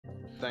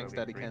Thanks,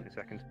 Daddy Ken.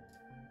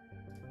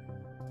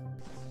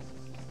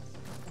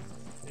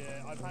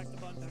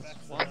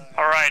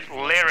 Alright,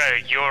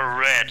 Liru, you're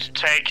red.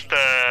 Take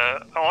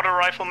the auto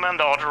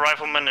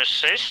rifleman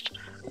assist.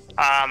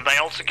 They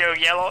also go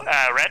yellow,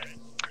 red.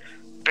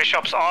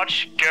 Bishop's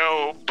Arch,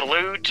 go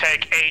blue,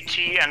 take AT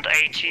and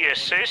AT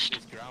assist.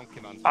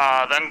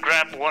 Then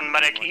grab one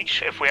medic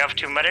each if we have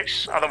 2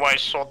 medics,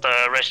 otherwise sort the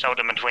rest out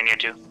in between you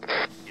two.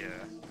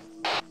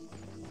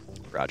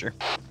 Roger.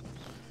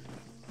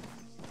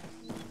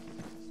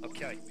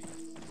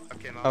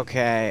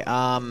 Okay,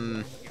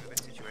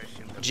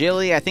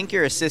 Jilly, I think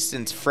your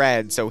assistant's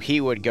Fred, so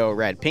he would go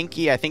red.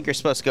 Pinky, I think you're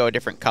supposed to go a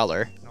different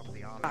color.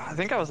 I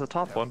think I was the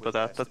top one, but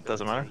that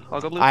doesn't matter.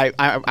 I'll go blue.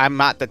 I'm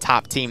not the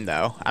top team,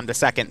 though. I'm the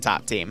second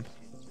top team.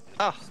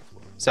 Oh.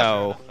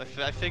 So...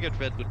 I figured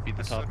red would be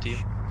the top team.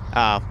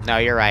 Oh, no,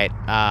 you're right.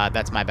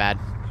 That's my bad.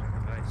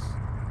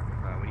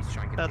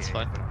 That's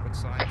fine.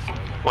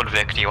 What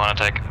Vic do you want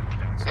to take?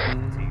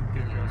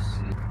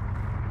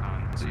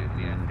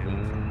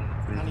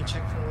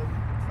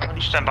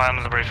 Stand by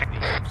on the briefing.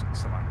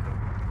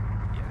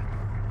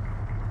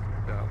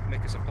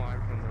 Make a supply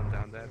run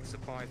down there. The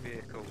supply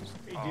vehicles.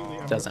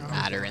 Doesn't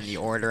matter in the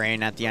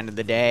ordering at the end of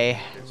the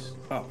day.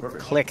 Oh,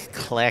 perfect. Click,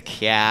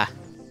 click, yeah.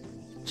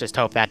 Just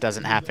hope that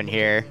doesn't happen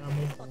here.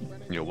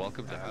 You're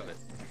welcome to have it.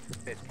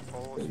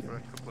 Pause for a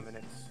couple of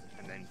minutes,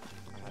 and then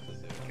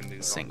you can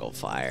move Single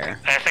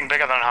fire. Anything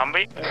bigger than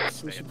Humvee?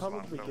 So we should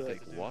probably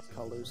get what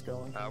colors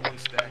going.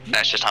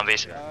 That's just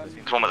Humvees.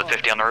 There's one with a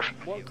 50 on the roof.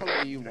 What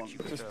color do you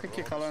want? Just pick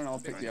your color and I'll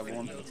pick the other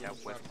one.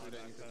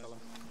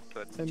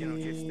 I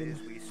mean,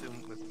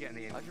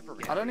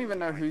 I don't even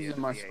know who's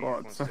in my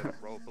squad, so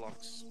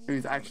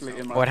who's actually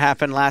in my What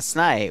happened last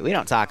night? We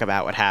don't talk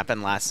about what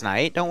happened last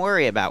night. Don't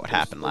worry about what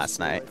happened last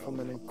night.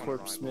 Rifleman and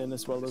corpsman,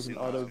 as well as an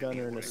auto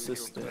gunner and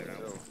assistant.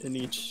 In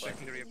each,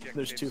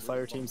 there's 2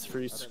 fire teams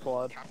for each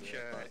squad.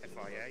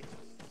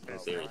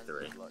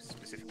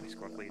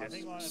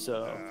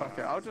 So, fuck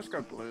it, I'll just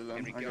go blue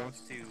then, I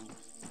guess.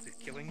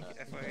 Killing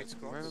FIA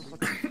squads.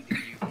 If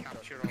you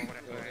capture or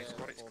whatever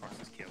squad, it's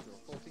classed as kill.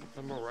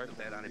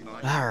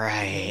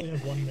 Alright.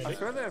 I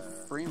swear they're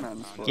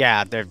 3-man squad.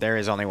 Yeah, there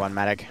is only 1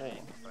 medic.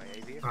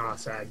 Ah,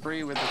 sad.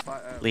 3 with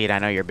the Lead, I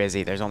know you're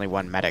busy. There's only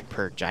 1 medic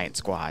per giant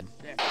squad.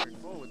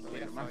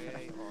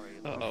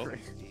 Uh-oh.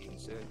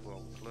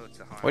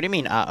 What do you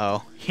mean,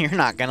 uh-oh? You're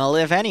not gonna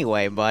live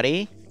anyway,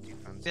 buddy.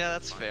 Yeah,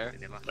 that's fair.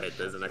 Wait,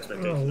 there's an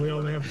expectation. Oh, we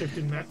only have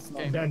 15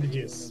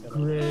 bandages.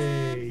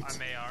 Great.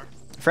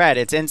 Fred,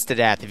 it's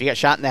insta-death. If you get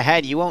shot in the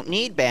head, you won't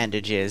need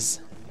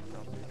bandages.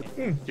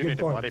 You need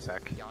a body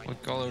pack.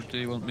 What color do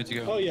you want me to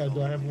go? Oh yeah,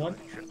 do I have one?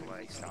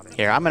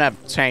 Here, I'm gonna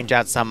change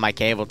out some of my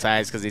cable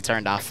ties because he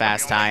turned off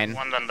fast tying.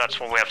 One, then that's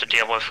what we have to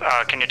deal with.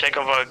 Can you take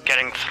over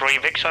getting 3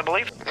 Vics, I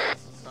believe?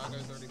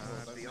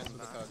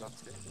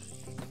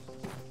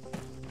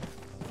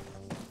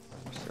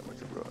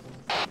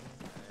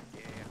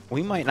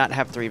 We might not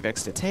have 3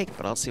 Vics to take,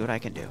 but I'll see what I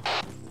can do.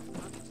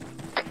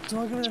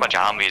 There's a bunch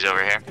of Humvees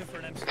over here.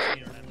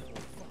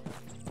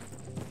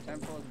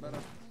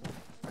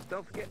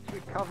 Don't forget to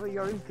recover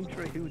your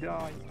infantry who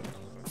died.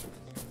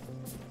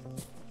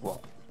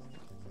 What?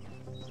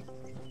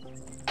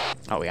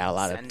 Oh, we got a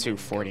lot of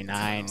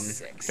 249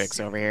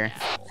 Vics over here.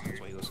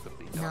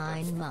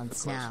 9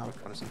 months now.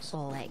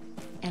 Boy.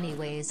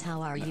 Anyways,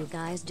 how are you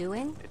guys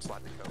doing?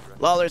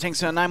 Lawler, thanks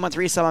for a 9-month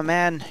resub,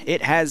 man.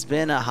 It has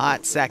been a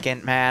hot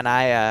second, man.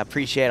 I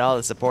appreciate all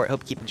the support.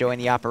 Hope you keep enjoying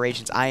the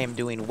operations. I am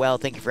doing well.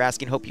 Thank you for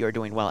asking. Hope you are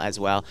doing well as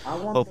well.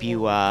 Hope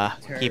you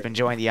keep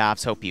enjoying the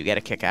ops. Hope you get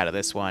a kick out of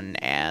this one,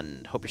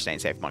 and hope you're staying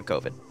safe on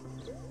COVID.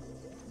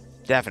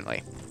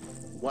 Definitely.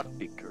 What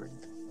picture?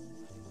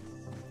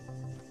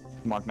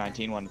 Mark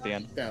 19 one at the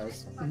end.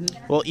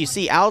 Well, you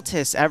see,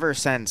 Altus, ever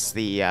since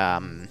the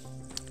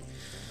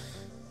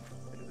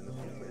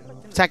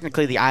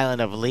technically the island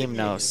of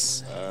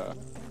Limnos.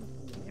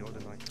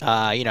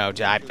 You know,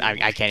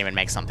 I can't even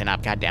make something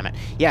up. God damn it.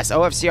 Yes,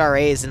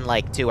 OFCRA is in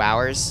like 2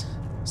 hours.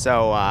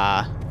 So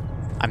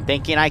I'm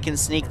thinking I can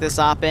sneak this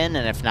op in,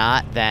 and if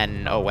not,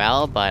 then oh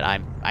well. But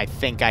I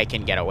think I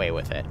can get away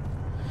with it.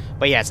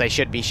 But yes, I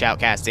should be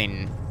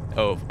shoutcasting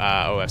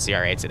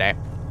OFCRA today.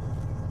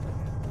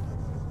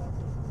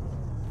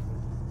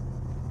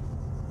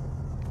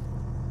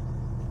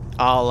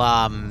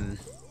 I'll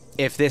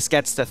if this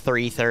gets to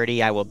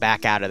 3:30, I will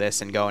back out of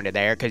this and go into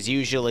there, because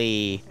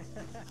usually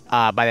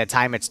by the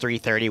time it's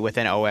 3:30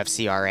 within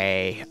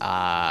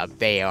OFCRA,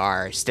 they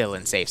are still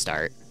in safe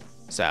start.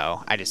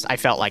 So I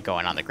felt like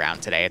going on the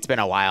ground today. It's been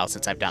a while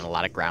since I've done a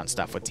lot of ground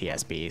stuff with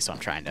TSB, so I'm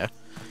trying to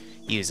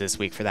use this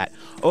week for that.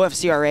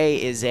 OFCRA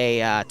is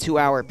a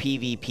 2-hour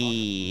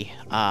PvP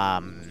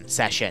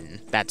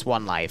session. That's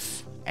 1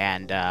 life.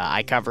 And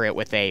I cover it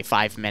with a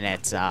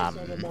 5-minute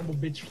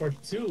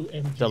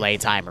delay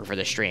timer for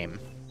the stream.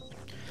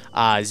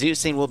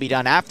 Zeusing will be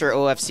done after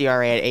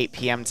OFCRA at 8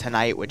 p.m.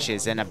 tonight, which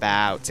is in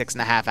about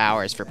 6.5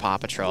 hours for Paw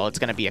Patrol. It's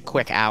going to be a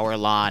quick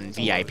hour-long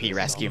VIP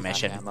rescue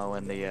mission. Ammo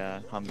in the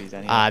Humvees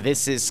anyway.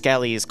 This is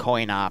Skelly's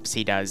coin ops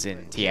he does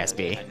in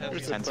TSB.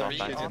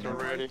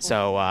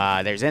 So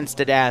there's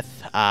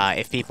insta-death.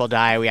 If people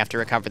die, we have to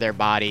recover their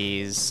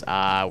bodies.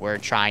 We're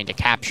trying to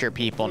capture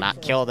people,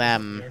 not kill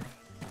them.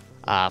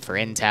 For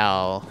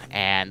intel,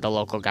 and the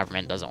local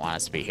government doesn't want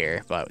us to be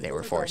here, but they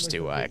were forced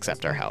to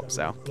accept our help,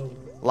 so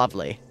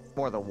lovely.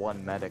 More the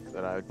one medic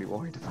that I would be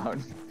worried about.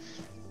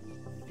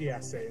 Yeah,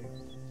 same.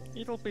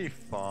 It'll be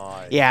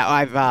fine. Yeah,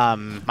 I've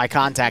my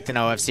contact in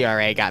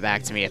OFCRA got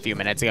back to me a few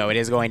minutes ago. It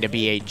is going to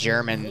be a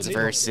Germans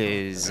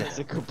versus. That's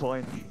a good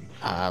point.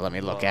 Let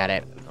me look at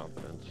it.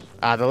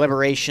 The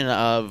liberation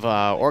of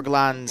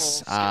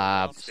Orglands,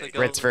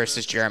 Brits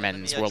versus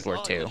Germans, World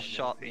War II.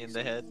 Shot me in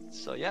the head,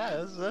 so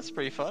yeah, that's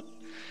pretty fun.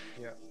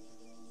 Yeah.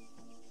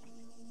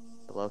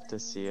 I'd love to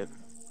see it.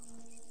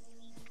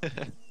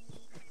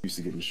 Used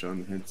to getting shot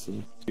in the head, so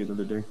the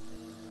other day.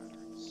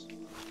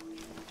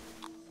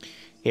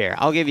 Here,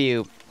 I'll give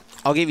you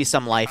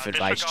some life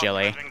advice,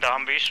 Jilly.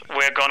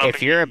 We're gonna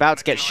If you're about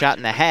to get shot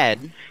in the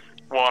head,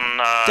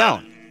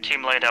 don't.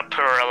 Team leader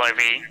per LAV,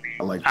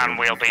 and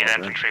we'll be the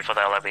infantry for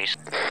the LAVs.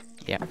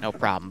 Yeah, no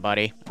problem,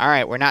 buddy. All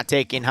right, we're not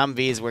taking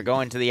Humvees. We're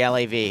going to the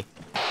LAV.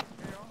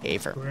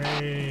 Hafer.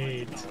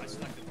 Great.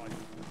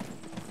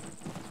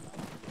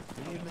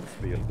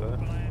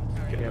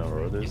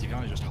 If you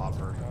want to just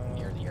hover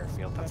near the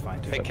airfield, that's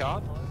fine too. Hey,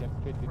 Cod?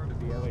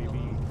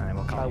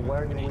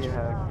 Where do we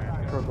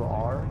have Triple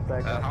R?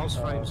 House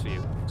frames for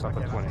you. So I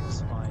put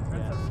 20s.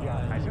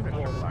 I assume it's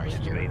triple R,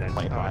 should you then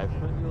 25.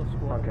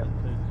 Okay.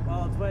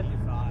 Well,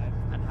 25.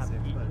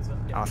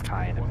 I'll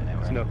try in a minute.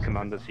 There's no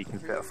commander, so you can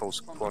fit a full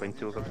squad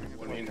into them.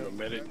 We need a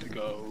minute to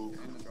go.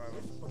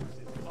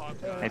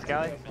 Hey,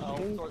 Skelly?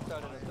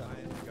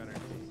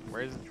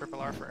 Where is the triple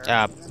R for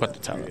air? Put the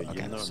total.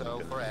 Okay. So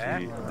for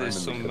air,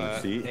 There's some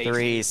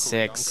 3,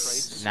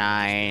 6,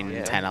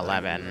 9, 10,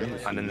 11.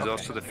 and then there's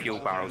also the fuel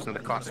barrels and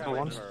the classical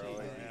ones.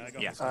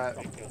 Yes.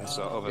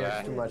 So over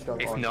there.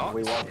 If not,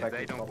 if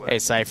they don't work, Hey,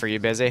 Cypher, you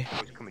busy?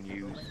 always come and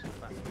use.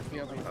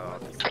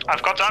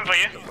 I've got time for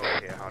you.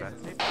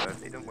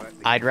 They don't work.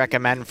 I'd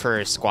recommend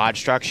for squad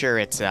structure,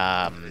 it's,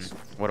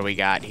 what do we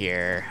got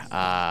here?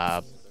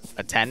 A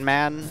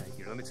 10-man?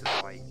 You're limited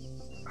to like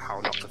how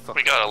not to fuck.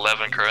 We got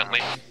 11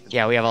 currently.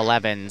 Yeah, we have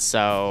 11,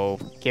 so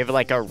give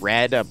like a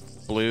red, a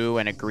blue,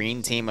 and a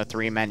green team of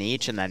 3 men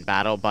each, and then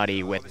battle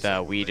buddy with,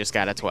 we just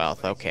got a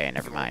 12th. Okay,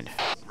 never mind.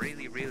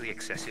 Really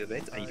excessive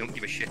it, and you don't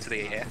give a shit to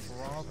the AF.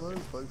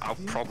 I'll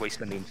probably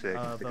send him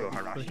to go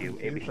harass you.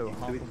 If it's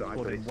suicide,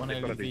 but they've got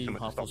to do something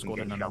to stop them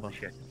getting shot and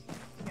shit.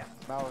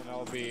 Malin,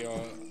 I'll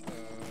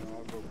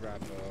go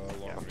grab a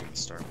long range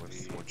start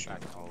with what should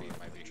be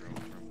my major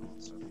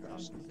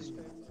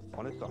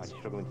Honestly, I'm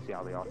struggling to see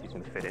how the RC's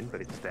going to fit in, but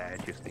it's there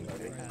just in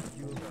case.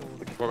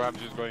 Well, I'm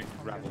just going to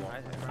grab along.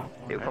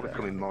 It'll probably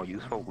come in more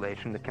useful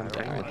later in the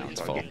campaign once you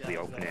start getting to the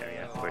open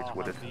area where it's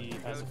wooded.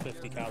 Has a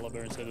 50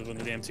 caliber instead of one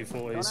of the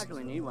M240s.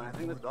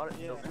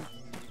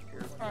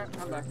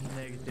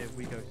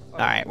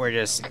 Alright, we're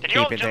just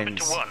keeping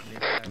things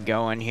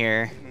going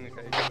here.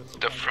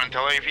 The front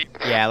LAV?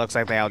 Yeah, it looks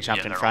like they all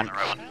jumped in front.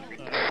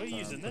 We're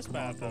using this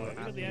bad boy.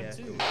 Look at the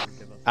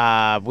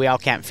M2. We all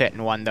can't fit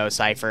in one though,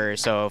 Cypher,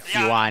 so if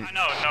you want...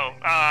 No.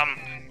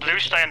 Blue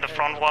stay in the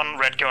front one,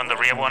 red go in the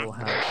rear one.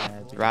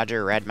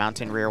 Roger, red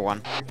mountain, rear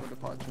one.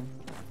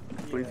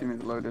 Blue team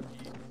is loaded.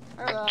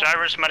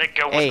 Gyrus medic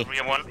go with the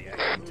rear one.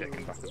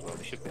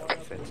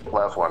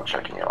 LAV 1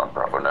 checking you on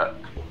Bravo net.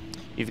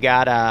 You've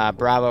got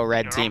Bravo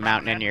red team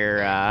mounting in your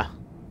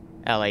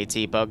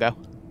LAT BOGO.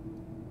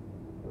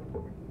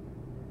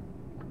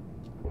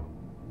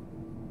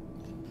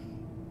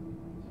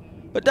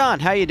 But Don,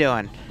 how you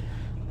doing?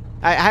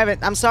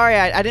 I'm sorry,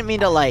 I didn't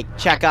mean to like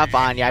check up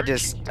on you.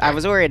 I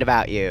was worried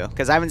about you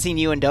because I haven't seen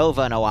you and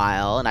Dova in a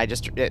while, and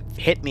it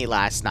hit me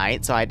last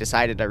night, so I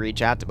decided to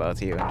reach out to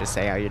both of you and just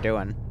say how you're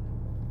doing.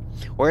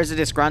 Where's the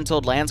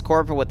disgruntled Lance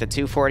Corporal with the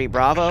 240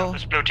 Bravo?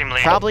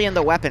 Probably in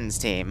the weapons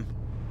team.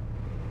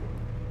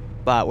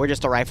 But we're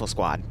just a rifle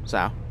squad,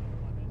 so.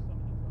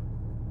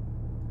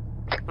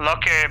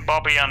 Lucky,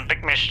 Bobby, and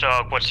Big Mish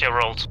Dog, what's your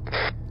roles?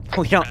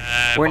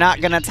 We're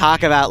not gonna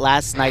talk about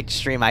last night's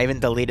stream. I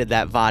even deleted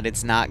that VOD.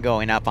 It's not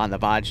going up on the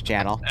VODs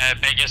channel.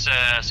 Biggest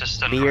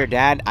assistant. Be your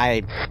dad?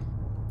 I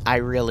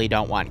really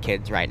don't want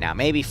kids right now.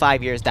 Maybe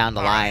 5 years down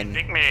the line,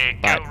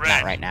 but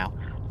not right now.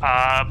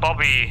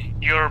 Bobby,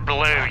 you're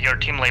blue, you're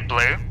team lead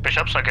blue.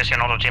 Bishop, so I guess you're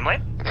not a team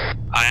lead?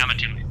 I am a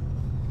team lead.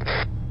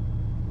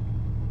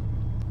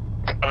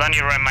 Well, then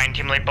you remain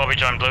team lead, Bobby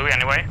join blue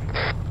anyway.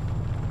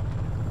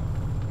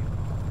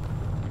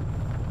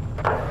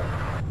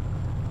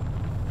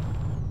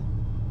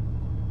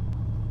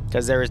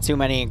 Because there was too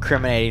many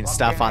incriminating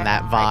stuff on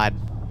that VOD.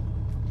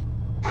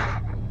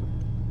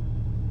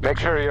 Make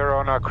sure you're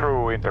on a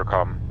crew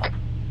intercom.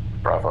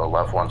 Bravo,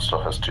 LAV 1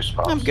 still has 2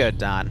 spots. I'm good,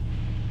 Don.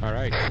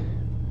 Alright.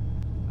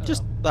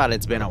 Just thought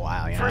it's been a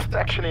while, you know? First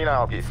action in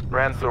August,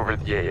 runs over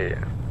the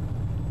AAF.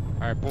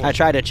 I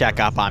try to check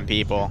up on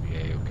people.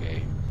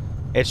 Okay.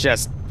 It's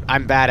just,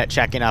 I'm bad at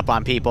checking up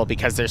on people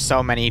because there's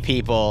so many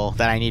people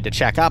that I need to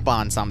check up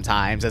on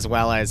sometimes, as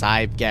well as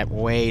I get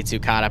way too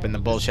caught up in the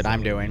bullshit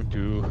I'm doing.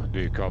 Do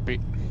you copy?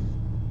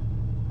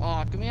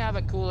 Oh, can we have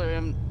a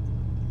cooler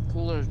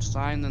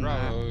sign than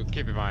Bravo,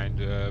 keep in mind,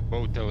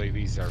 both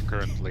LAVs are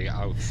currently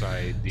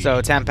outside the...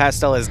 So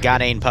Tempestal is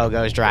gunning,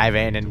 Pogo's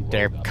driving, and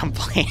they're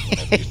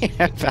complaining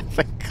about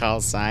the call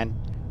sign.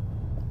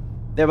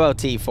 They're both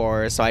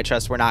T4s, so I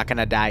trust we're not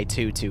gonna die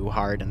too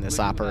hard in this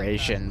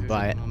operation,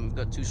 but we've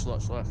got 2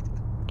 slots left.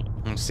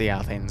 we'll see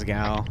how things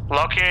go.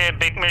 Lucky,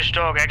 Big Miss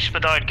Dog,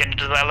 expedite, get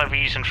into the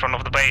LAVs in front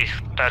of the base.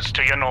 That's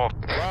to your north.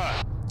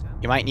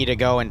 You might need to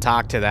go and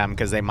talk to them,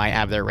 because they might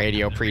have their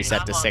radio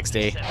preset to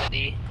 60.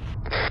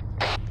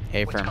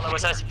 Hey, Which color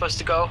was I supposed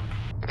to go?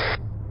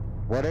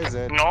 What is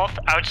it? North,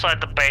 outside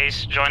the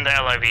base, join the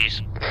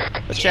LAVs.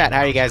 But chat,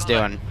 how are you guys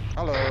doing?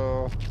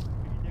 Hello.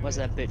 What's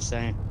that bitch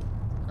saying?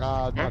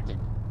 Nothing.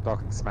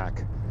 Talking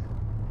smack.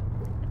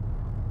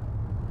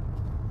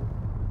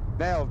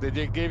 Nell, did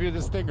they give you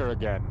the stinger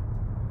again?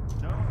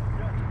 No.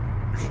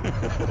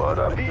 What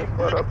up?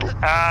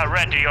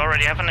 Red, do you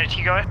already have an AT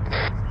guy?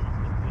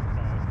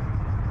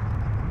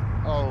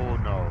 Oh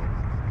no.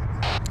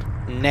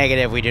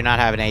 Negative, we do not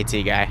have an AT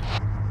guy.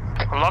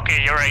 Lucky,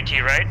 you're AT,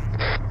 right?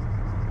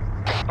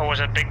 Or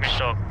was it Big Miss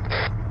Dog?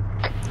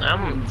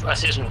 I'm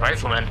assistant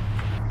rifleman.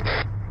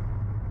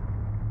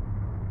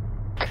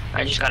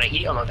 I just got a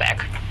heat on my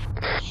back.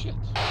 Shit,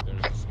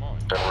 there's a small.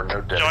 There were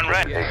no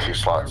dedicated AT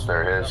slots.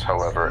 There is,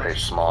 however, a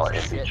small in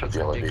each of the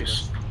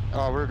LAVs.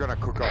 Oh, we're gonna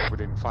cook up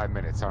within 5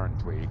 minutes,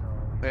 aren't we?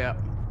 Yeah.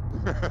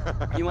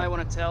 You might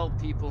want to tell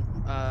people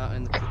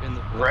in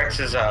the Rex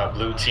is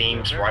blue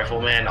team's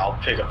rifleman. I'll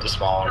pick up the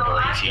small and go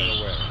AT.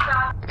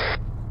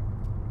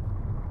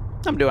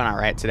 I'm doing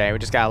alright today. We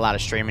just got a lot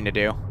of streaming to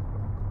do.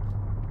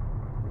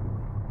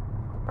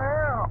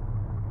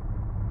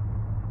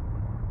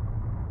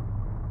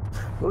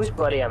 Whose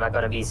buddy am I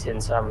gonna be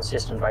since I'm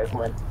assistant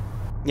rifleman?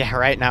 Yeah,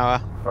 right,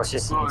 Noah. Or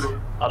assistant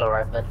other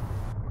rifleman?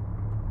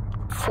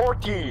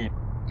 14.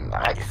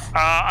 Nice.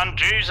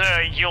 Andrews,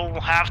 you'll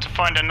have to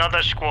find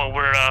another squad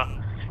where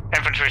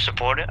infantry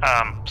support.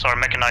 Sorry,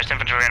 mechanized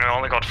infantry, and we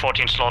only got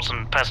 14 slots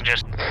and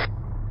passengers.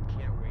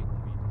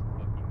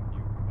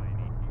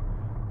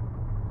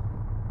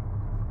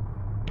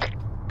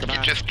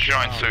 You just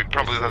joined, so it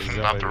probably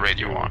doesn't have the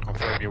radio on.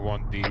 Confirm you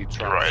want the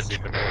trucks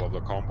in the middle of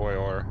the convoy,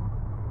 or...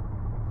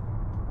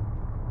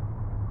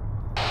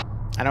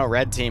 I know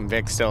Red Team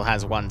Vic still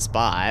has 1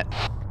 spot.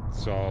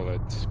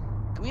 Solid.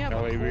 Can we have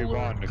a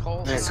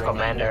cooler? It's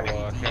Commander.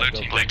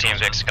 Blue Team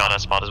Vic's got a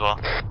spot as well.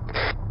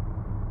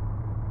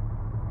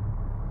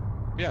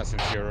 Yeah,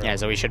 since you're... Yeah,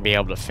 so we should be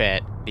able to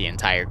fit the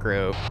entire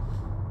group.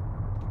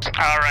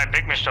 Alright,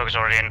 Big Miss Dog is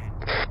already in.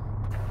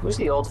 Who's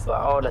the old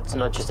fuck? Oh, that's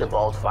not just a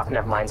bald fuck,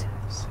 never mind.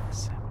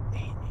 7,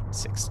 8,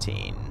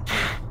 16.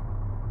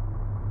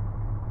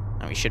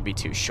 Oh, we should be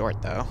too short,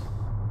 though.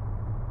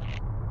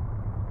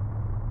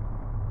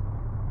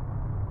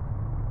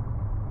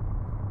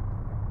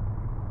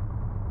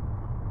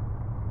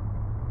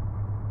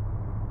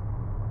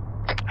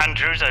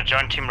 Andrews,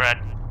 join Team Red.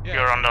 Yeah.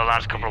 You're on the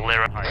last couple of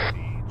Liru.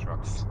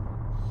 Trucks.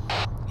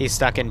 He's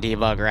stuck in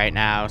debug right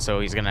now, so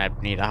he's gonna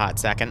need a hot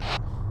second.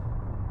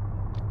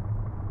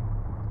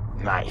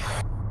 Nice.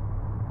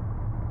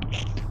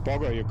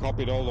 Bogo, you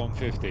copied all on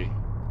 50.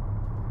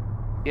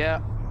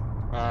 Yeah.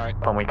 Alright.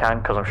 When we can,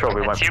 because I'm sure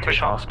we won't be too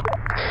fast.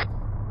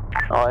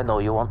 Oh, I know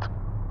you won't.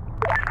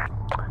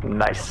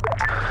 Nice.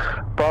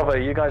 Bravo,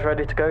 you guys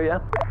ready to go, yeah?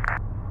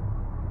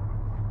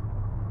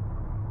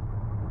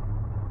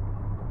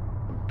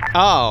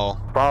 Oh.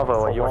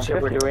 Bravo, are you on What's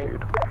it we're 50, doing?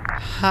 dude?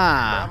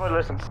 Huh. Bravo,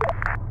 listen.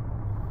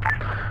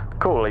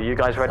 Cool, are you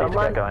guys ready to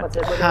get going?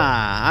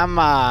 I'm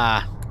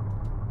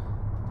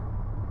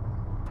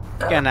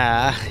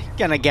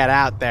gonna get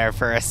out there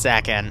for a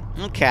second.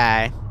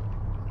 Okay.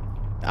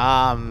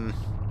 Huh.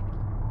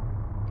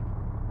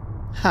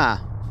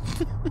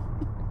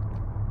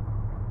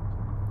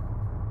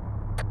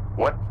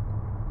 What?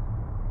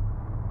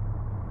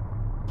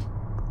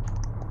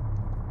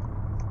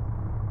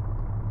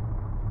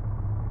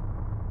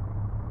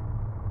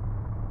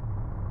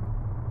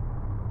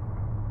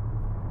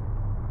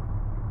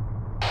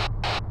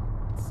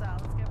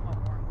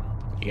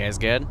 You guys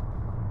good?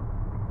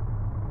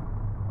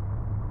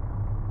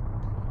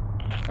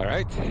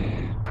 Alright.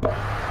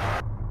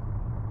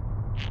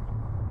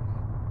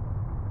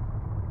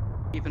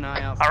 Keep an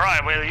eye out.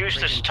 Alright, we'll use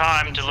this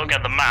time to look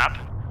at the map.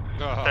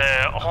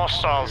 The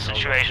hostile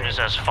situation is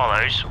as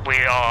follows. We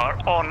are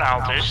on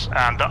Altus,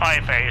 and the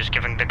IFA is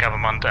giving the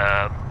government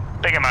a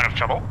big amount of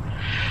trouble.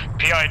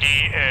 PID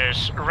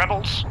is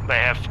rebels. They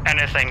have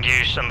anything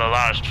used in the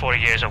last 40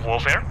 years of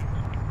warfare.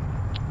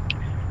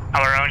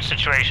 Our own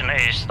situation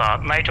is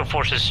that NATO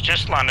forces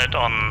just landed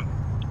on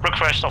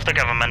request of the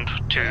government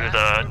to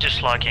the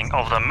disliking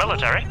of the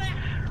military.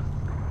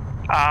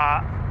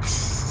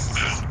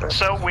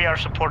 So we are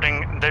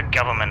supporting the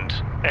government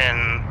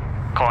in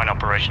coin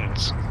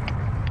operations.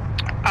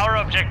 our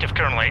objective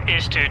currently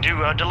is to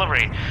do a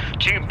delivery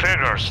to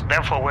Purgers.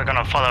 Therefore, we're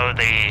gonna follow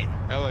the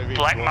LAV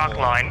black mark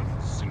line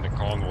in the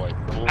convoy.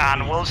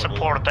 and we'll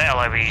support the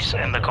LAVs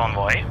in the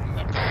convoy.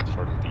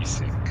 For the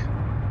desync.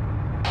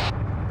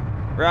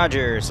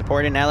 Roger,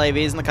 supporting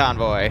LAVs in the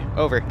convoy.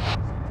 Over.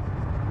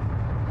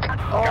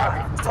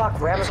 Oh, fuck,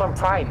 we're Amazon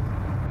Prime.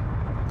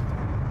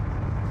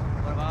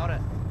 What about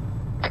it?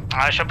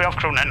 I should be off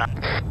crew now.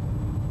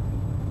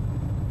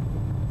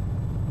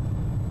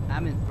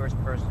 I'm in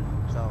first person,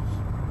 so.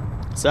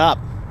 What's up?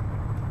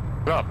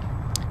 What's up?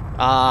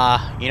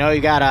 You know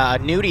you got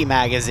a nudie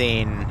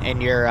magazine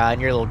in your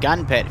little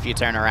gun pit if you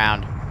turn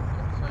around.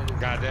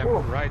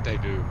 Goddamn right I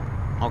do.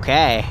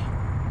 Okay.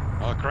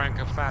 I'll crank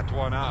a fat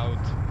one out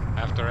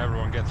after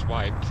everyone gets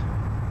wiped,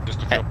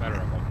 just to feel better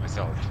about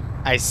myself.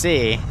 I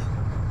see.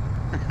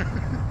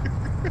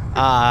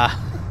 I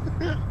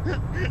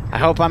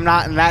hope I'm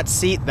not in that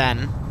seat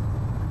then.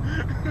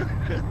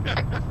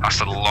 That's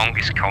the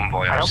longest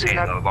convoy I've seen in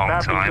a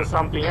long time.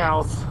 Something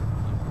else.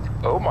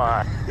 Oh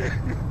my.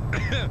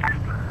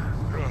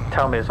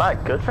 Tell me, is that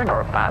a good thing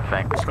or a bad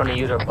thing? Just gonna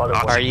use our bottom.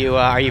 Are you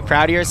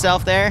proud of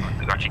yourself there?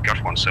 We've actually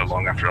got one so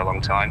long after a long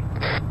time.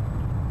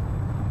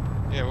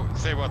 Yeah,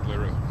 say what,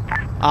 Liru?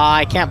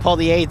 I can't pull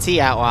the AT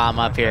out while I'm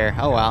up here.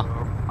 Oh well.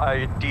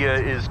 Idea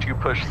is to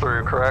push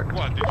through, correct?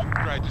 What, did you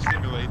try to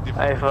simulate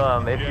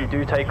different... If you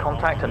do take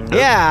contact and...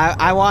 Yeah,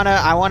 I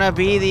wanna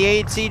be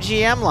the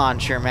ATGM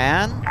launcher,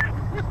 man.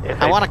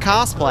 I wanna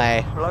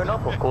cosplay. Blown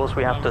up, of course,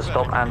 we have to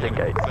stop and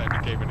engage. I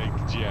became an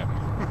ATGM.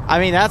 I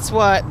mean, that's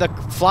what the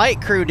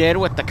flight crew did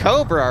with the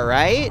Cobra,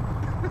 right?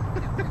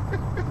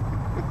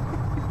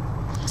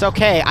 It's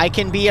okay, I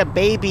can be a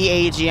baby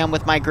AGM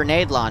with my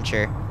grenade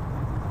launcher.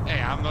 Hey,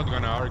 I'm not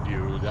gonna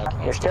argue that.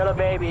 You're still a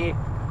baby.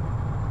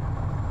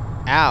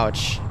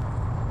 Ouch.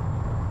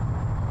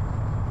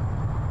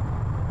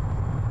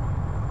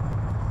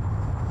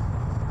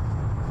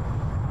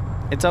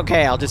 It's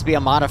okay, I'll just be a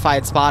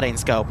modified spotting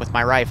scope with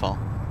my rifle.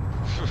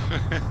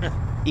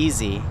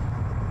 Easy.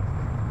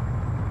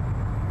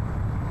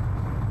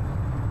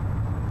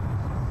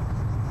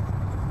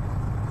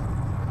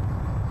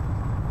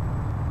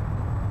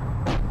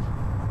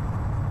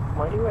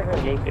 Why do you wear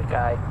a naked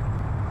guy?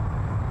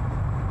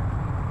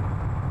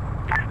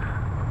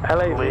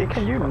 LAV,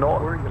 can you not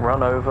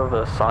run over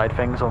the side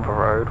things on the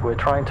road? We're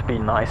trying to be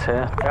nice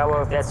here. Yeah,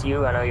 well, if that's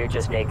you, I know you're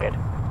just naked.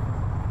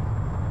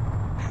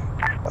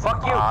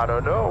 Fuck you! I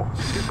don't know.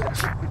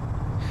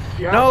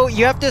 No,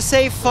 you have to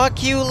say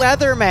fuck you,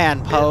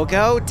 Leatherman,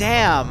 Pogo.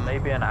 Damn.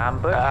 Maybe an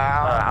ambush.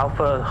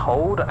 Alpha,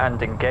 hold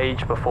and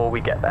engage before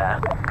we get there.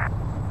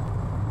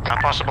 A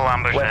possible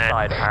ambush West ahead.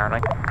 side,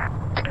 apparently.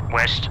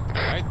 West.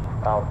 Right?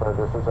 Alpha,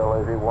 this is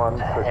LAV-1.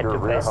 If Head you're to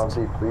rear west.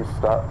 Hunty, please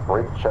stop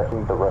brake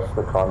checking the rest of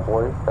the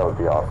convoy. That would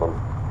be awesome.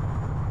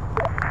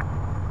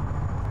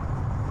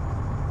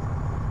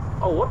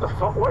 Oh, what the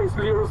fuck? Why is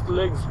Liru's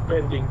legs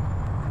bending?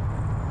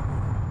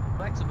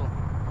 Flexible.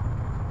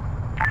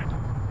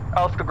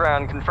 Oscar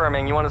Ground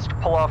confirming. You want us to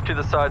pull off to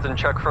the sides and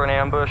check for an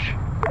ambush?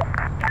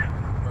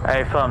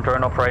 Hey, firm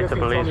drone operator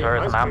believes there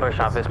is an ambush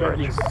at this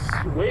bridge.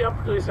 Way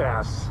up to his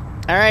ass.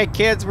 Alright,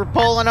 kids, we're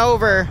pulling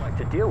over. I'd like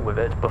to deal with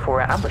it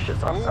before it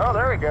ambushes us. Oh,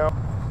 there we go.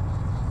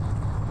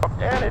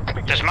 And it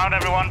begins. Dismount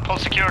everyone, pull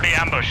security,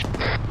 ambush.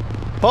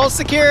 Pull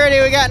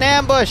security, we got an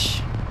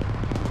ambush.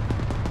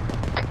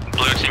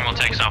 Blue team will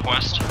take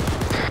southwest.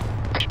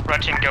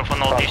 Red team go for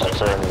northeast. Contact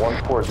bearing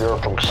 140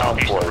 from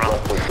Southeast Convoy, of Rome.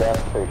 Wesley gas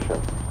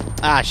station.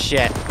 Ah,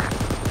 shit.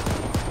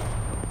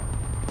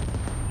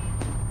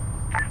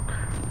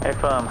 Hey,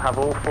 firm, have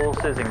all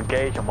forces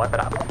engage and weapon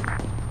up.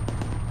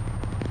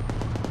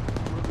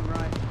 Moving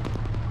right.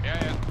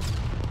 Yeah.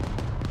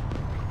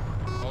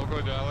 All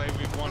good,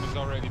 LAV-1 is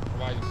already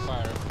providing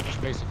fire.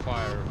 Space of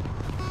fire.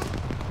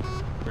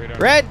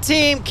 Red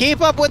team,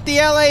 keep up with the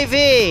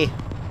LAV.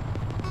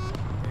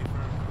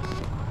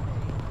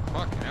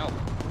 Fucking hell.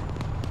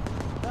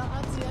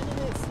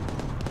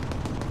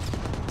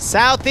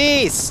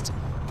 Southeast.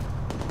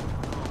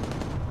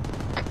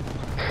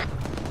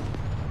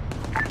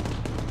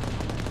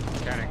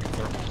 Scanning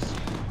thermals.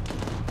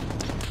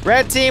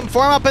 Red team,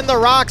 form up in the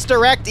rocks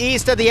direct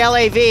east of the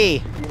LAV.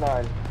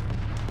 G9.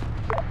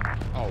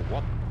 Oh,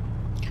 what?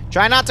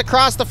 Try not to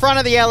cross the front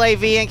of the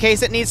LAV in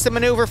case it needs to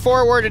maneuver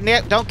forward, and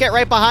don't get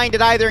right behind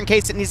it either in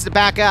case it needs to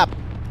back up.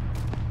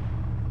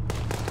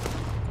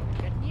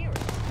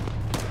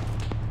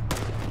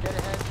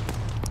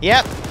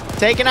 Yep,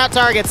 taking out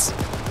targets.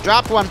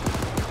 Dropped one.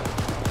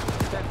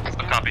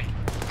 Copy.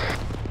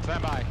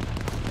 Stand by.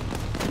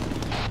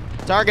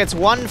 Targets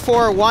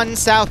 141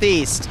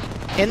 southeast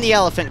in the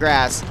elephant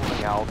grass.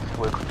 Out.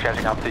 We're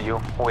changing up to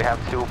you. We have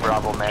 2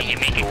 Bravo men. Can you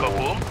make it go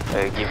boom?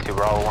 Give to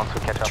Bravo once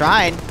we catch up.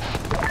 Trying.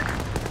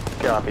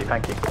 Copy,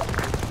 thank you.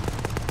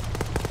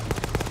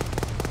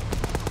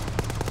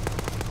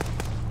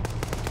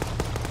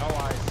 No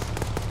eyes.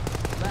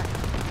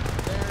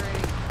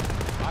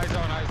 Eyes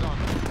on, eyes on.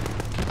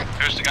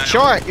 Who's the guy?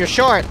 Short, you're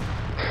short.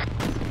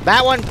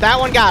 That one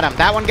got him.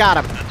 That one got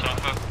him.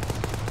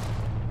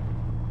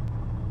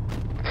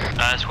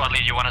 Squad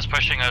lead, you want us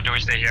pushing or do we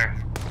stay here?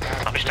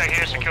 Stay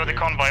here, secure the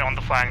convoy on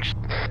the flanks.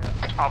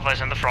 Alpha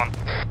is in the front.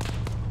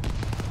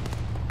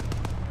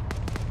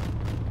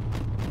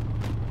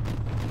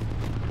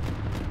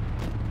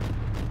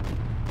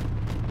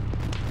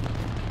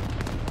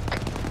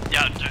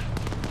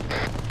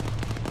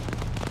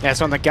 Yeah,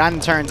 so when the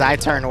gun turns, I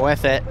turn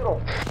with it.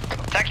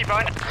 Attack you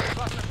behind.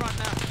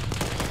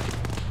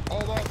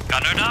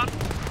 Gunner down?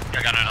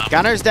 Yeah, gunner down.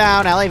 Gunner's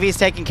down, LAV's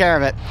taking care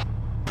of it.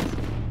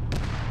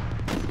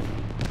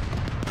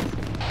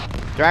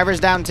 Driver's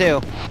down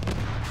too.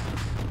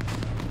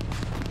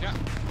 Yeah.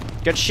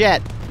 Good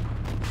shit.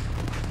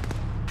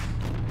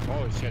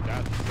 Holy shit,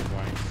 that's the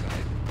blind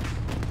side.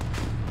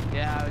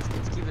 Yeah,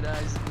 let's keep it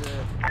as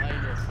the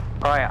minus.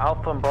 Alright,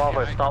 Alpha and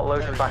Bravo, start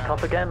loading back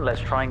up again. Let's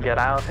try and get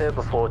out of here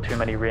before too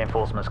many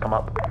reinforcements come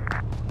up.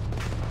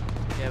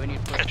 Yeah, we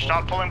need to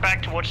start pulling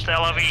back towards the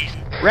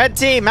LAV. Red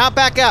team, mount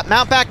back up,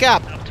 mount back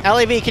up.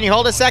 LAV, can you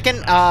hold a second?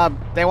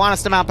 They want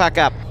us to mount back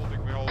up.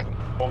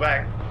 Pull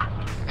back.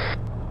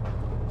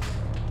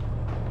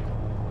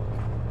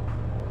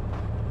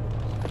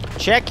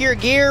 Check your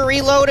gear,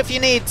 reload if you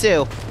need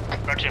to.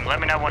 Red team, let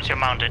me know once you're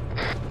mounted.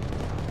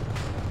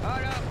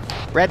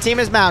 Red team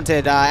is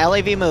mounted,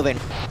 LAV moving.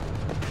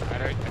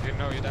 I didn't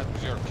know that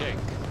was your king.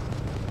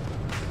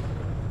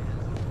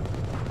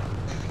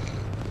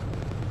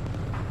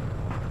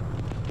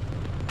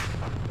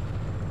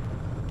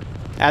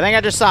 I think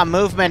I just saw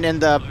movement in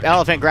the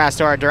elephant grass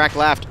to our direct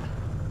left.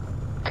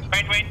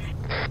 Wait.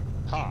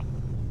 Ha!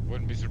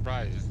 Wouldn't be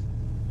surprised.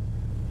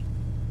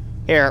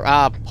 Here,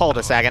 hold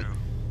a second.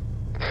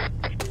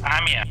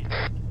 I'm here.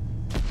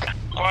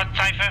 What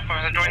Cypher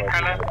for the joint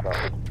pilot?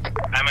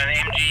 I'm an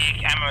MG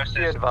camera assist.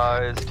 Be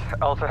advised,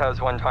 Alpha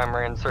has one-time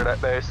reinsert at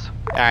base.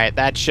 Alright,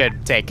 that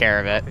should take care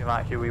of it.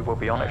 We will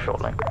be on it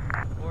shortly.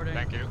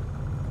 Thank you.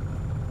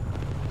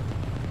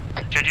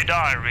 Should you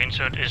die,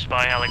 reinsert is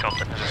by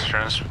helicopter.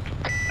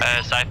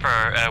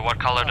 Cypher, what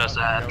color does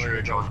that?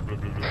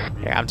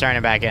 Yeah, I'm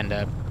turning back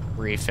into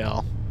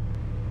refill.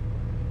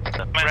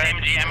 I'm an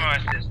MG ammo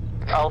assist.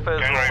 Alpha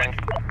is rolling.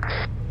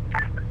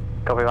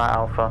 Copy that,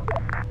 Alpha.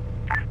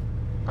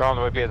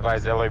 Convoy, be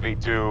advised,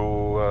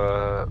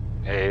 LAV2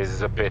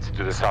 is a bit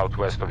to the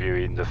southwest of you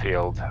in the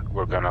field.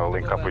 We're gonna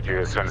link up with you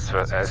as soon as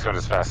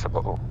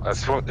possible.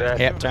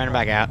 Yep, turning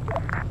back out.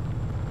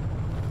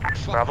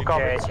 Bravo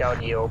copy. Out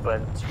in the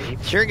open.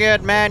 You're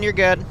good, man, you're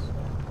good.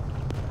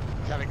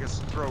 Having a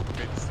stroke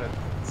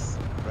mid-sentence.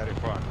 Very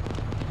fun.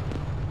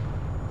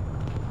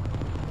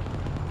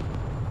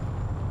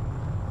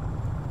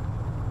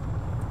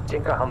 I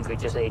think Humphrey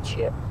just ate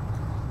shit.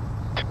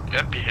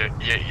 Yep, he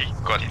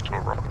got into a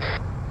rock.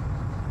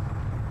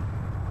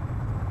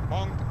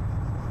 Bonk.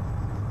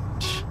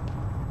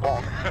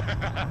 Bonk.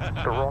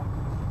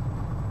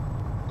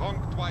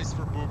 Bonk twice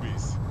for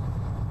boobies.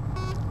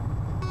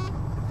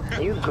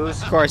 You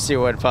goose. Of course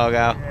you would,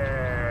 Pogo.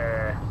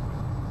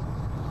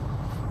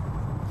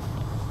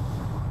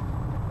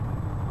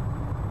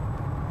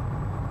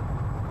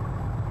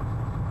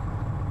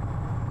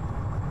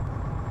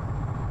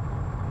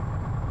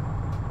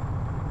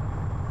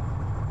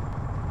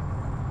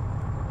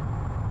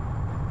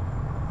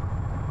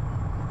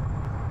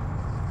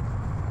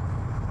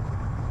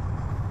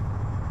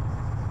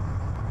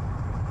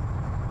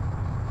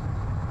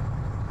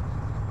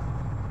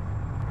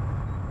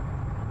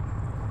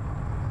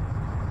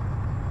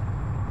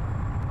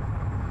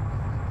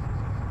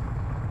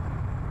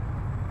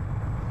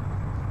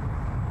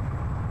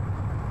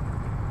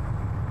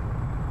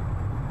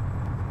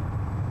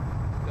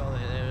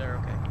 They're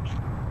okay.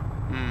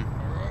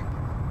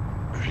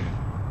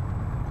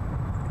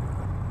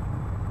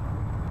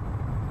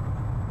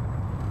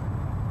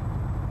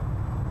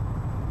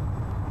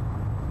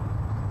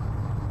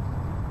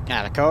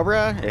 Yeah, the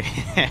Cobra?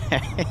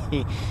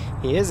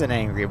 he is an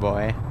angry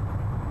boy.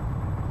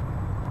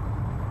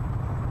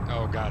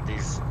 Oh god,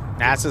 these...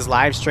 NASA's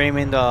live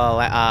streaming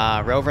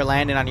the rover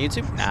landing on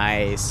YouTube?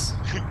 Nice.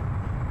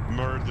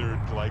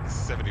 Murdered like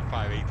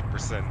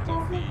 75-80%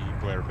 of the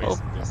player base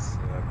in this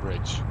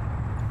bridge.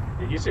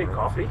 Did you say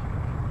coffee?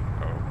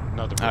 Oh,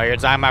 not the Oh, you're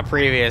talking about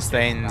previous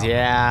things,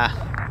 yeah.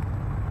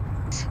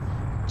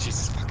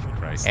 Jesus fucking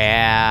Christ.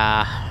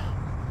 Yeah.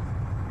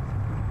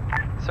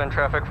 Send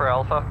traffic for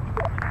Alpha.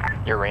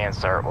 Your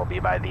reinsert will be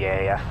by the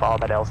AAF, followed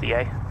by the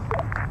LCA.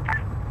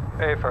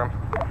 Affirm.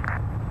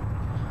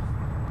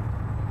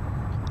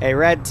 Hey,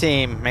 Red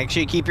Team, make sure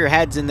you keep your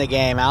heads in the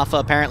game. Alpha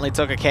apparently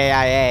took a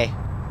KIA.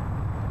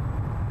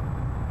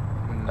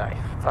 Nice.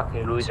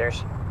 Fucking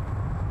losers.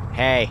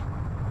 Hey.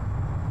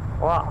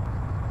 Wow.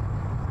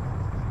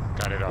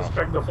 Got it off.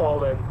 Respect the fall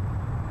then.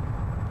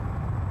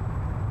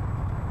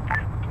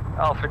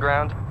 Alpha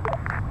ground.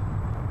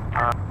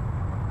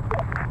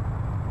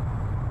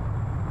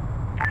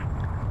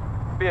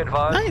 Be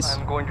advised, Nice.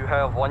 I'm going to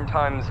have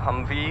one-times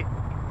Humvee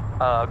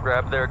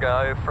grab their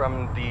guy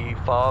from the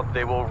fob.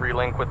 They will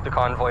relink with the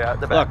convoy at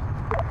the back.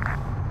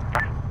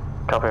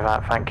 Copy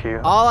that, thank you.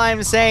 All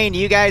I'm saying,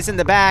 you guys in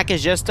the back,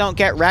 is just don't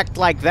get wrecked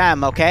like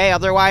them, okay?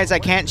 Otherwise, I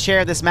can't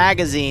share this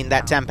magazine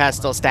that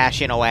Tempestal's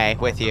stashing away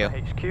with you.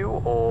 HQ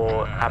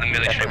or at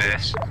military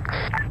base.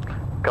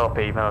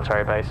 Copy,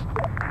 military base.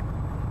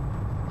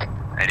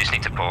 I just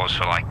need to pause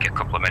for like a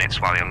couple of minutes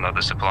while you unload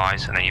the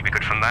supplies, and then you'll be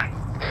good from there.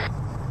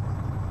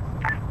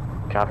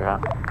 Copy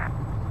that.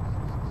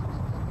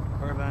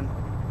 Urban.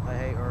 I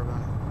hate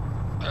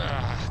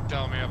Urban.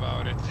 Tell me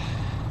about it.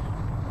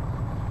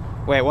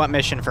 Wait, what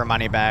mission for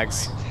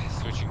Moneybags?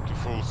 Switching to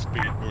full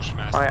speed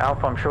Bushmaster. Alright,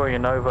 Alpha, I'm sure you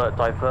know, but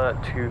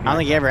divert to... I don't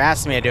think you ever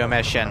asked me to do a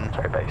mission.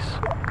 Military base.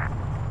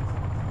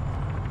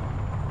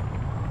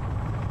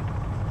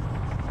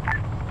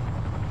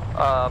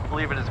 I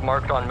believe it is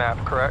marked on map,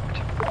 correct?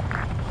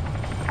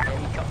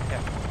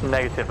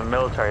 Negative, a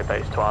military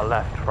base to our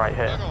left, right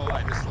here.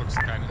 This looks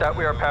kind of... That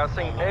we are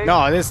passing. Hey.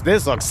 No, this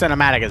looks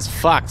cinematic as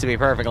fuck, to be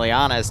perfectly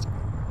honest.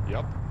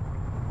 Yep.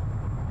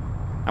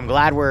 I'm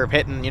glad we're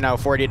hitting, you know,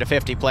 40 to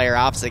 50 player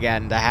ops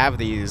again to have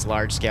these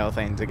large scale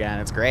things again.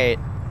 It's great.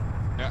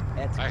 Yeah,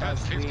 I had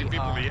 50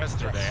 people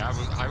yesterday.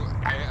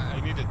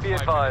 I needed... Be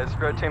advised,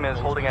 Red Team is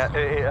holding at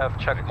AAF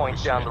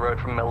checkpoint down the road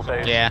from Mill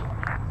Base. Yeah.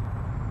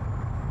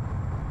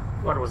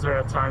 What, was there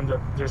a time that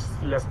there's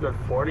less than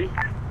 40?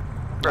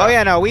 Oh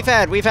yeah, no, we've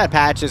had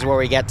patches where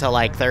we get to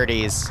like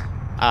 30s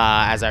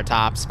as our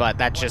tops, but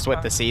that's just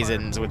with the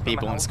seasons with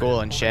people in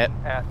school and shit.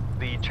 At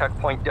the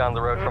checkpoint down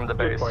the road from the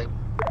base.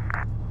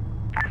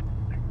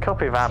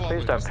 Copy that,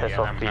 please don't piss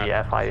off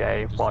the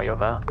FIA while you're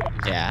there.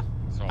 Yeah.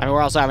 I mean,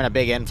 we're also having a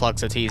big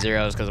influx of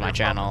T0s because of my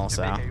channel,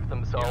 so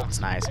it's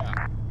nice.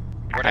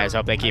 I just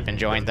hope they keep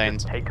enjoying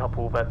things. Take up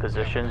all their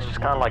positions, just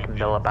kind of like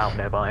mill about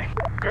nearby.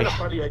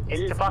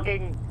 It's the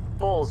fucking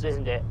balls,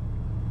 isn't it?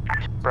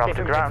 Grab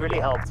the ground. Really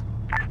helped.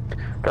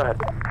 Go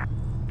ahead.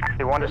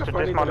 You want us to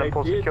dismount and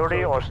pull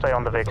security or stay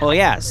on the vehicle? Well,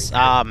 yes.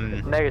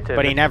 Negative.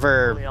 But he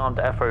never.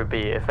 FOB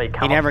if they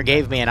He never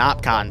gave me an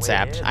op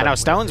concept. I know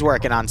Stone's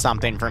working on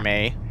something for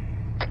me.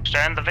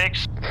 Stay in the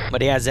VIX.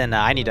 But he hasn't.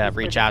 I need to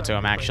reach out to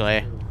him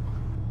actually.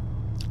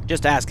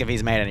 Just ask if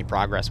he's made any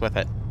progress with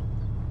it.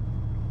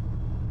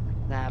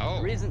 Nah,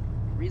 the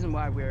reason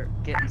why we're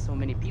getting so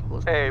many people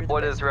is... Hey,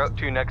 what is route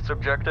to next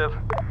objective?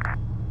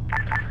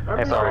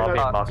 I'm sorry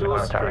not too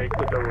strict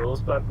with the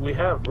rules, but we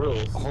have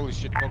rules. Holy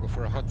shit, Pogo,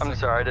 for a hot I'm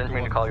sorry, I didn't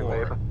mean to call you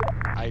Wave.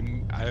 I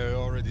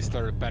already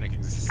started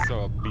panicking. This is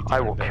so BT.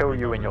 I will kill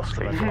you in your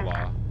sleep.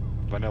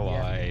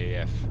 Vanilla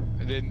AF.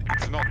 And then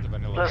it's not the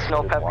vanilla. There's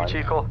no Peppy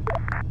Chico.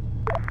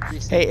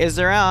 Hey, is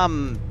there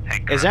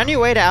any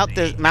way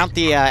to mount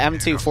the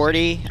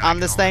M240 on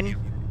this thing?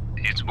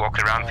 It's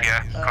walking around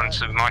via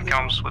constant mind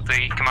comms with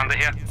the commander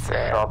here.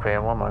 Copy,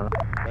 in 1 moment.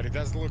 But it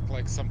does look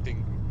like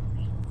something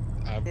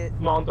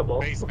mountable.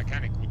 Base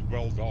mechanic would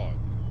weld on.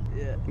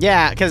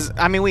 Yeah, because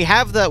I mean we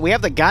have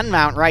the gun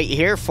mount right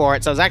here for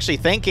it, so I was actually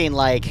thinking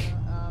like.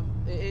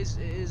 It is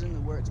in the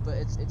works, but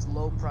it's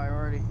low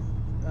priority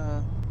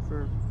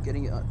for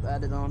getting it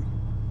added on.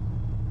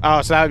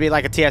 Oh, so that would be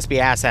like a TSB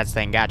assets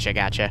thing. Gotcha.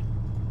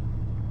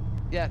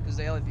 Yeah, because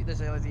this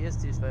LAV is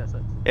TSB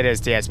assets. It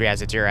is TSB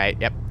assets. You're right.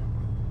 Yep.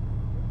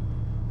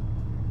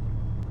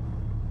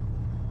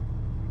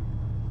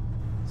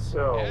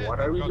 So, what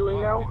are we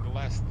doing now? In the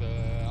last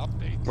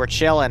update. We're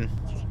chilling.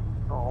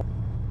 Oh.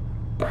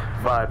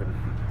 Vibing.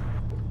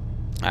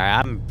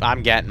 Alright,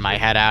 I'm getting my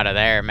head out of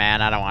there,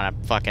 man. I don't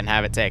want to fucking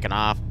have it taken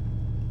off.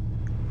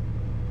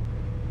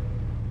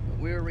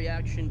 We're a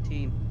reaction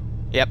team.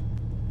 Yep.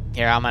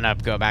 Here, I'm gonna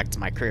go back to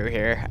my crew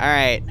here.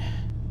 Alright.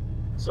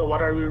 So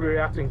what are we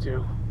reacting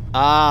to?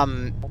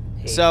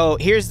 So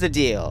here's the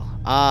deal.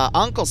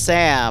 Uncle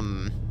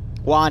Sam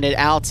wanted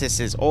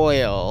Altus's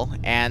oil,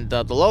 and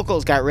the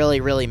locals got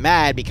really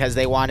mad because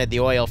they wanted the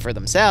oil for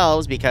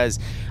themselves because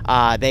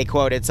they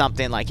quoted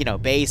something like, you know,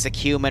 basic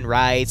human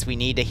rights, we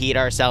need to heat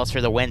ourselves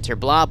for the winter,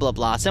 blah blah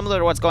blah, similar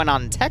to what's going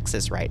on in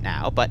Texas right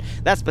now, but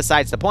that's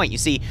besides the point. You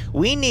see,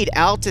 we need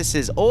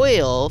Altus's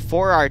oil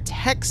for our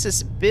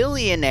Texas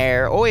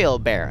billionaire oil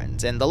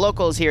barons, and the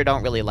locals here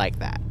don't really like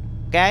that,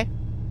 okay?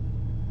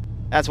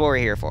 That's what we're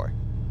here for.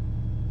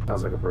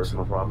 Sounds like a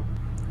personal problem.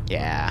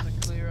 Yeah.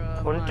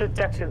 Wouldn't the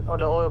Texan or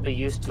the oil be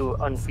used to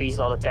unfreeze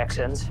all the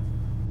Texans?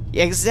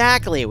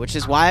 Exactly, which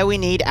is why we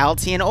need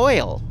Altian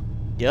oil.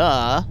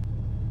 Duh.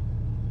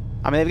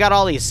 I mean, they've got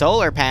all these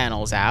solar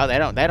panels out.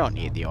 They don't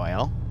need the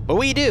oil, but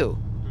we do.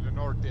 To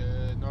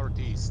the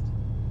northeast.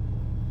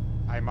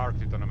 I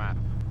marked it on a map.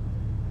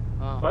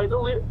 By the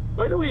way,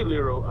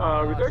 Liru,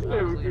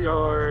 regarding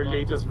your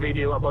latest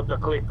video about the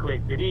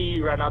click, did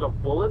he run out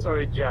of bullets or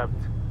it jammed?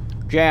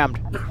 Jammed.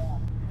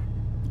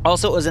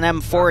 Also, it was an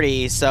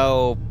M40,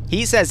 so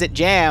he says it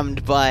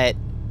jammed, but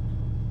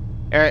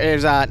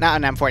there's not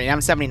an M40, an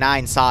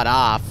M79 sawed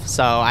off.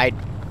 So I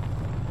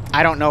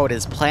don't know what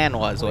his plan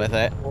was with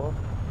it.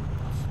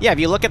 Yeah, if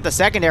you look at the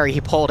secondary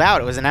he pulled out,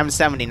 it was an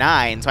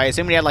M79, so I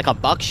assume he had like a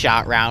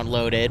buckshot round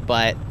loaded,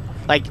 but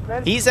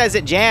like he says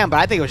it jammed, but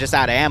I think it was just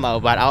out of ammo.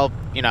 But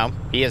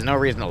he has no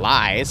reason to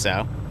lie,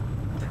 so.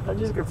 I'm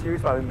just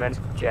confused why we meant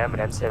to jam an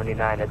M79.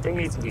 That thing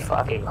needs to be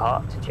fucking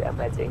hot to jam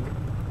that thing.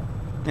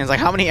 It's like,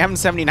 how many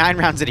M79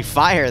 rounds did he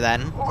fire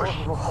then?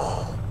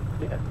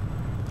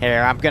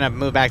 Here, I'm gonna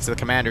move back to the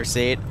commander's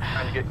seat.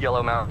 Trying to get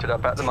yellow mounted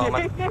up at the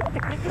moment. Copy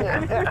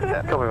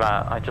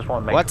that. I just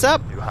want to make What's sure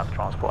up? you have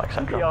transport,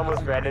 etc. He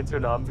almost ran into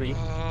an Humvee.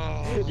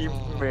 He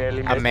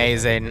really missed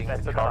Amazing. it.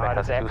 That's a Cardiac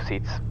has heart 2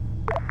 seats.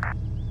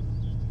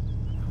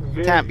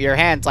 Temp, your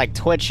hand's like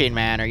twitching,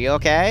 man. Are you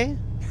okay?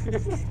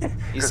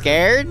 You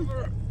scared?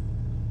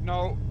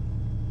 No,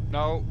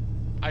 no.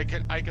 I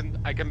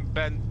can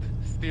bend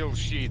steel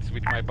sheets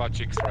with my butt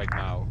cheeks right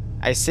now.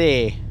 I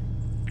see.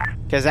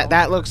 Because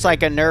that looks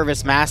like a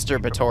nervous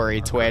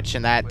masturbatory twitch,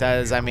 and that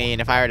does, I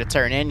mean, if I were to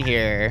turn in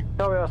here...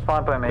 No, that's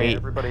fine by me. Wait.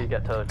 Everybody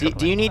get to...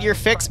 Do you need your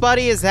fix,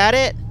 buddy? Is that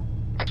it?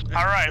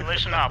 Alright,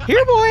 listen up.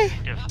 Here, boy!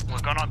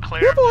 We're gonna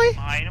clear Here, boy! the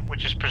mine,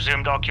 which is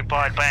presumed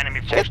occupied by enemy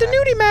forces. Get the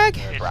nudie mag!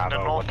 It's in the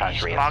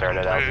northeast, marked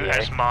in blue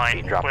as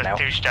mine, with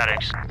 2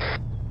 statics.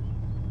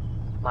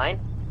 Mine?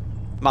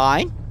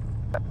 Mine?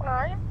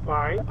 Mine.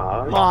 Mine?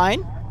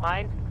 Mine?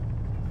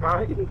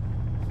 Mine.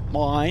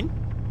 Mine?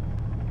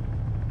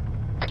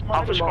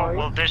 Officer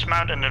will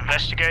dismount and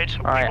investigate.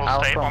 Alright, We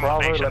will stay Alpha on and the Bravo,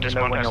 base let and me know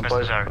dismount when as you're both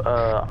necessary.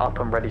 up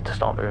and ready to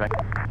start moving.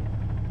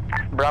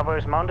 Bravo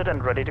is mounted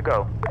and ready to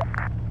go.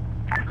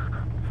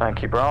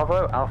 Thank you,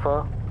 Bravo.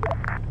 Alpha.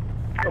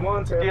 Come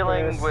on,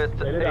 Dealing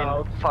with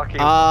a fucking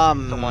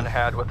someone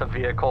had with a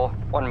vehicle.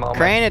 One moment.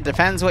 Crane, it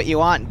depends what you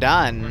want I'm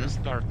done. gonna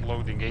start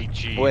loading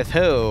HE. With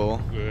who?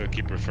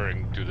 Keep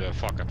referring to the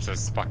fuck-up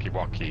says Spucky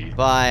Walkie.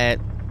 But...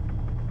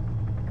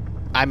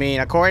 I mean,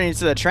 according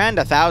to the trend,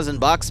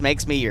 $1,000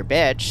 makes me your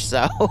bitch,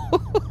 so...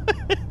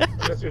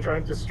 Unless you're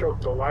trying to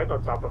stroke the light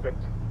on top of it.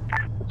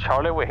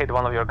 Charlie, we hit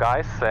one of your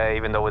guys,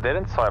 even though we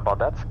didn't. Sorry about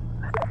that.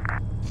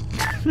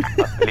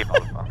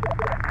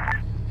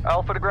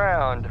 Alpha to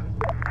ground.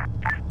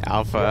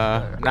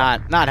 Alpha,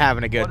 not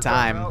having a good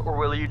time. Or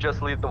will you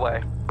just lead the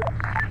way?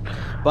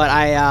 But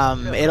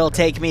it'll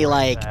take me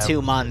like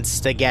 2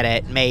 months to get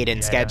it made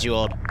and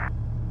scheduled.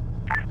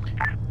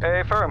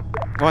 Hey, firm.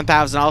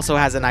 1000 also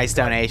has a nice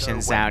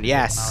donation sound.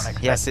 Yes,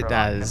 yes it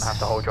does. You have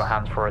to hold your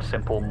hands for a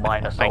simple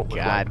mine assault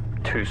with like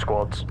 2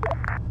 squads.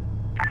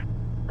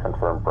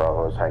 Confirm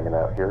Bravo is hanging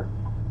out here.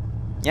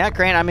 Yeah,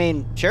 Crane, I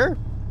mean, sure.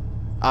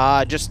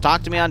 Just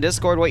talk to me on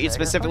Discord what you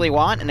specifically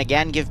want, and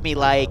again, give me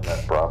like...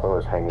 Bravo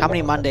is hanging How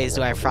many Mondays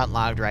do I have front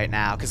logged right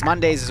now? Because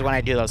Mondays is when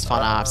I do those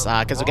fun ops.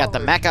 Because we got the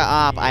mecha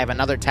op, I have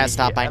another test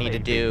op I need to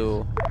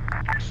do.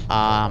 They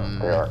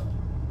are.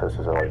 This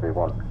is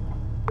LAV1.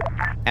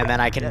 And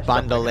then I can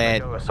bundle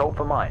it assault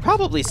for mine.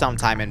 probably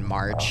sometime in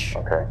March.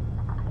 Okay.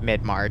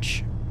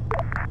 Mid-March.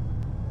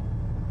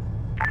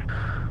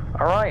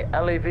 Alright,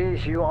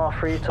 LAVs, you are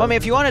free to... Well, I mean,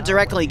 if you want to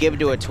directly give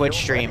to a Twitch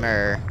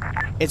streamer,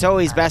 it's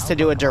always best to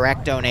do a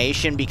direct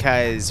donation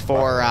because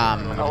for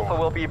Alpha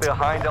will be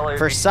behind LAV.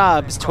 for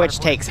subs, Twitch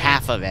takes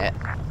half of it.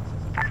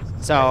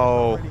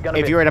 So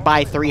if you were to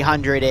buy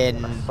 300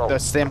 in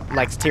the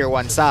like tier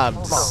 1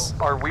 subs,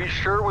 Are we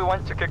sure we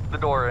want to kick the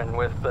door in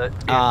with the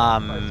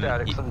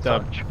statics and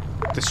such?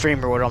 the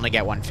streamer would only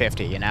get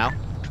 150, you know?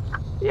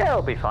 Yeah,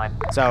 it'll be fine.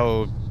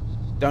 So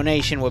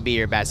donation would be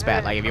your best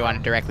bet, like if you want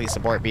to directly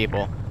support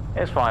people.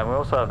 It's fine, we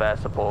also have air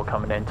support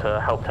coming in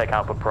to help take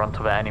out the brunt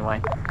of it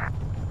anyway.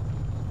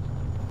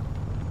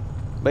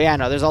 But yeah,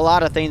 no, there's a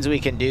lot of things we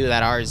can do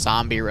that are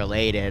zombie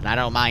related. I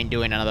don't mind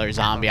doing another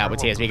zombie out with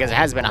TSB because it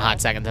has been a hot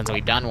second since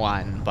we've done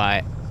one,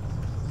 but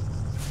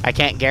I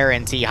can't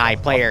guarantee high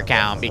player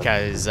count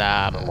because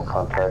a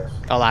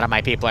lot of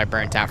my people are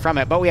burnt out from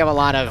it. But we have a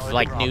lot of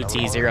like new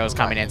T0s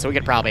coming in, so we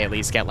could probably at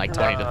least get like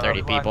 20 to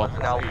 30 people.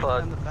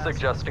 Alpha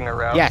suggesting a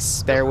route.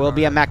 Yes, there will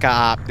be a mecha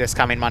op this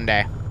coming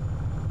Monday.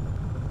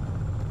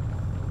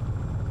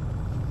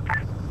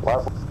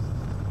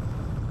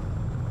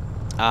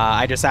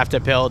 I just have to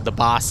build the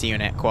boss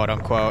unit, quote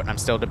unquote, and I'm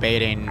still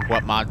debating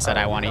what mod set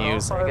I want to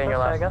use.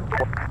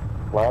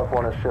 LAV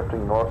 1 is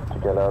shifting north to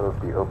get out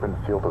of the open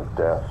field of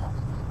death.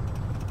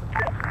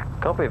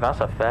 Copy,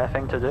 that's a fair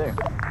thing to do.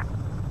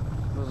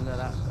 Moving to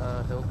that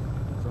hill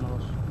in front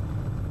of us.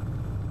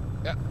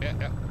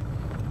 Yeah.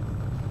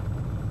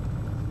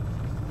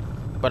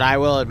 But I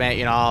will admit,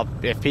 you know,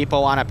 if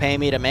people want to pay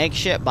me to make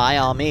shit, by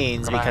all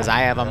means, because I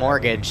have a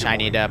mortgage I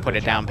need to put a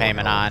down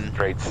payment on.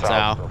 Straight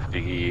south of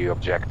the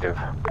objective.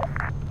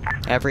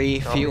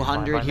 Every few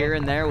hundred here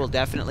and there will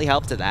definitely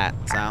help to that,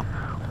 so.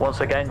 Once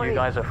again, you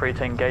guys are free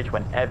to engage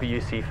whenever you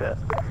see fit.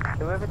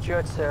 Do we have a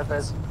church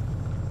service?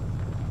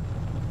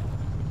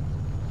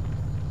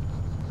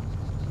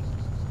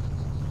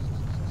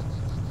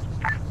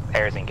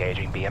 Airs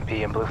engaging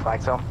BMP in blue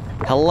flag zone.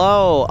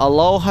 Hello,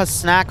 Aloha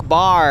Snack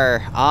Bar.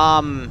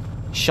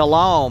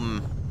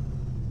 Shalom.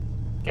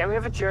 Can we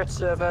have a church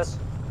service?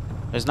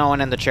 There's no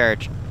one in the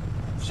church.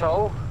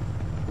 So,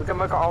 we can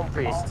make our own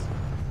priest.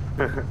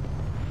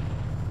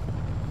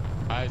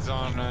 Eyes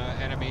on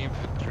enemy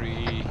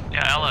infantry.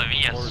 Yeah, LAV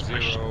is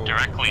pushed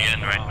directly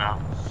in right now.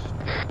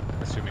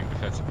 Assuming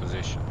defensive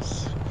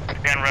positions.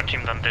 Again, red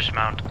team then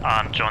dismount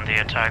and join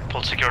the attack.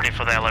 Pull security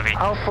for the LAV.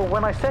 Alpha,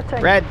 when I set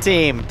a... Red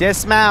team,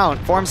 dismount.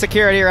 Form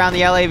security around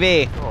the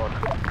LAV.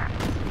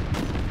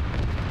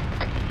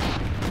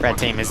 Red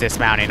team is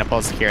dismounting to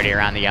pull security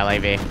around the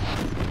LAV.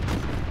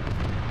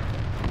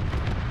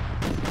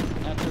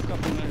 After a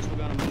couple minutes, we're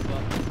gonna move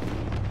up.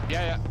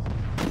 Yeah.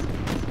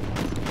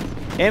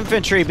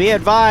 Infantry, be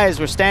advised,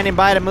 we're standing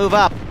by to move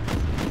up.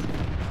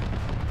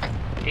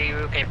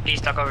 Okay,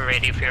 please talk over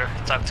radio if you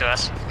talk to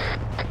us.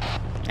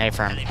 Hey,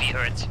 firm. LAV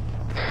heard.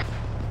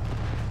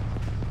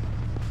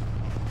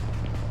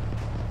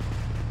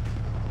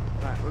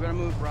 Alright, we're gonna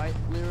move right,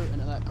 Liru,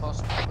 and that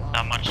costs.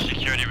 Not much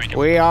security we can.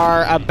 We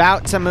are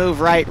about to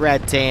move right,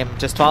 red team.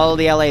 Just follow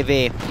the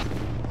LAV.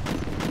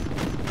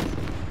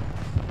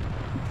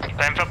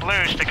 Time for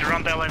blue, stick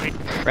around the LAV.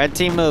 Red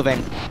team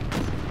moving.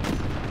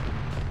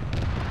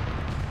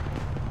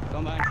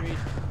 Come behind trees.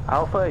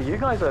 Alpha, are you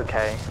guys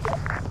okay?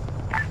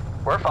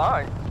 We're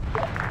fine.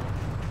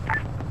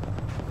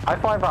 I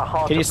find that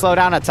hard. Can you slow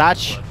down a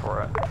touch?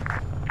 For it.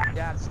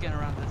 Yeah, just getting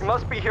around this. You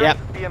must be hearing Yep.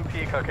 the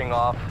BMP cooking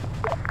off.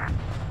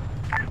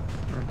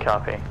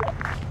 Copy.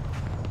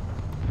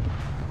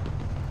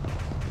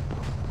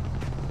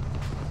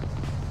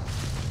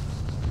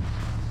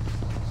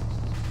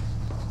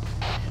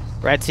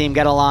 Red team,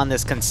 get along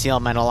this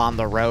concealment along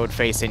the road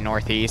facing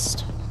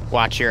northeast.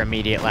 Watch your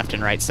immediate left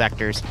and right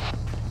sectors.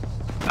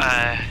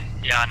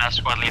 Yeah, and as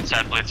squad lead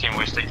said, blue team,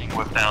 we're sticking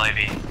with the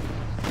LAV.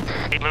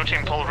 Blue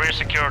team, pull rear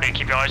security,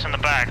 keep your eyes on the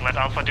back, let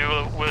Alpha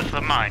do with the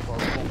mine.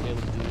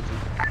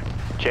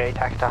 J,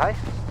 tack to high.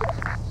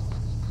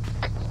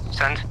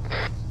 Send.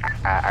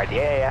 Are the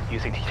AAF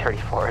using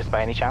T-34s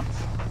by any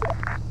chance?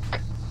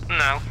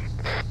 No.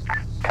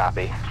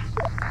 Copy.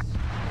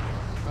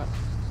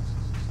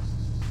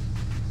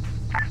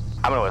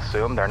 I'm going to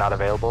assume they're not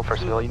available for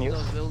civilian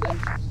use.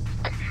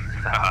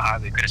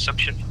 Good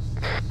assumption.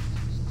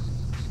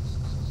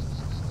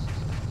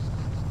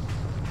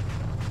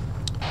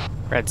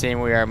 Red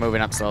team, we are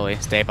moving up slowly.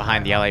 Stay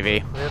behind the LAV.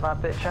 Clear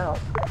that bitch out.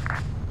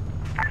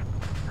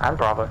 And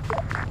Bravo.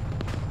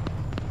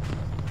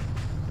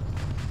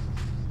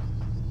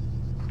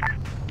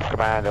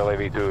 Command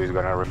LAV-2 is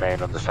gonna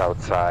remain on the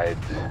south side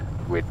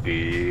with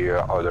the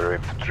other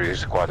infantry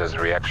squad as a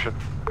reaction.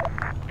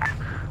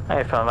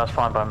 Hey, fam, that's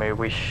fine by me.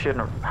 We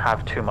shouldn't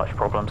have too much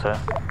problems here.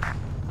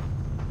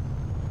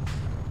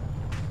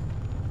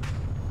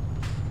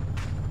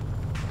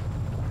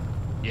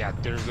 Yeah,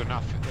 there's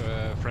enough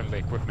friendly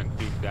equipment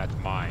in that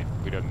mine.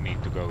 We don't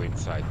need to go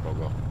inside,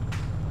 Bogo.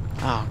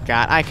 Oh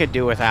god, I could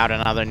do without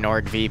another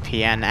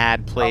NordVPN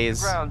ad,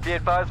 please. Ground, be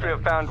advised we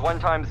have found 1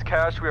 times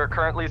cache. We are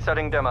currently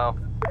setting demo.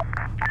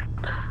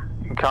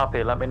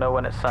 Copy, let me know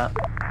when it's set.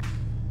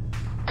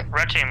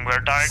 Red team, we're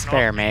direct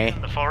Spare north me.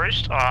 in the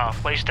forest.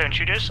 Please don't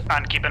shoot us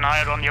and keep an eye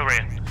out on your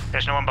rear.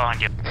 There's no one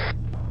behind you.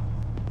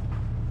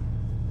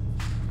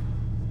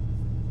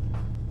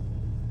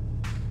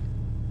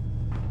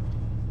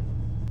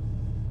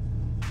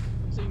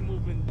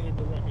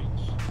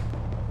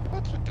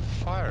 What's with the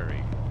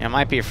firing? It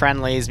might be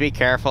friendlies, be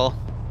careful.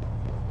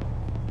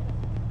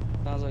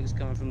 Sounds like it's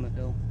coming from the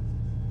hill.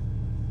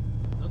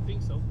 Don't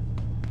think so.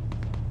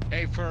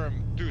 A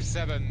firm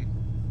 2-7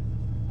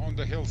 on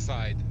the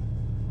hillside.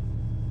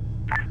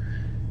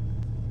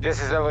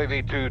 This is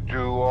LAV-2 to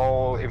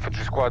all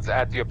infantry squads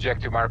at the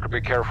objective marker.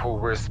 Be careful,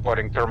 we're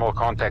spotting thermal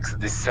contacts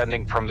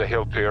descending from the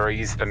hill to your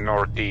east and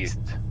northeast.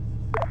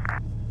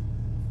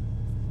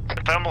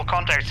 Thermal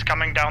contacts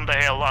coming down the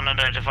hill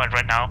unidentified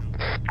right now.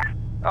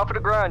 Alpha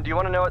to ground, do you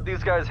want to know what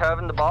these guys have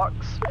in the box?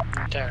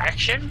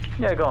 Direction?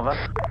 Yeah, go on,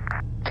 man.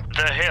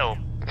 The hill.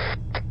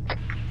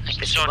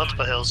 There's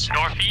multiple hills.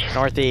 Northeast?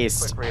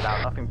 Northeast. Quick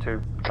readout, nothing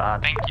too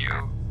bad. Thank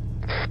you.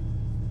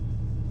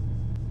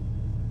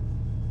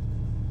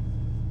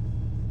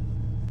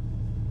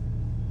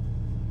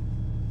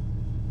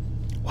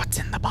 What's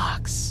in the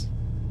box?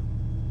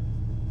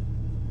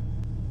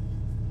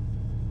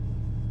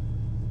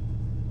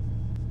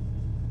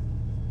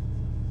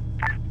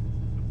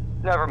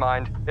 Never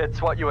mind. It's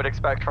what you would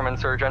expect from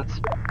insurgents.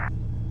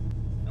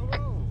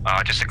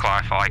 Just to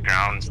clarify,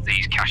 ground,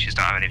 these caches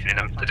don't have anything in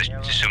them. They just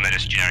assume they're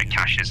just generic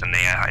caches and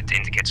they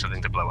indicate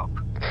something to blow up.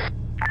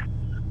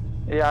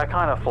 Yeah, I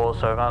kind of thought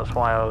so. That's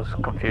why I was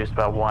confused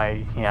about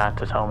why he had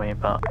to tell me,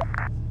 but...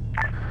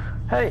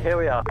 Hey, here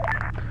we are.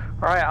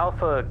 Alright,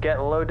 Alpha,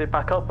 get loaded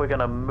back up. We're going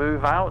to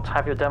move out.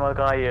 Have your demo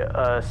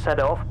guy set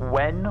it off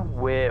when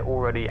we're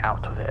already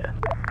out of here.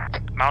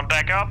 Mount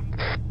back up.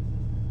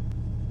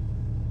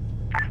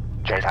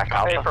 JTAC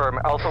Alpha. Hey, firm.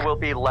 Alpha will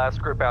be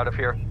last group out of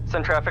here.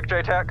 Send traffic,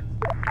 JTAC.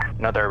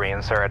 Another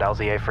reinsert at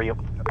LZA for you.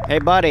 Hey,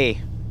 buddy.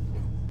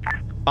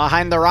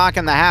 Behind the rock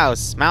in the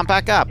house. Mount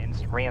back up.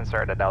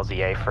 Reinsert at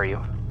LZA for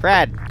you.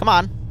 Fred, come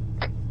on.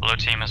 Blue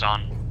team is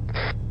on.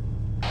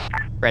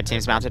 Red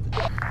team's mounted.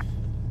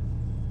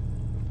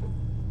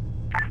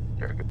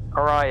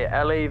 Alright,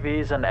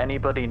 LAVs and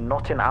anybody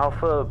not in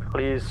Alpha,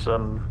 please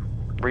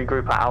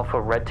regroup at Alpha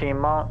red team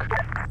mark,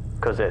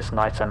 because it's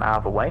nice and out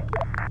of the way.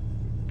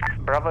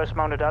 Bravo's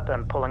mounted up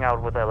and pulling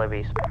out with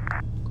LAVs.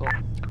 Cool.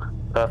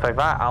 Perfect.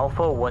 That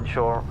Alpha, once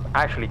you're...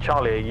 Actually,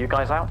 Charlie, are you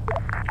guys out?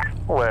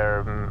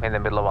 We're in the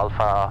middle of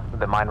Alpha,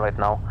 the mine right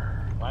now.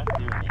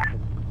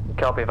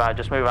 Copy that.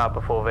 Just move out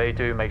before they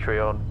do. Make sure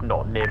you're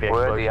not near the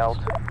explosions. Out.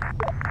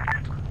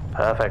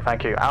 Perfect,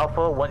 thank you.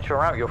 Alpha, once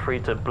you're out, you're free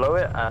to blow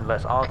it, and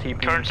let's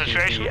RTB. Current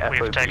situation,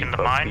 we've taken the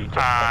mine and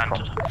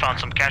found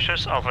some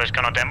caches. Alpha is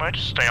gonna demo it.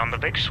 Stay on the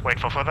VIX, wait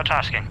for further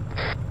tasking.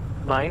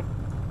 Mine.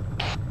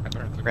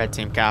 Red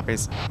team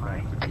copies.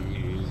 Mine.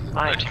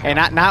 Hey,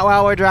 not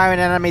while we're driving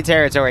enemy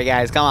territory,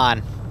 guys. Come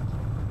on.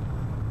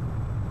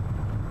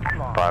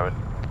 Private.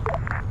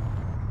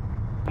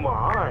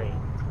 Mine.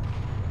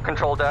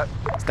 Control that.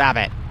 Stop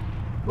it.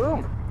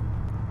 Boom.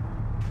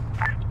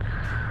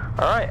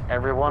 Alright,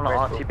 everyone,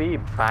 RTB,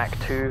 back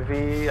to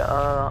the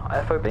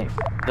FOB.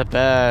 The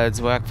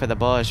birds work for the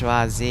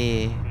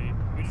bourgeoisie.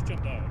 We just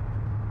jumped out.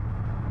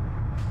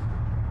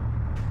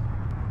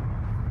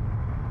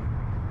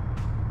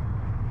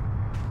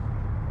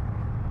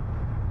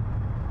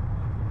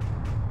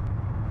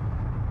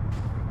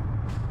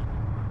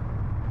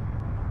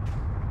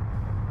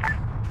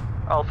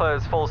 Alpha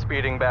is full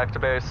speeding back to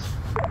base.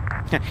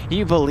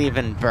 You believe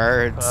in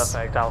birds.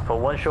 Perfect, Alpha.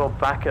 Once you're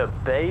back at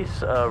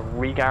base,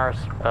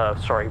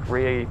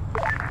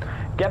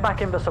 get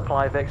back in the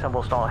supply VIX and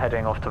we'll start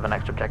heading off to the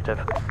next objective.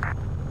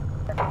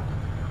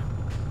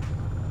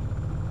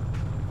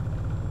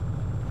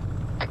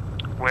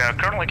 We are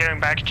currently going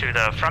back to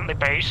the friendly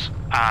base,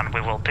 and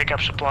we will pick up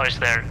supplies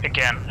there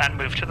again and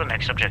move to the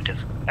next objective.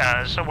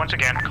 So once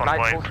again,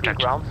 convoy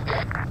protection.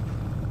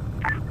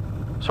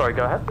 Sorry,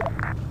 go ahead.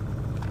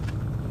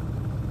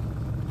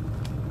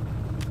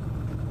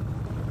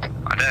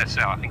 I dare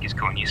say, I think he's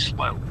calling you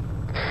slow.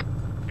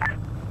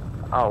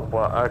 Oh,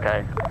 well,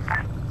 okay.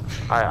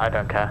 I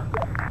don't care.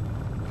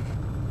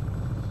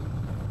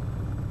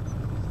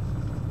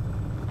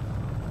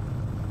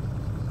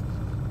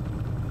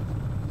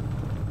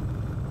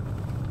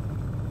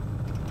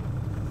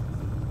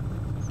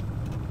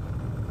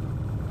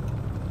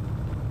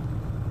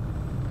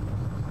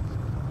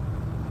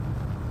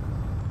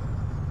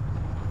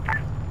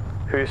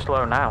 Who's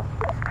slow now?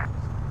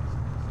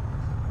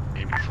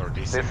 Maybe for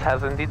this. This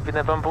has indeed been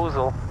a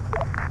bamboozle.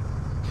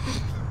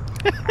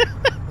 Yeah,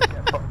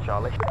 fuck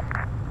Charlie.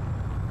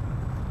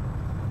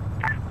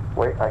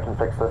 Wait, I can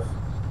fix this.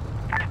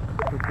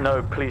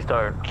 No, please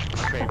don't.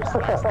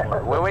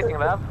 We're waiting,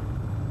 Lav.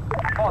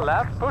 Come on,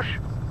 Lav, push.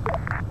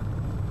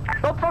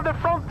 Not from the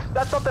front.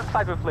 That's not the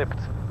side we flipped.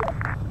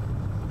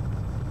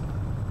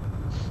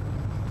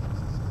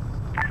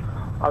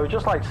 I would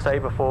just like to say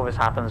before this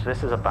happens,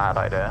 this is a bad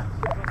idea.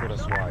 Put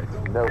us wide.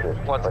 Noted.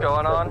 What's But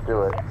going you said on? to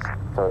do it,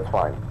 so it's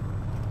fine.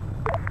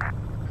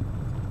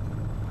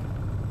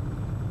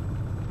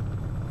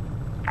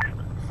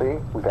 See,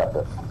 we got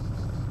this.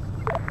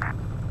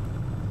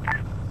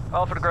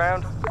 All for the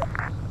ground.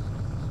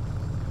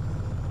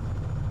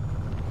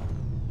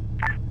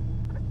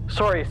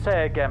 Sorry,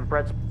 say again.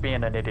 Brett's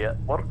being an idiot.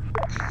 What?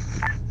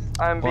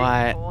 I'm being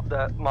What told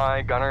that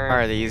my gunner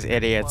are these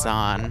idiots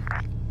on?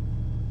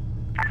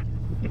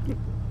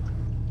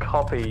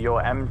 Copy.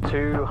 Your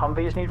M2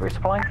 Humvees need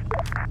resupplying?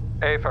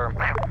 Affirm.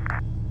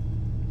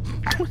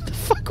 What the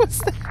fuck was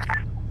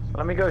that?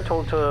 Let me go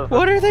talk to...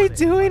 What are they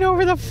doing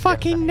over the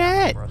fucking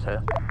net?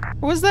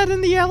 Was that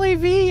in the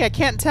LAV? I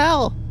can't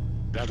tell.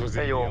 That was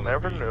Hey, you'll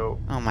never know.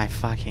 Oh my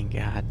fucking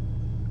god.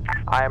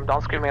 I am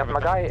done screaming at my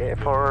guy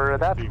for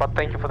that, but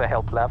thank you for the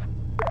help, Lav.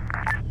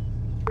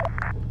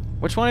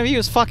 Which one of you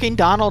is fucking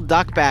Donald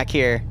Duck back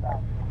here?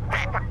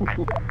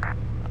 Oh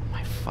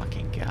my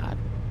fucking god.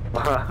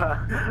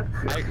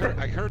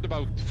 I heard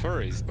about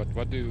furries, but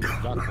what do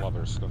duck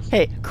lovers consider?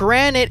 Hey,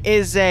 Granite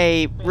is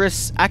a...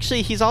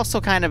 Actually, he's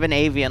also kind of an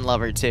avian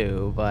lover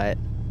too, but...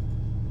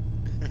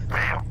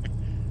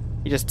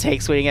 He just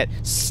takes what he gets.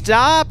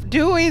 Stop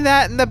doing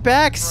that in the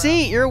back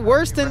seat! You're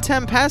worse than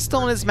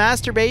Tempestal and his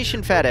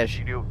masturbation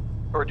fetish.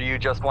 Or do you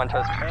just want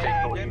us to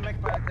take the lead?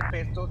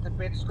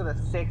 Tempestal's got a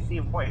sexy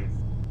voice.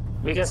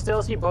 We can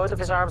still see both of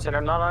his arms and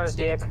they're not on his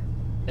dick.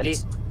 At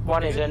least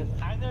one isn't.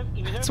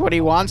 That's what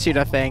he wants you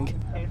to think.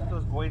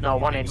 No,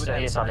 one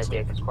is on his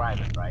dick. Right?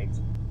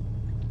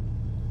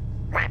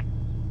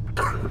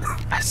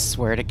 I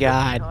swear to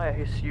God.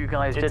 You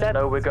guys didn't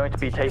know we're going to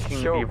be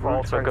taking the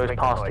route that goes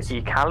past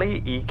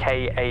Ekali,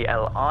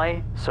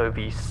 E-K-A-L-I, so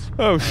the...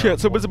 Oh shit,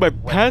 someone's in my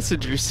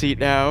passenger seat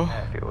now.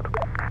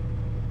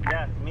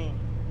 Yeah, me.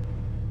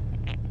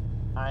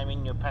 I'm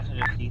in your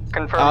passenger seat.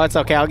 Confirm. Oh, it's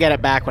okay, I'll get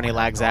it back when he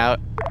lags out.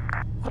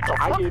 What the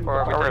fuck?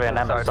 Or really an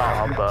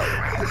MSR, but...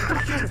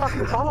 Just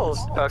fucking balls.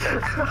 Okay.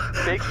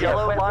 Big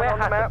yellow line on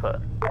the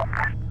map.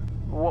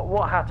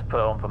 What had to put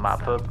on the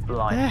map for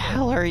line? The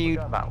hell are you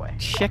that way?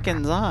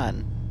 chickens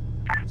on?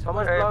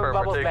 Someone's Hey, blowing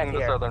bubbles we're back taking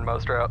the here.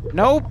 southernmost route.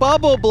 No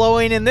bubble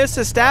blowing in this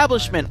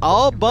establishment.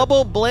 All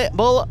bubble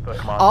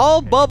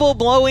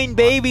blowing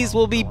babies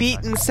will be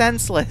beaten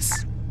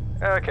senseless.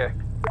 Okay.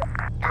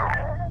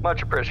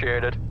 Much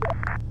appreciated.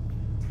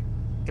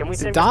 Can we Did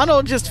sing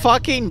Donald just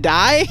fucking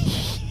die?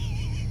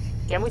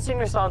 Can we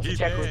sing a song to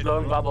check who's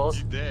blowing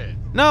bubbles?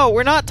 No,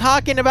 we're not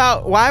talking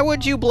about why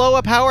would you blow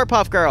a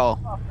Powerpuff Girl?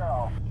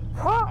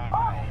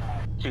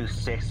 Too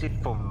sexy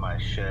for my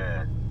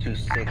shirt. Too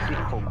sexy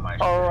for my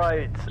shirt.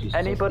 Alright,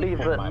 anybody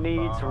that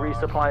needs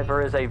resupply,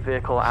 there is a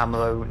vehicle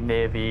ammo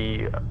near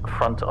the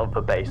front of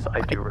the base.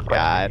 I do request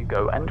that you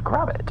go and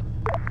grab it.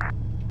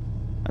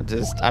 I'm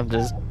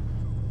just...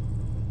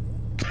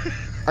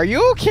 Are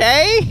you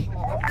okay?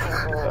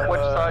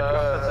 Which side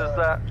compass is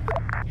that?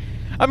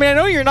 I mean, I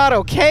know you're not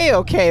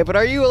okay, but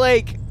are you,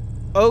 like,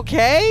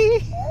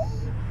 okay?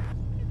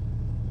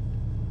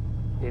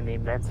 You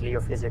mean mentally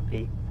or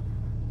physically?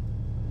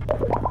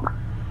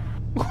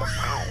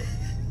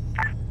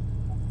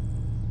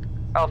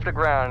 Off the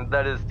ground,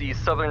 that is the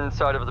southern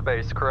side of the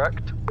base,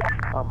 correct?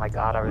 Oh my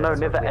god, I No,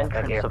 near the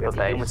entrance of the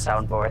base.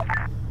 Soundboard.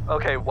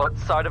 Okay, what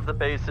side of the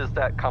base is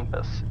that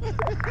compass?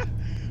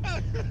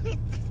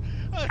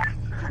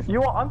 You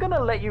know what, I'm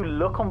gonna let you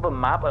look on the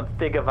map and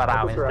figure that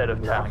out instead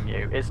of telling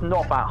you. It's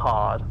not that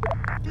hard.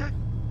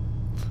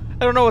 I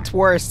don't know what's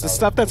worse, the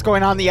stuff that's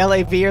going on in the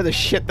LAV or the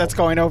shit that's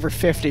going over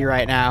 50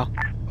 right now.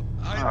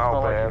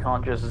 Oh, like you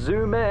can't just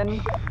zoom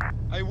in.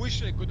 I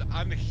wish I could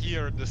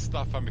unhear the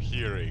stuff I'm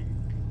hearing.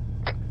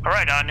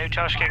 Alright, our new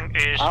tasking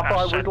is Alpha,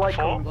 I would like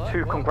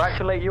to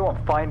congratulate you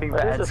on finding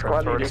the entrance for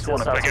at least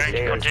one of We're going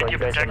to continue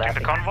protecting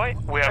the convoy.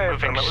 We are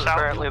moving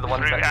south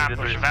through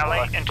Ambush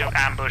Valley into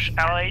Ambush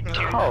Alley to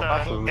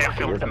the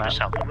airfield to the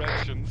south.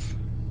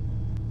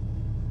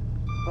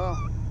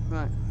 Oh,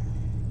 right.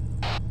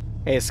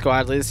 Hey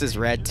Squadly, this is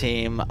Red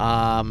Team.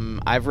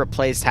 I've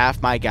replaced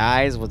half my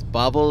guys with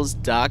bubbles,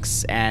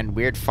 ducks, and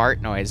weird fart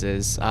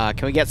noises.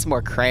 Can we get some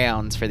more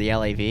crayons for the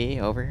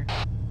LAV? Over?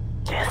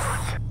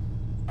 Yes!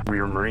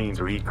 We're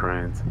Marines, we eat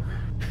crayons.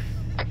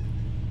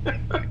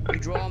 You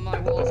draw on my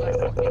walls, I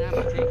fucking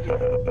amputate you.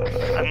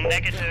 A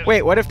negative.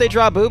 Wait, what if they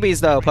draw boobies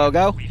though,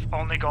 Pogo? We've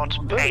only got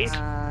paint.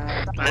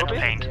 Lead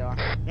paint.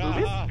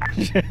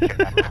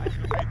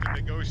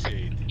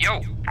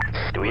 Yo!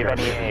 Do we have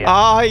any...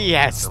 Oh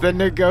yes, the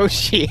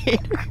negotiator.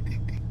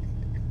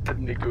 The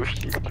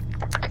negotiator.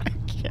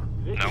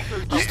 No.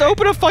 Just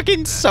open a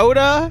fucking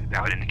soda.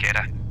 Now an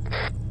indicator.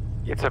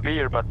 It's a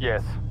beer, but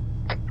yes.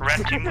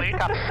 Red team lead.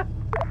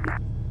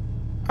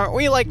 Aren't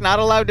we like not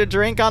allowed to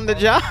drink on the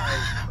job?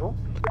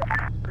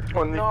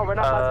 No, we're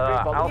not allowed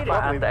to drink,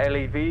 Alpha and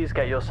LAVs,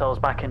 get yourselves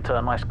back into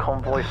a nice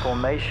convoy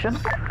formation.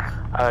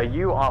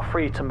 You are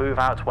free to move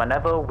out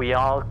whenever. We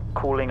are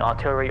calling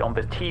artillery on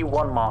the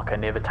T1 marker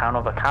near the town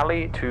of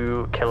Akali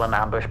to kill an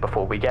ambush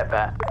before we get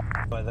there.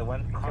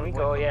 Can we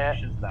go yet?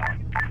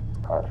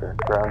 Roger.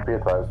 Ground, be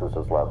advised this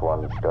is LAV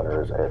 1.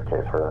 Gunner is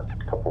AFK for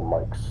a couple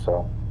mics,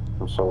 so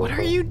I'm so... What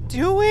are you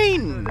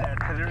doing?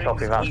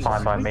 Copy, that's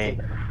fine by me.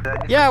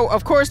 Yeah,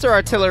 of course there are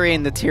artillery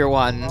in the tier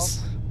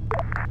 1s.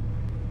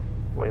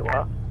 Wait,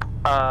 what?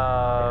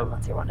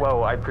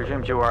 Well, I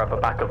presumed you were at the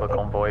back of a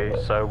convoy,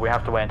 so we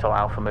have to wait until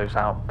Alpha moves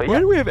out. But Why yeah.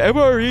 do we have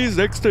MREs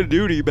next to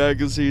duty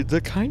magazines?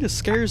 That kind of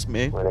scares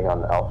me. Waiting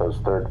on Alpha's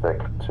third Vic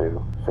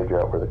to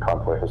figure out where the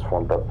convoy has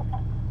formed up.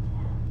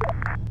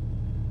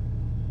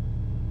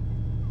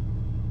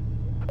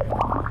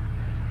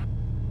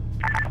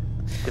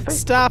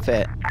 Stop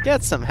it.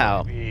 Get some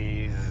help.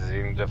 He's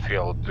in the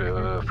field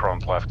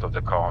front left of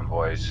the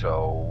convoy,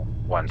 so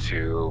once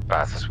you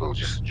pass us, we'll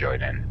just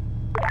join in.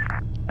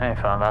 Hey,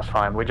 fine, that's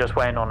fine. We're just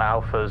waiting on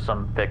Alphas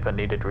and Vic that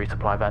needed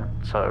resupply then,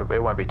 so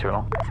it won't be too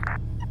long.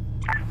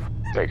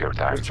 Take your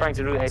time. We're trying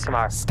to do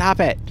ASMR. Stop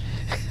it.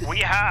 We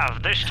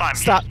have, this time...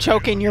 Stop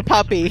choking your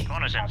puppy.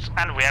 Reconnaissance,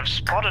 and we have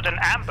spotted an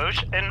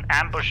ambush in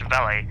Ambush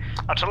Valley.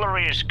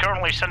 Artillery is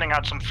currently sending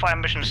out some fire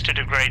missions to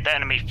degrade the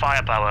enemy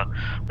firepower.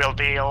 We'll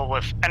deal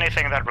with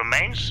anything that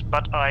remains,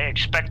 but I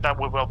expect that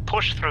we will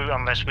push through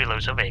unless we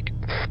lose a Vic.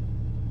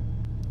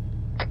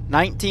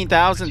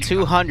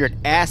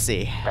 19,200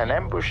 assy. An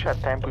ambush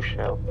at ambush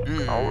help.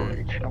 Our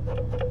region.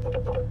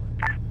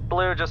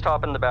 Blue, just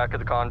hop in the back of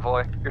the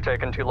convoy. You're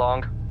taking too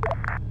long.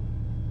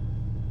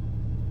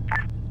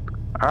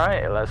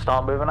 Alright, let's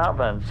start moving out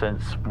then,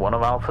 since one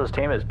of Alpha's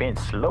team is being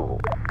slow.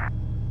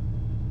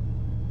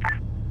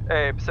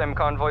 Abe, same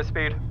convoy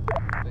speed.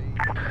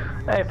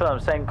 Hey, firm,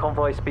 same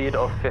convoy speed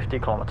of 50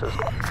 kilometers.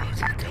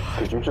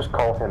 Did you just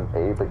call him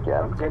Abe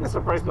again? I'm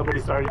surprised nobody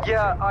started.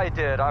 Yeah, I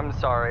did. I'm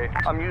sorry.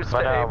 I'm used to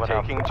Abe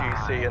taking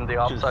GC in the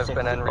ops I've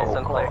been in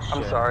recently.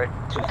 I'm sorry.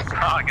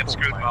 I get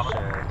screwed,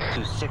 brother.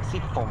 Too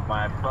sexy for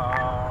my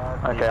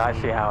body. Okay, I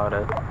see how it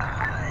is.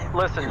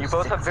 Listen, you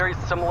both have very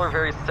similar,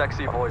 very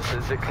sexy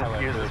voices. It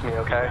confuses me,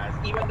 okay?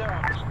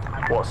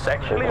 What,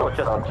 sexually or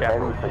just in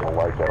general? Anything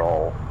alike at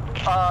all.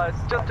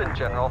 Just in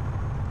general.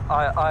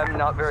 I'm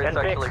not very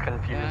sexually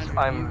confused.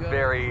 I'm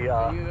very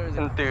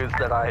enthused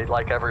that I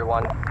like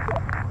everyone.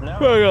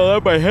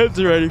 Well, my head's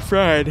already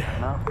fried.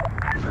 No.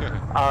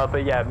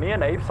 But yeah, me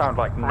and Abe sound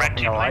like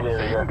nothing alike, so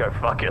you can go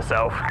fuck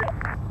yourself.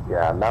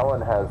 Yeah,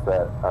 Malin has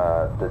that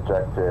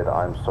dejected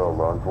I'm so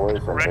alone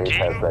voice, and Red Abe team,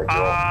 has that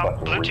girl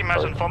fucking Blue team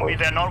has informed me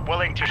they're not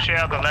willing to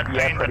share the lead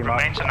paint that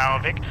remains in our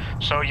Vic,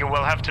 so you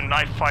will have to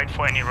knife fight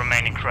for any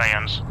remaining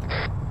crayons.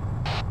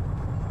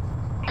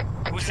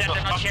 Who said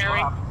they're not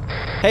sharing?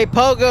 Hey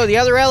Pogo, the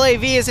other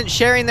LAV isn't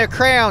sharing their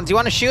crayons. You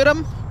want to shoot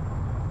them?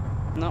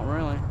 Not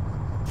really.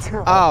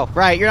 Oh,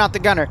 right, you're not the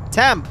gunner.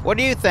 Temp, what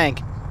do you think?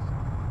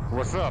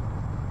 What's up?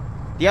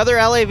 The other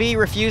LAV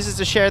refuses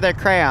to share their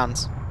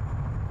crayons.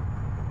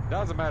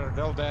 Doesn't matter,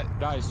 they'll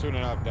die soon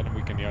enough, then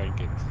we can yank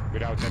it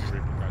without any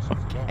repercussions,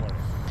 so don't worry.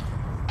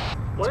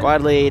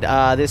 Squad lead,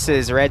 this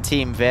is Red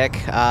Team Vic.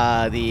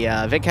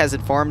 Vic has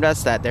informed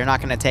us that they're not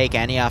going to take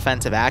any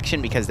offensive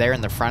action because they're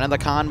in the front of the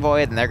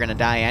convoy and they're going to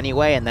die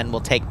anyway, and then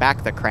we'll take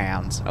back the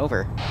crayons.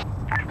 Over.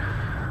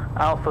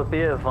 Alpha,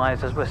 be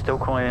advised, as we're still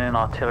calling in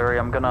artillery,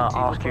 I'm going to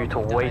ask you to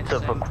wait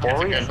at the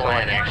quarry until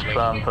I can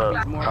confirm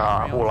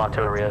that all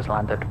artillery has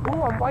landed.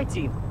 Ooh, I'm white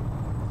team.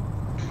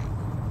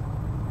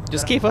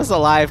 Just keep us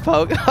alive,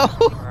 Pogo.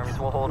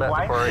 We'll hold at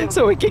the quarry.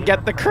 So we can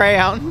get the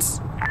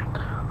crayons.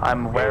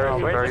 I'm aware it's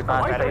a very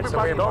bad place, but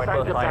I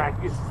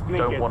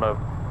don't want to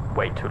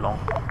wait too long.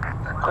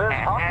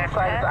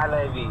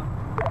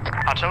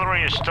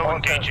 Artillery is still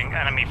engaging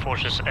enemy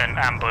forces in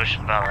ambush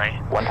valley.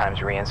 One time's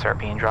reinsert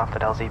being dropped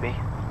at LZB.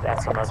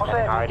 That's the most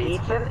priorities.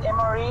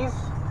 MREs?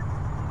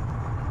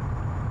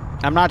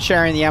 I'm not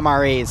sharing the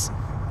MREs.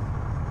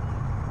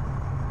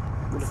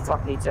 Who the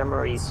fuck needs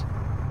MREs?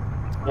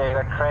 Yeah, you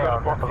got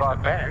crayons. I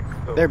forgot back.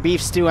 They're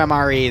beef stew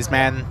MREs,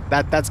 man.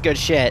 That's good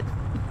shit.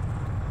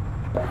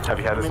 Have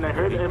you had I mean, I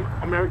heard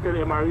American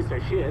MREs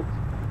are shit.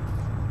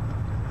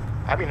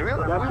 I mean, we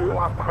don't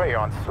have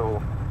crayons,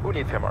 so who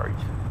needs MREs?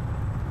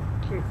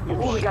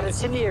 Ooh, we got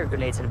incendiary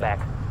grenades in the back.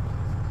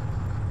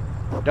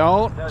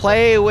 Don't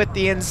play with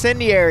the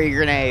incendiary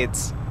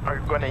grenades. Are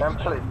you gonna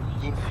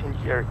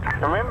incendiary?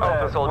 Remember,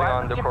 Alpha's holding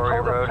on to Quarry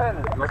Road.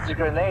 Mr.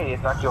 Grenade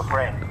is not your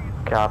friend.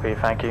 Copy,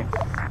 thank you.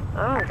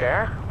 I don't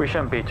care. We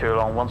shouldn't be too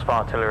long. Once the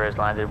artillery has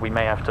landed, we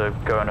may have to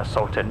go and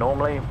assault it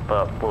normally,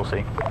 but we'll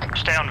see.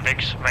 Stay on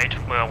Vix, wait,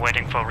 we're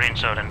waiting for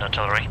reinsert and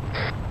artillery.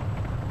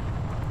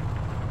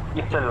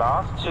 If the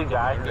last two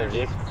guys in the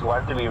list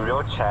want to be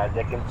real Chad,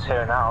 they can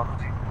turn out.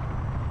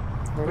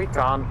 We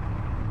can't.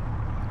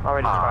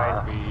 Already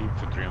tried. We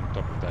infantry on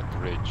top of that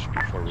ridge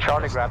before we...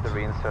 Charlie, grab the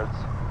reinserts.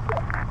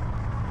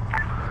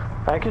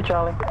 Thank you,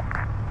 Charlie.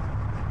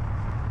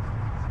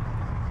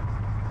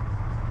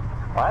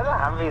 Why are the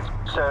Humvees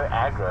so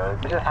aggro?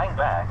 They just hang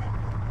back.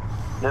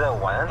 Do they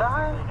want to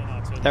die?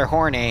 They're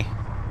horny.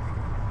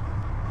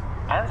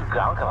 And it's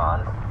ground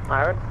command.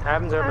 I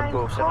haven't heard the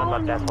boost, and I'm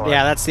not that far.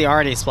 Yeah, that's the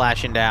Artie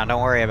splashing down.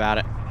 Don't worry about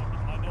it. I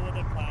know what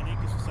they're planning,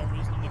 because for some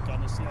reason on the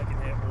gunner seat I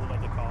can hit all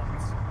other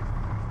cons.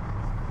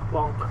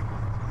 Bonk.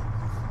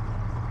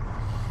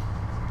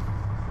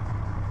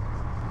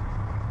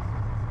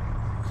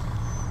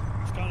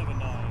 It's kind of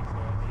annoying,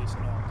 but at least I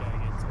know what I'm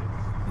getting into.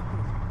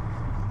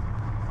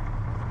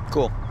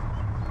 Cool.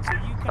 So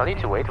you No need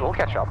to wait, we'll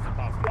catch up.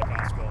 apart from the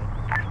last one.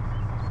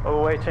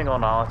 We're waiting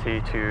on RT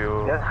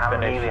to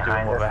finish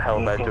doing what the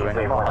hell they're doing.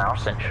 I'm not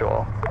 100%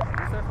 sure.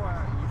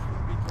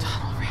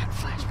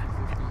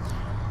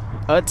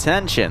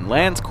 Attention,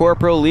 Lance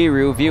Corporal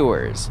Liru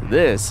viewers.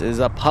 This is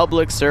a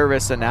public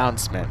service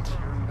announcement.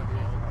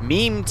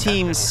 Meme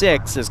Team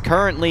 6 is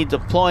currently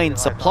deploying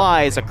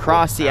supplies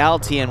across the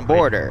Altian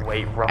border,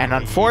 and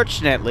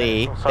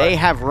unfortunately, they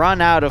have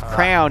run out of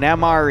Crayon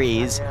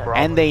MREs,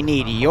 and they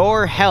need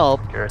your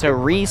help to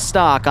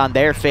restock on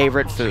their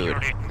favorite food.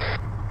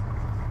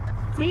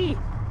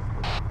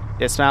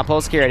 Dismount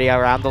post security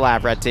around the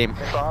lab, Red Team.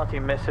 If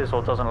RT misses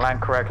or doesn't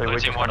land correctly, we're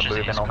just going to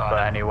move in on foot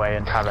anyway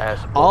and have air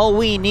support. All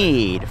we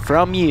need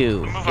from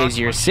you is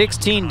your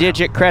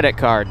 16-digit credit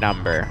card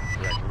number,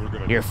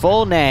 your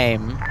full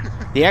name,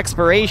 the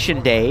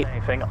expiration date,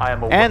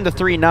 and the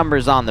 3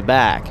 numbers on the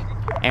back.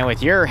 And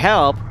with your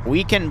help,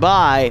 we can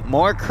buy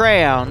more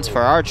crayons for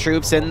our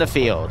troops in the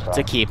field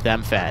to keep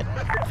them fed.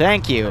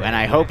 Thank you, and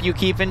I hope you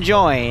keep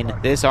enjoying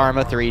this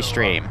Arma 3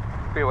 stream.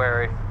 Be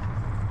wary.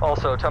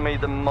 Also, tell me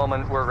the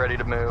moment we're ready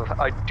to move.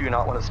 I do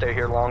not want to stay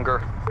here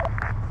longer.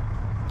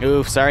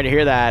 Oof, sorry to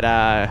hear that,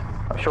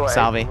 I'm sure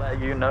Salvi. I'll let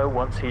you know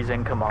once he's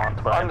in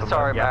command, but I'm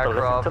sorry, you have to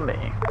Makarov. listen to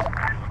me.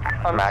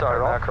 I'm sorry,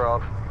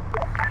 Makarov.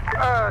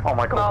 Oh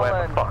my god,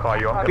 where the fuck are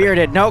you?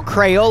 Bearded, no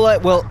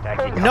Crayola will...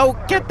 No,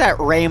 get that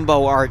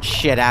rainbow art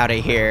shit out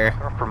of here.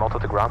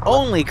 Promoted to ground.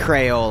 Only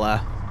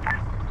Crayola.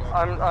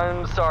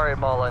 I'm sorry,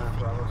 Mullen.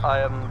 I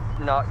am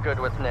not good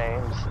with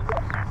names.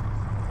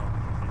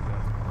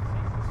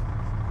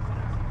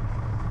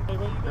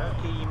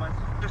 Okay, you might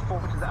just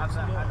forward to the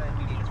other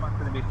LAV. This one's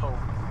going to be full.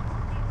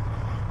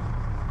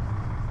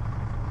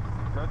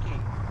 Okay.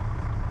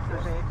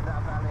 Just ahead to the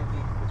other LAV.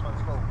 This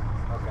one's full.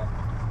 Okay.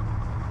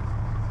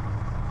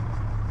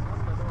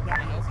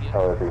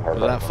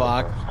 What the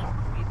fuck?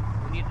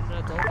 We need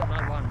another token,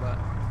 not one, but...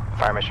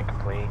 Fire mission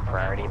complete.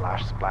 Priority,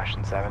 lash splash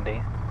in 70.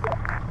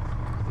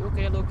 You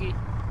okay, Loki?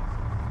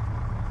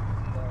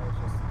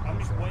 I'm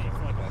just waiting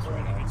for like a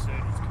really good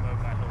surgeon to come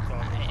over that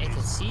hilltop. It's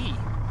a C.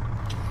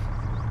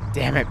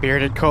 Damn it,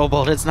 Bearded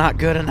Kobold, it's not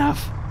good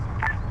enough.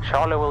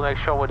 Charlie will make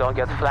sure we don't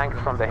get flanked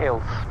from the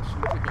hills.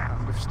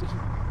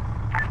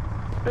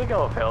 Speaking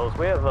of hills,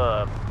 we have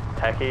a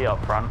techie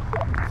up front.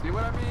 See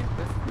what I mean?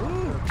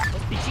 Ooh,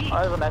 SPG.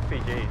 I have an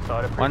SPG, so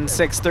I'd appreciate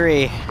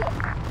 163.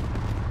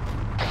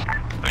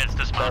 It's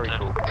dismounted. Very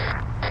cool.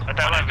 One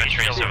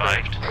infantry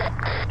survived.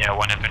 Yeah,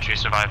 one infantry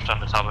survived on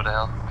the top of the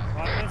hill.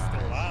 I missed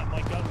all that.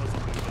 My gun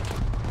wasn't moving.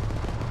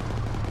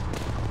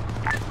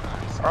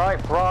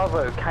 Alright,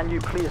 Bravo, can you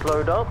please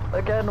load up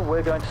again?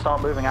 We're going to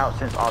start moving out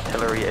since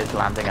artillery is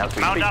landing as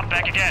we Mount speak. up,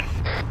 back again.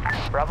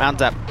 Bravo,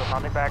 Mount up. we're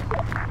mounting back.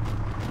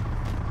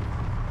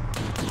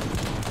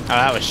 Oh,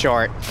 that was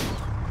short.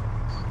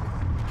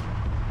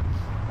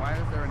 Why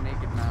is there a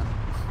naked man?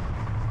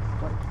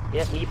 He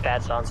has knee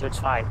pads on, so it's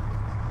fine.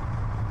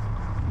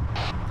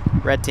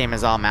 Red team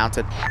is all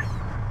mounted.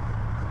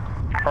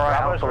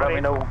 Alright, Alpha, let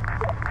me know.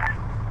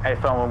 Hey,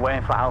 phone, we're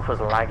waiting for Alpha's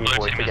laggy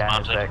voice to get in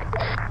his deck.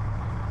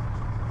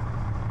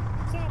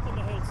 Is that up on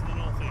the hill to the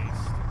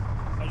northeast?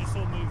 I just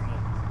saw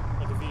movement,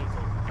 like a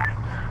vehicle.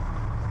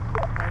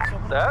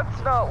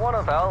 That's not one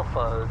of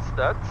Alpha's.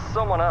 That's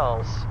someone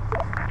else.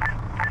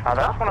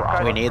 That's one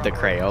of We need the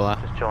Crayola.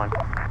 Just join.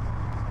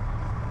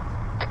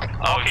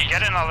 Okay,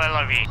 get in on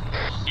LAV.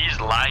 He's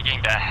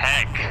lagging the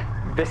heck.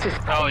 This is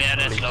oh yeah,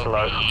 that's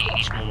slow.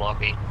 He's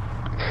moonwalking.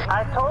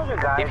 I told you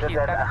guys that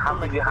that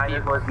Humvee behind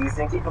us was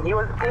decent. He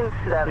was in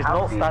that He's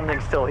not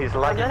standing still, he's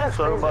lagging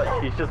so much,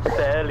 he's just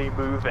barely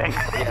moving.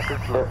 Yes,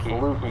 it's Lucky.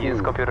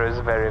 His computer is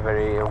very,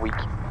 very weak.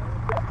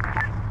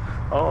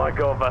 Oh my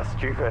god, that's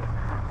stupid.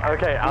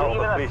 Okay,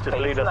 Alpha, please just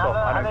lead us off.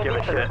 I don't give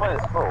a shit.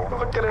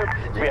 Look at him.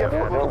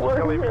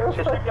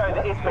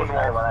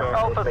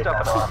 Alpha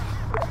stepping off.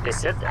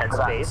 Is it at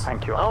space?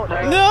 Thank you. No!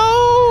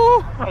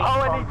 Oh,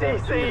 I need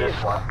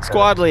DC!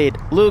 Squad lead,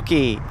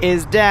 Lukey,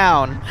 is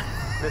down.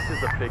 This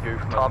is a big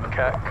oof. Top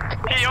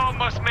cack. He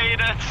almost made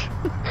it.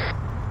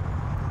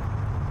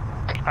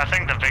 I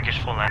think the Vic is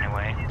full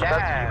anyway.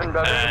 That's even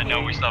better.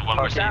 No, we still have one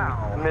more team.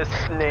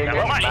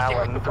 Misnaming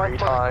Malin 3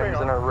 times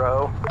in a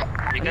row.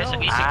 You guys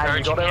are easy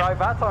You got it right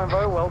that time,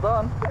 bro. Well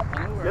done.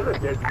 We were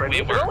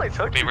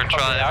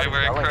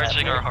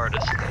encouraging our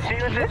hardest.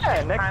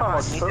 Yeah, next time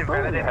I'll put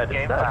Boom in your head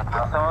instead.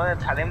 Someone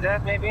tell him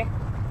that, maybe?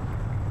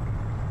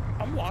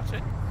 I'm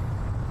watching.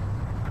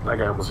 That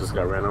guy almost just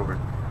got ran over.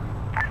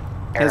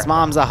 His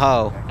mom's a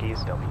hoe. He's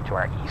still be to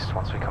our east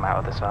once we come out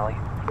of this valley.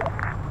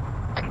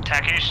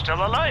 Taki's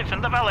still alive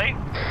in the valley.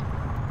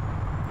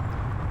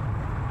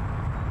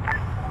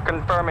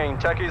 Confirming,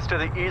 techies to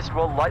the east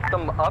will light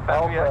them up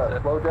as we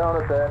exit. Slow down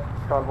a bit.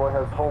 Convoy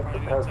has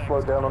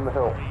slowed down on the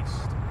hill.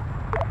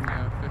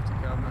 Yeah, 50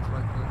 cal most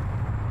likely.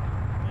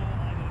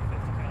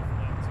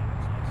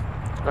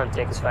 It's gonna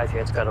take us 5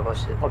 years to go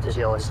up this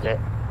hill, isn't it?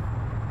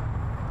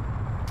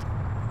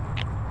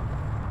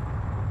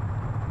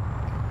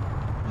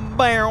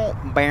 Bow,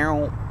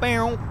 bow,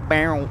 bow,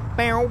 bow,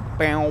 bow,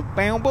 bow, bow,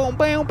 bow,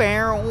 bow, bow, bow,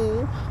 bow,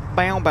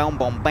 bow, bow, bow,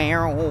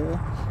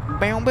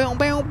 bow,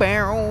 bow, bow,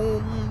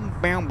 bow,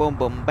 boom,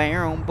 boom,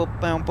 bow, boom,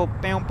 boom, boom,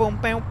 bow, boom,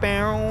 bow,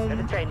 bow,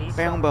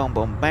 bow, boom,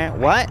 boom, bow.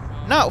 What?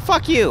 No,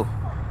 fuck you.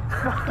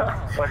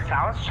 What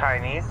sounds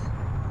Chinese?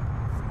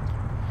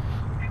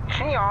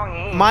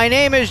 My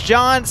name is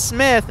John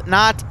Smith,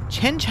 not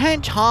Chin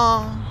Chen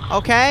Chong.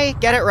 Okay,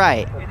 get it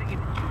right.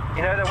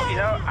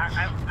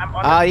 I'm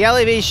on The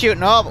LAV's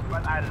shooting. Oh,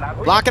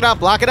 block it up,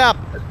 block it up.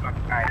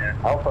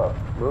 Alpha,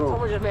 move.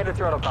 Someone just made a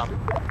throttle pump.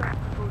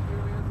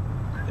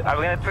 Are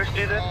we gonna push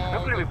through this?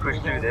 Hopefully we push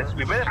through this.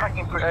 We better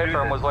fucking push through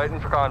A-firm this. was waiting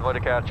for Convoy to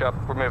catch up.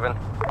 We're moving.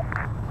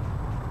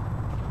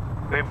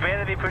 We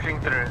better be pushing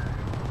through.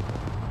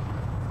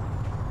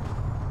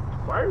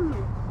 Why are we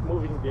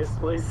moving this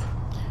place?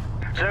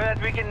 So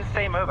that we can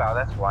stay mobile,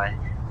 that's why.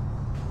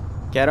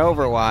 Get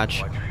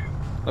Overwatch.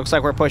 Looks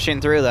like we're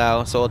pushing through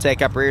though, so we'll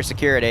take up rear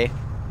security.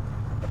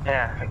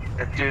 Yeah,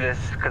 let's do this.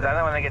 Because I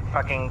don't want to get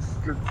fucking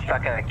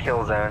stuck in a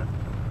kill zone.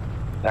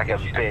 Like a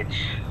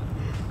bitch.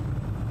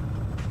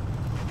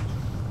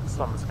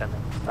 Someone's gonna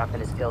stuck in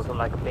his kills with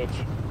like a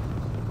bitch.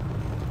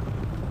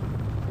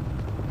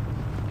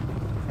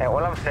 And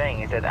all I'm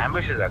saying is that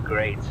ambushes are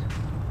great.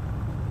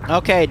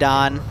 Okay,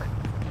 Don.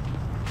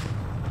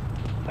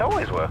 They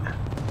always work.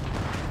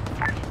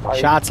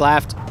 Shots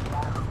left. To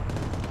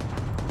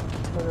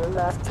the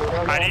left, to the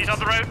left. ID's on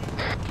the road.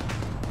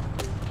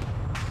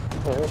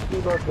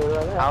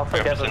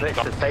 Alpha, get the Vic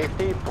to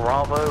safety.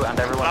 Bravo and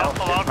everyone else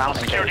is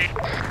mounting security.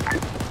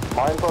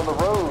 Mine's on the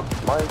road.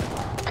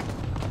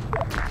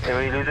 Did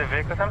we lose a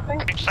Vic or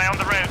something? Stay on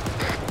the road.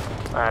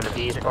 And the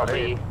V's are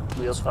probably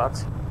wheels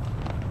fucked.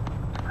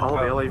 Oh,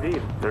 the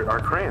LAV. They're our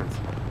crayons.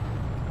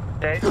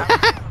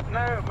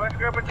 No, let's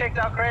go protect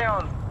our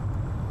crayons.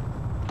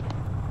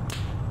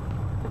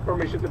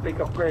 Permission to pick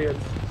up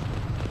crayons.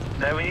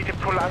 No, we need to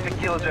pull out the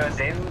kill zone,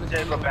 then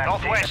circle back,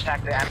 Northwest.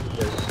 attack the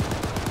ambushes.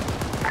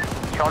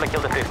 Trying to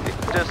kill the 50.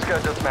 Disco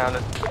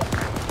dismounted.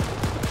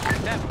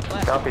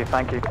 Copy,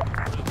 thank you.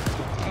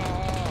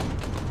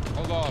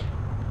 Hold on.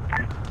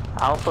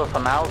 Alpha, for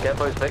now, get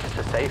those Vics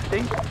to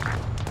safety.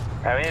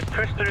 We need to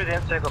push through,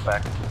 then circle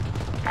back.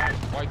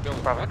 White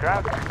building. Bravo,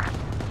 grab.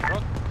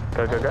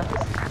 Go, go, go.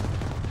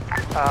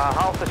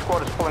 Half the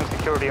squad is pulling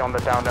security on the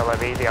down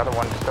LAV, the other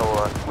one's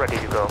still ready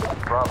to go.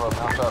 Bravo,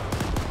 mount up.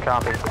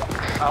 Copy.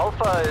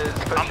 Alpha is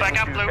pushing back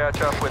up, to Blue.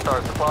 catch up with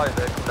our supply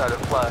Vics that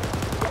have fled.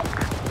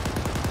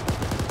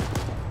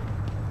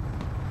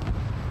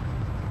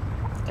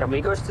 Can we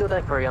go steal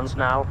their crayons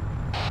now?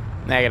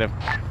 Negative.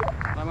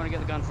 I'm gonna get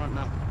the gun front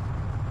now.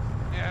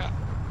 Yeah.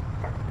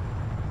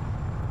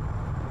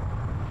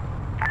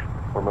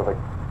 We're moving.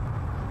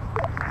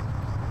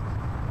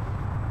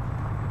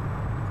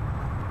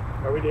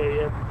 Are we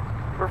there yet?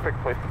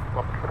 Perfect place to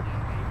stop first.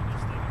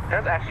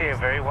 That's actually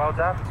very well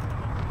done.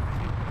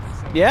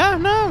 Yeah,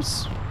 no,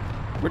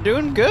 we're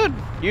doing good.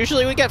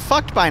 Usually we get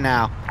fucked by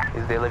now.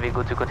 Is the LAV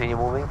good to continue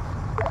moving?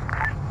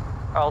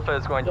 Alpha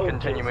is going to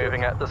continue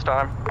moving at this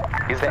time.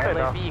 Is the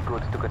LAV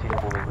good to continue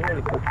moving?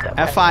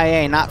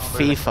 FIA, not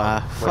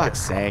FIFA. Fuck's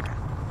sake.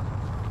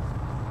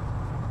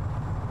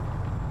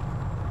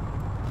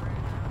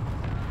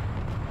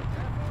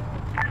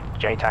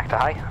 J-TAC to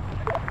high.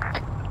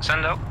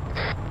 Send out.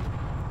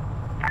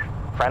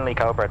 Friendly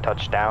Cobra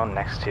touchdown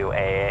next to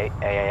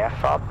AAF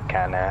fob.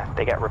 Can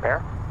they get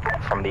repair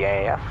from the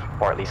AAF,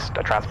 or at least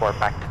a transport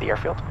back to the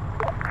airfield?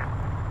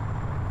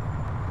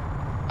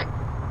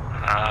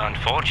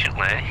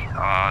 Unfortunately,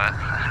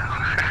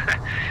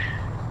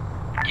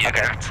 you're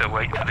gonna have to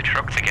wait for the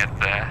truck to get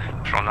there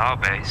from our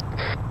base.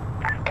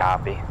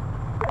 Copy.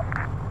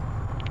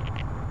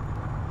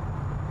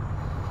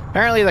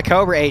 Apparently the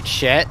Cobra ate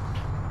shit.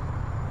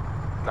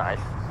 Nice.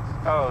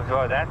 Oh,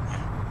 well, that's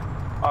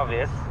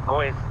obvious.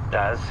 Always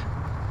does.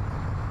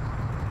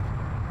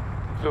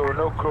 So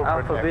no Cobra.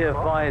 Alpha, be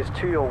advised,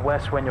 to your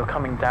west when you're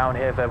coming down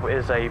here, there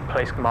is a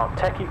place marked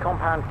Techie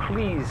compound.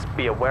 Please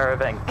be aware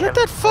of it. And Get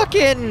that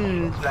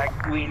fucking...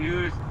 Like, we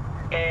lose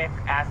air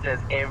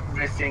assets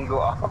every single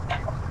hour.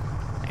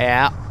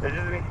 Yeah.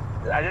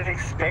 I just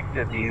expect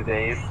it these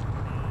days. This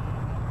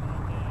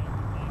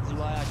is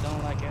why I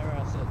don't like air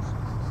assets.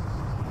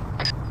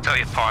 Tell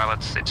your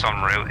pilots it's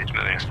en route, it's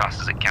moving as fast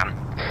as it can.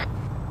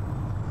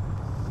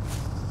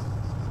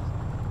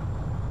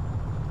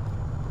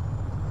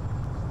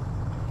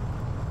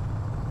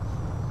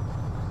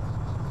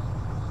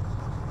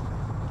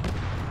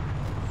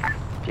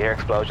 If you hear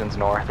explosions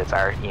north, it's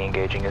RE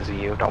engaging as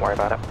EU. Don't worry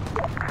about it.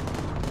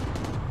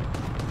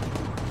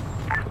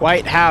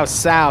 White House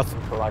south.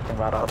 for lighting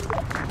that up.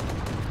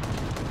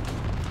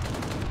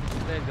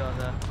 They've got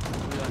that.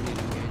 We don't need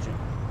to engage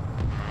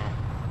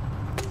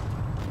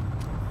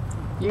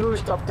it. You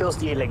stop still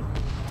stealing.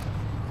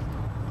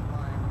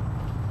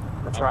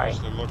 That's I'm right.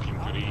 also looking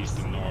to the east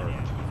and north.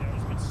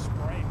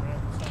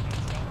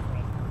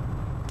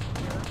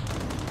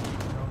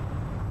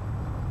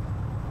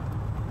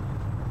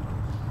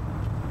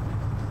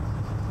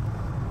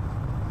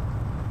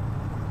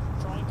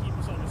 Try and keep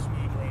us on a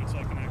smooth road so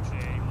I can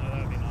actually aim.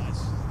 That'd be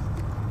nice.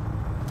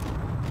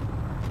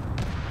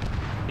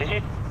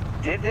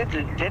 Did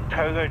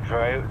Pogo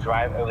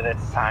drive over that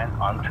sign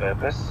on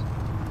purpose?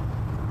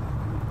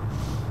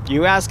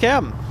 You ask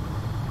him.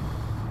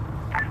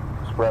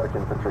 Sporadic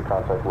infantry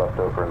contact left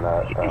over in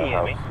that Can you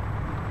hear me? house.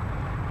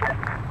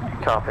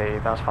 Copy,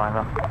 that's fine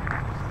then.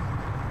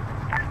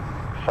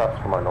 Shots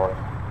from our north.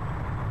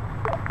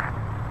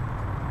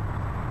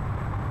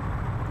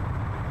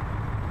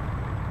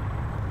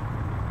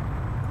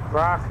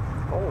 Rock.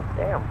 Oh,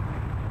 damn.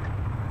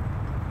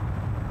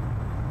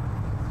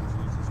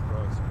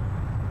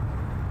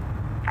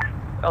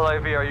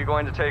 LAV, are you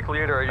going to take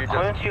lead, or are you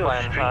just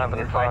playing time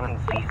and fun?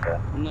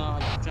 No,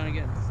 I'm trying to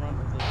get in front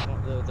of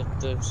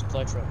the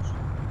supply trucks.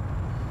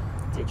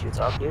 Did you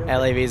talk to you?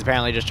 LAV is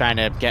apparently just trying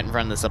to get in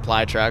front of the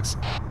supply trucks.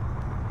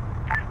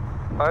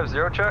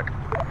 5-0 check.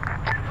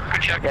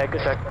 Good check. Yeah,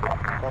 good check.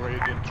 Probably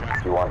didn't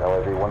check. Do you want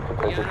LAV-1 to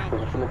take this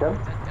position again?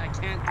 I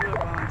can't do it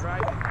while I'm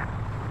driving.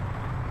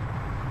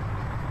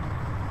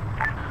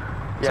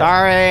 Yeah.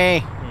 Sorry.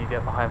 You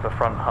get behind the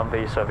front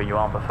Humvee so that you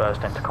aren't the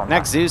first into contact.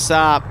 Next Zeus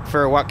op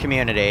for what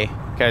community?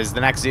 Because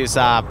the next Zeus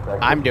op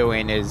I'm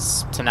doing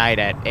is tonight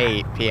at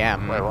 8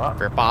 p.m.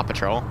 for Paw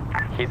Patrol.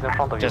 He's in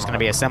front of you. Just going to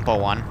be a simple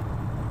one.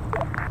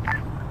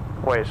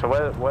 Wait, so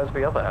where's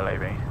the other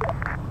LAV?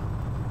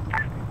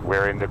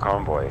 We're in the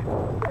convoy.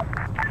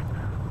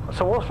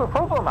 So what's the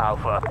problem,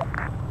 Alpha?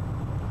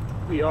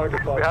 We are the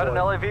We had an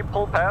LAV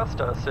pull past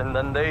us, and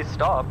then they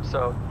stopped,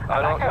 so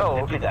I don't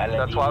know.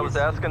 That's why I was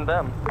asking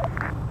them.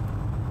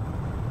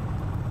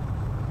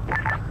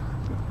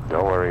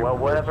 Don't worry. Well,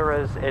 whatever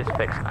is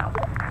fixed now.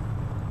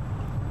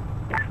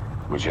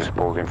 We just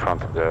pulled in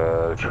front of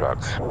the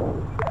trucks.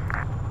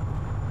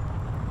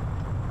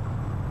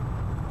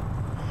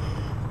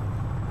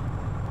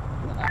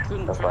 I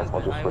couldn't That's fine, transmit.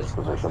 we'll just switch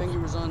My positions. finger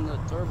was on the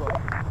turbo.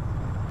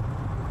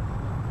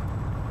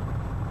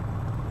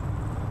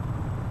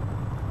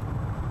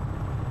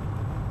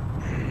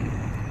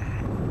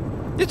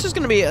 It's just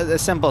going to be a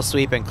simple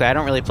sweep and clear. I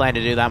don't really plan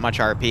to do that much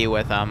RP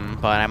with them,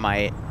 but I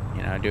might,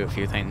 you know, do a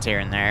few things here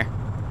and there.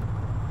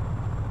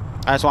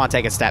 I just want to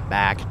take a step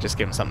back, just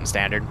give them something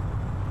standard.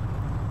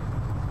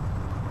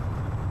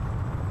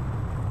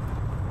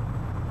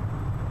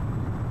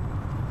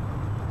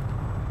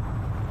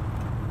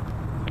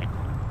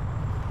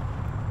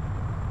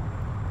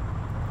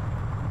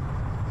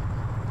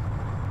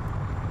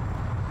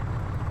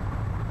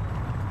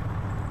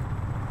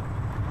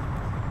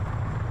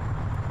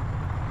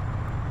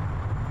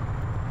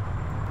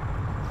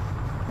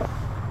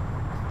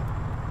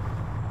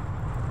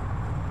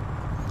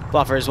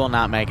 Buffers will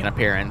not make an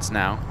appearance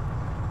now.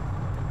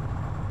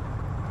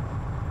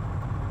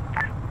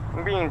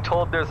 I'm being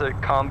told there's a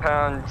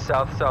compound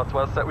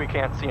south-southwest that we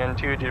can't see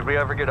into. Did we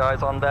ever get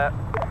eyes on that?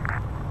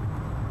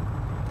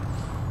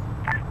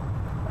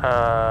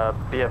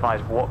 Be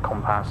advised, what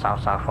compound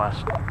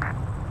south-southwest?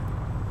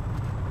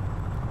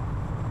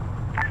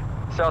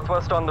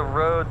 Southwest on the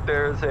road,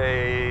 there's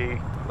a,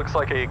 looks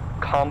like a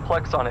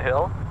complex on a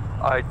hill.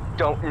 I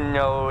don't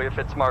know if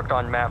it's marked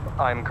on map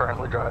I'm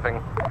currently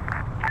driving.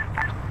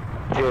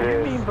 Do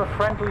you mean the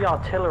friendly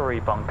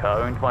artillery bunker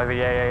owned by the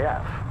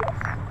AAF?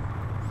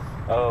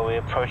 Oh, we're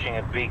approaching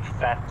a big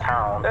fat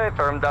town. Hey,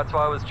 firm, that's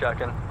why I was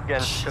checking.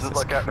 Again, couldn't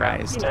look at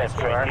Christ.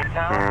 Friendly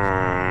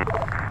town?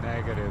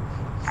 Negative.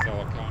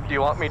 Silicon. Do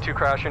you want me to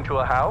crash into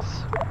a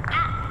house?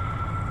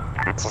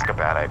 This is a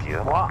bad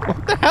idea.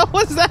 What the hell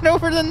was that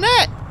over the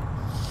net?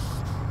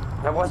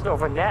 That wasn't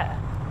over net.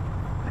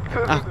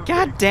 Oh,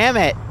 god damn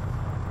it.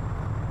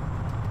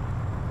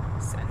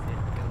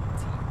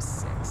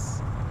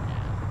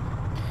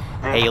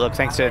 Hey, look,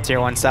 thanks to the tier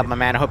 1 sub, my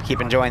man. I hope you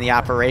keep enjoying the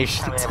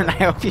operations, and I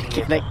hope you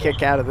get a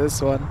kick out of this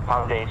one.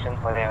 Foundation,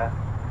 whatever.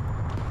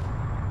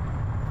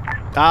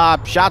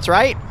 Shots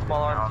right?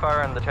 Small arms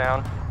fire in the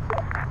town.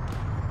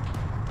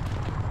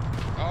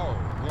 Oh,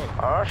 look.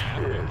 Oh,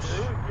 shit.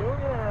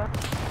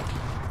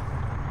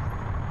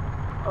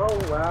 Oh,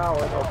 wow.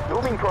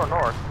 Moving to our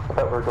north. I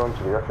thought we were going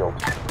to the airfield.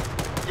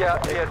 Yeah,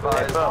 be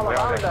advised. We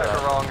took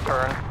a wrong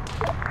turn.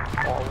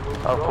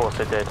 Of course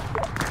it did.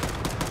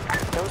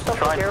 There was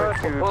something Try to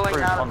pulling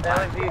prove out of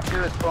contact.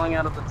 LAV2 is pulling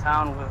out of the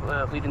town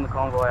with leading the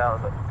convoy out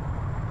of it.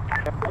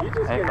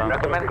 Hey, fam.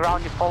 Recommend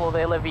ground you follow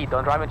the LAV,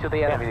 don't drive into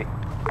the enemy.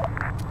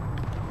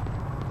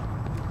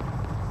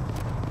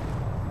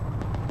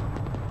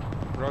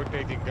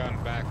 Rotating gun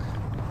back.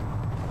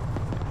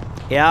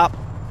 Yep.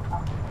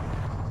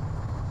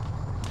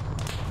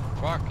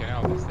 Fucking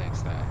hell, this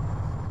thing's that.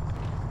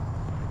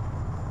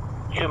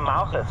 Your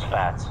mouth is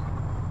fat.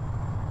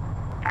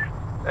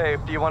 Hey,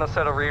 do you want to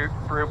set a route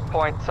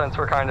point since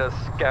we're kind of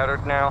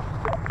scattered now?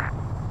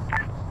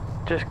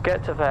 Just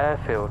get to the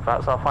airfield.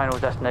 That's our final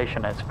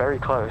destination. It's very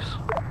close.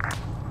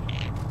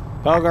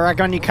 Boga,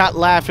 reckon you cut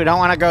left. We don't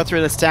want to go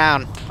through this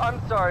town. I'm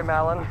sorry,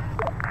 Malin.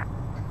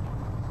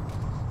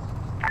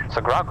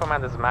 So ground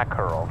command is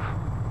Makarov.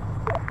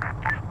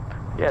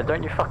 Yeah,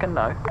 don't you fucking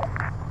know?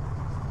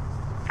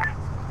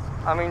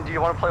 I mean, do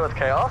you want to play with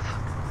chaos?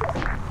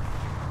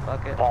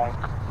 Fuck it. Bonk.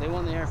 They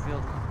won the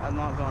airfield. I'm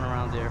not going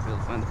around the airfield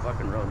to find the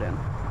fucking road then.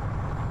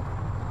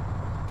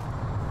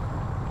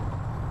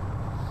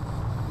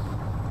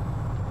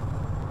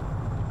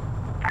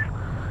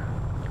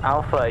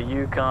 Alpha, are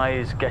you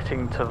guys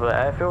getting to the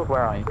airfield?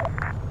 Where are you?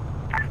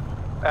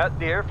 At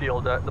the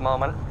airfield at the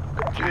moment.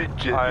 I'm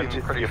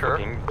pretty sure.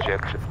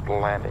 Jet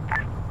landing.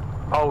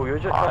 Oh, you're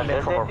just coming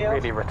in from a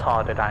really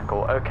retarded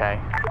angle.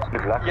 Okay.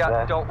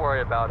 Yeah, don't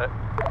worry about it.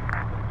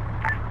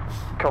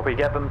 Copy,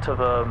 get them to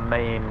the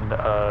main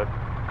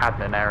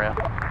admin area.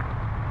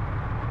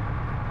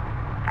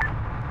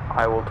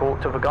 I will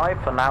talk to the guy.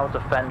 For now,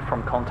 defend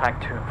from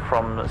contact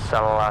from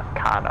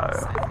Salacano.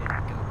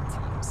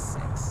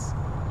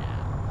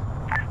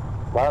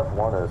 LAV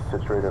 1 is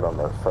situated on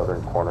the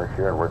southern corner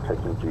here, and we're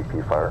taking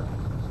GP fire.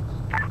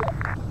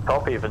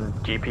 Copy, then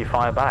GP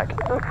fire back.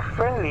 Look,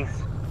 friendlies.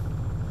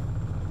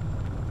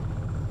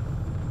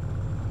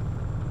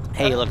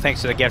 Hey, look,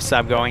 thanks for the gift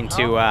sub going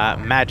to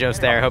Majos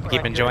there. Hope you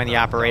keep enjoying the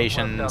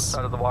operations.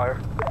 Outside of the wire.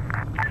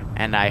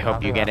 And I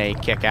hope you get a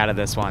kick out of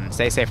this one.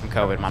 Stay safe from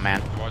COVID, my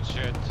man. Watch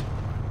it.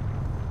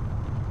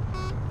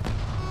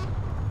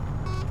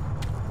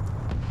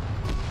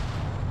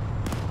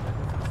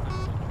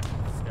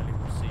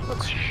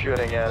 Looks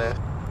shooting at it.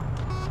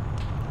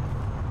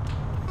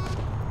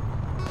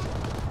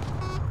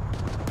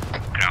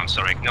 Ground,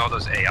 sorry, ignore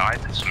those AI.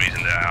 For some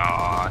reason they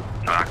are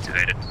not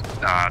activated.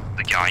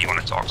 The guy you want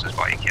to talk to is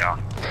by EKR.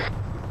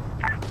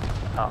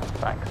 Oh,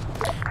 thanks.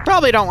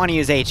 Probably don't want to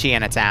use HE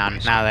in a town,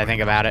 now that I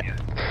think about it.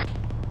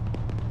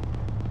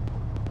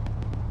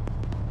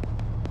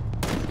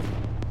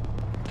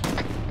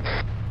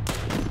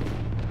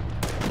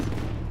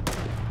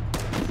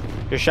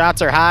 Your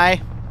shots are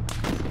high.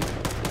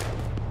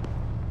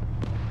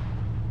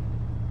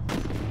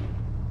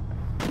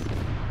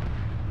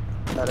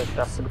 That is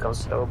just to become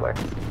sober.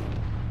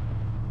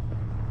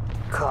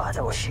 God,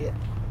 that was shit.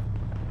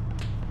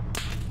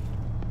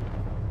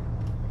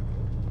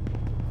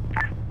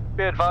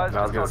 Be advised,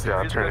 I was gonna say,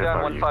 I'll turn it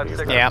down by you,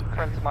 156. please. Yep.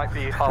 Prince might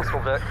be hostile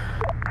Vic.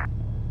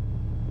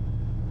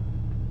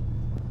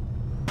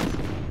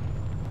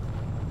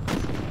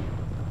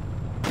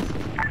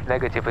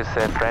 Negative is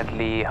a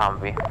friendly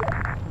Humvee.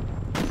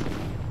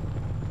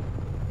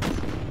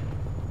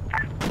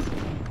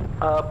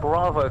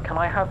 Bravo, can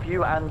I have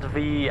you and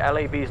the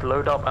LAVs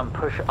load up and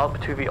push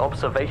up to the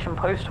observation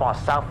post to our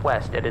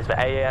southwest? It is the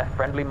AAF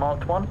friendly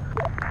marked one.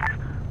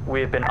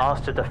 We have been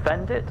asked to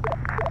defend it.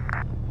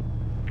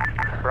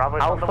 Bravo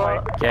is on the way.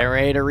 Alpha, Get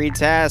ready to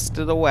retest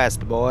to the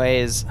west,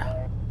 boys.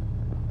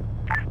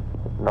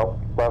 Nope,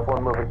 LAV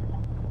 1 moving.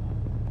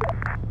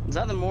 Is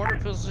that the mortar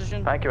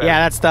position? Thank you. Yeah,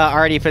 that's the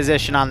arty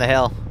position on the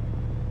hill.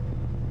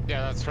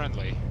 Yeah, that's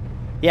friendly.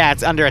 Yeah,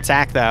 it's under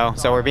attack though,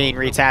 so we're being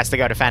retasked to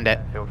go defend it.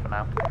 Field for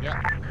now.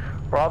 Yeah.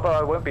 Bravo,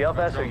 I won't be up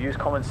there, so use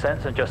common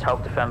sense and just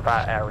help defend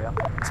that area.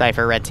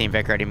 Cypher, red team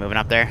Vic already moving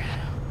up there.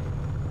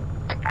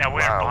 Yeah,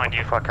 we're behind you.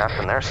 What the fuck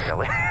happened there,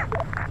 Skelly?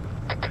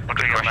 What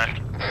do you got, man?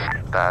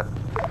 That.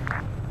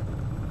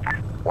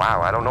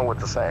 Wow, I don't know what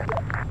to say.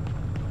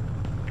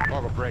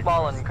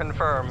 Fallen,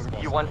 confirm.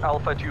 You want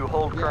Alpha to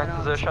hold current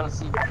position?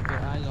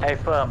 Hey,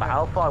 firm.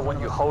 Alpha, I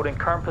want you holding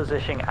current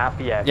position at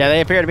the edge. Yeah,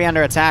 they appear to be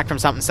under attack from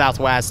something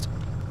southwest.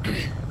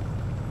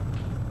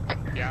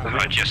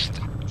 I just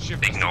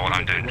ignore what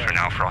I'm doing for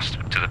now, Frost,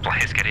 till the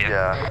players get here.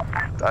 Yeah,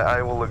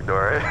 I will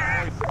ignore it.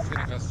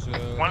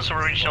 Once we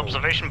reach the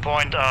observation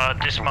point,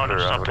 dismount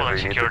and start pulling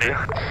security.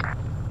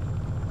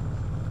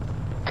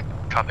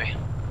 Copy.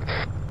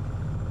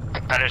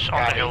 That is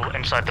on the hill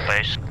inside the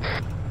base.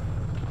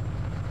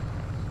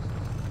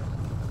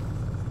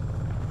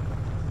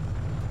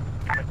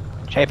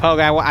 Hey, Pogue,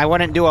 I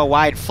wouldn't do a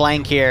wide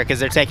flank here because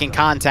they're taking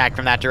contact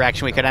from that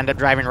direction. We could end up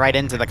driving right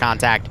into the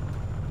contact.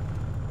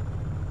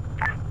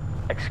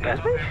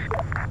 Excuse me?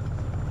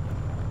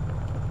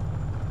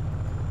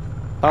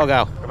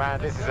 Pogo.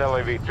 Command, this is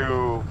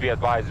LAV2. Be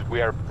advised,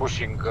 we are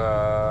pushing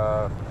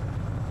to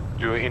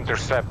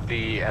intercept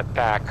the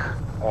attack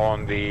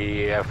on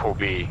the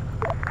FOB.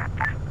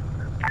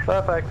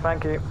 Perfect,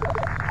 thank you.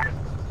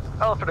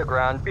 Alpha to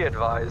ground, be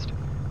advised.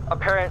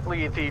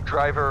 Apparently the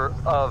driver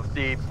of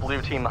the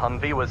blue team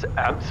Humvee was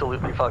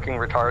absolutely fucking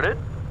retarded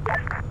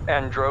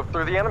and drove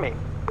through the enemy.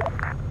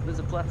 There's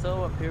a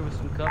plateau up here with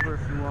some cover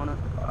if you want it.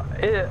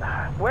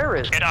 Where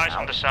is Get eyes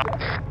on the south.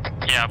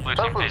 Yeah, blue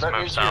team, please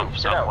move south,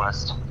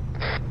 southwest.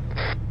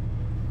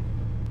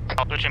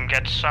 Blue team,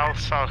 get south,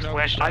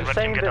 southwest, and I'm red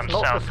saying team, get this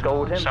on not south, to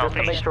scold him, just to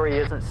make southeast. sure he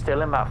isn't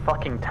still in that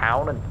fucking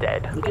town and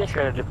dead. You get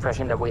the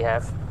depression that we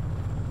have.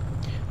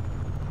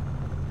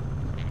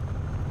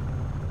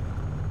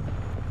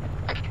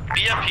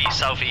 BMP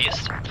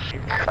southeast.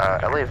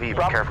 LAV, be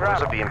careful,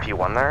 there's a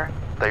BMP-1 there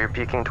that you're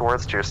peeking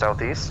towards to your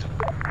southeast.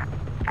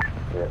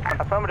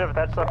 Affirmative,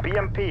 that's a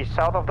BMP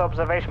south of the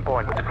observation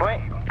point. Deploy.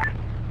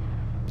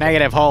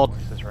 Negative, hold.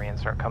 This is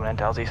reinsert coming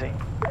into LZC.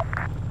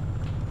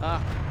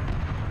 Ah.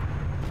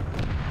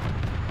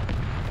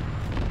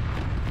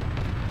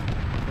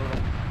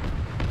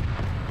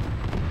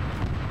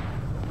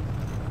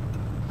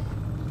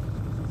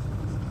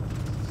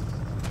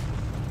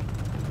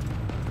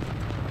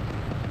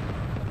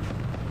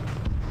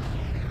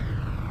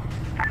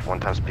 One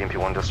times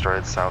BMP-1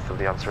 destroyed south of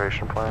the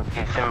observation point.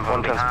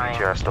 One times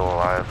BTR still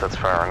alive that's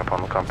firing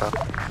upon the compound.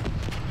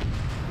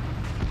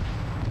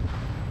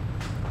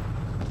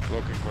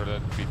 Looking for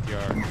that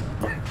BTR.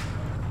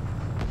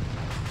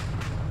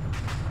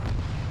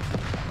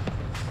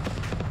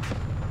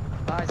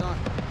 Eyes on.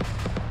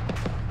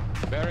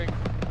 Bearing.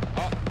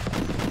 Oh.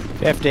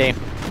 50.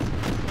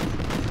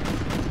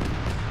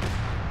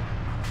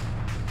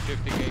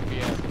 Shifting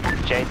APM.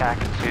 JTAC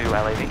to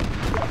LAV.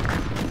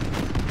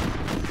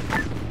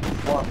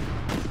 What?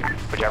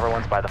 Whichever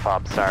one's by the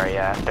fob, sorry,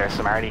 there's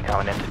some already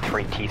coming into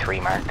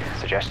T3 mark.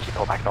 Suggest you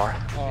pull back north.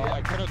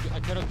 I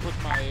cannot put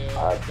my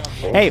gun.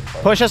 Hey,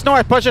 push us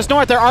north, push us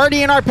north. They're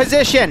already in our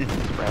position.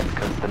 Spread,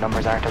 because the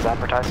numbers aren't as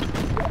advertised.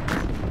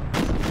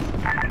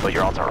 But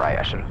you're also right,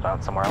 I should have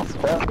found somewhere else.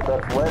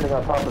 That's landing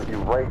on top of you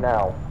right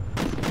now.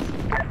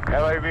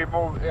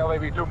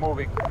 LAV2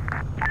 moving.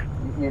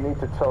 You need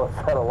to tell us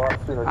that a lot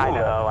sooner. I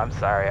know, I'm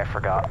sorry, I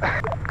forgot.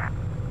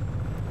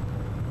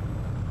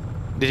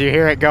 Did you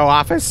hear it go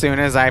off as soon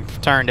as I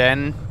turned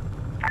in?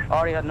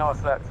 Already had no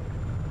effect.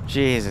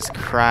 Jesus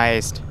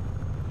Christ.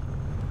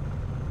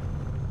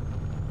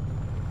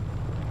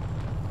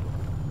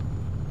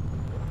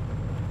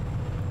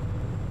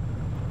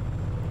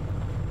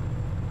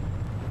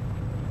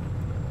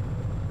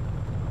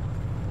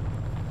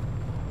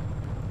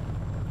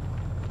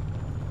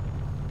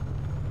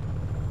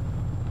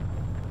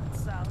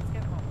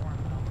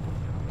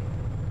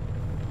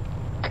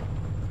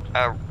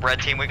 Red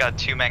team, we got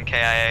 2 men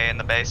KIA in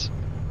the base.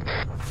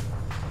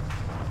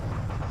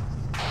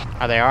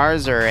 Are they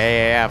ours or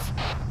AAF?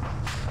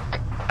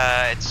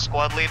 It's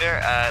squad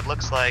leader. It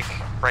looks like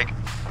break.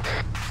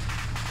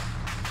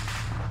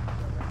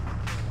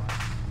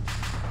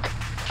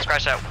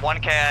 Scratch that. 1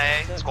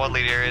 KIA. Squad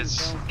leader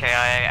is KIA,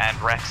 and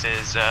Rex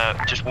is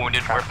just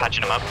wounded. We're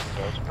patching him up.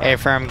 Hey,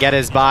 firm, get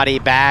his body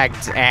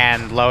bagged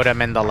and load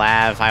him in the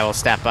LAV. I will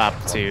step up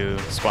to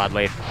squad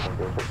lead.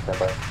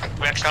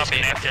 Rex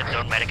disconnected,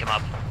 don't medic him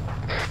up.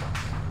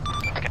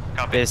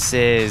 This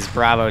is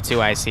Bravo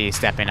 2IC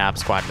stepping up.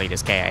 Squad lead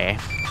is KIA.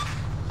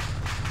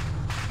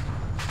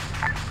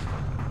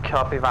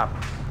 Copy that.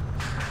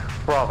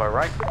 Bravo,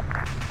 right?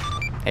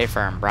 Hey,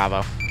 firm,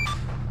 Bravo.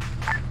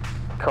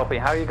 Copy.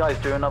 How are you guys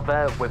doing up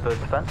there with the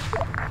defense?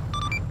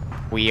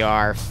 We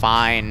are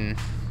fine.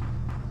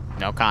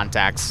 No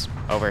contacts.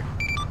 Over.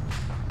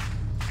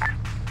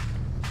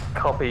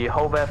 Copy.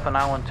 Hold there for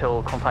now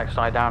until contacts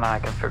die down and I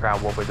can figure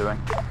out what we're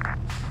doing.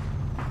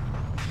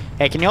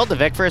 Hey, can you hold the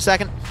Vic for a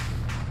second?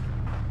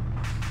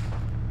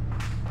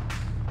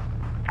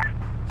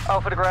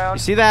 Alpha to ground.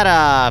 You see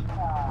that,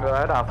 Go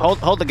ahead, Alpha.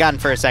 hold the gun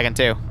for a second,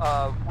 too.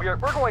 We're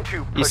going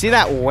to... You see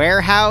that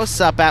warehouse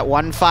up at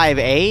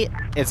 158?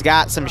 It's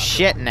got some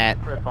shit in it.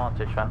 For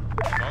advantage, man.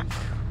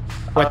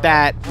 With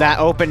that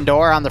open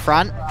door on the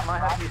front. Can I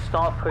have you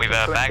start pushing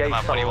We've to bagged him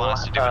up. What do you want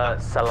us to do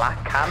with them?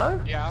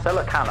 Salacano? Yeah.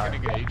 Salacano.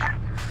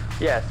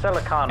 Yeah,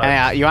 Salacano.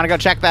 Yeah, you want to go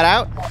check that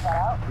out?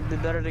 It'd be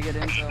better to get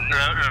into.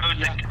 Load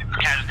the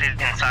casualties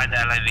inside the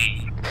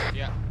LAV.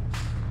 Yeah.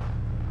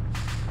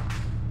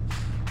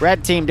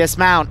 Red team,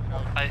 dismount.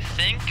 I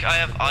think I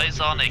have eyes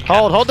on a...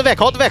 Hold the Vic,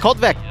 hold the Vic, hold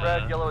the Vic.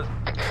 Red, yellow is...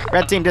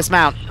 Red team,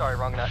 dismount. Sorry,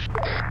 wrong net.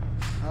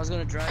 I was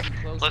gonna drag him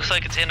close. Looks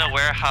like it's in a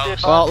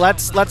warehouse. Well,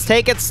 let's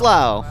take it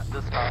slow.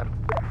 This time.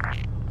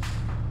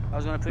 I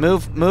was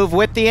gonna Move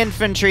with the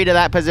infantry to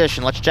that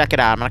position. Let's check it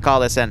out. I'm gonna call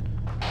this in.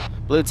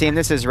 Blue team,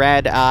 this is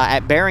Red.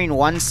 At bearing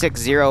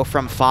 160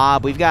 from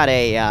FOB, we've got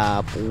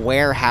a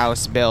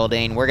warehouse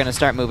building. We're gonna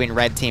start moving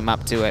Red team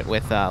up to it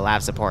with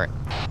LAV support.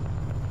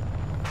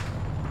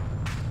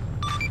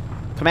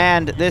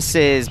 Command, this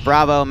is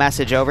Bravo.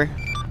 Message over.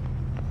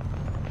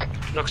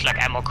 Looks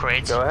like ammo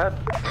crates. Go ahead.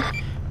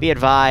 Be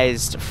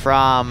advised,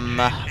 from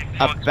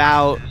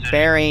about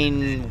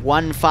bearing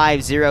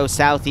 150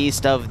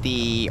 southeast of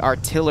the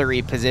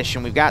artillery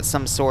position, we've got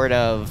some sort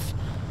of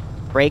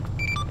break.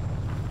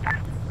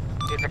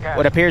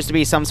 What appears to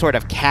be some sort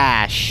of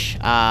cache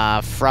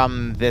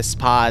from this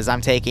pause.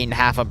 I'm taking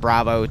half of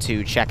Bravo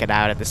to check it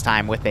out at this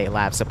time with a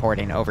LAV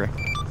supporting. Over.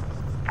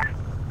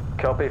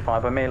 Copy,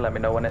 fine by me. Let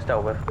me know when it's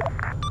dealt with.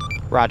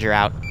 Roger,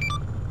 out.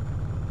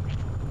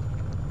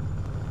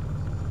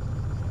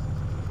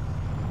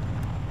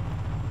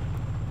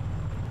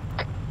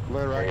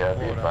 Yeah,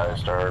 be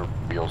advised, our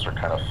wheels are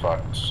kind of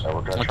fucked, so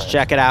we're gonna Let's try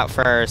check it out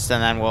first,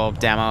 and then we'll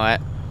demo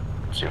it.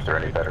 and see if they're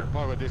any better.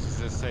 Well, but this is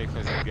as safe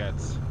as it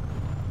gets.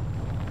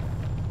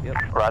 Yep.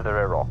 Rather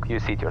a rock. You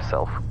see it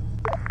yourself.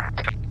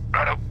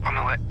 Right up, on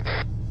the way.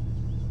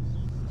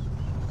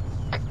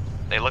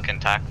 They look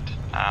intact.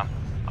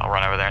 I'll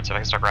run over there and see if I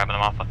can start grabbing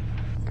them off.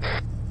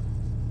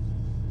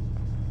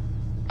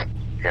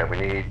 Yeah, we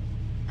need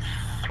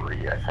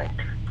 3, I think.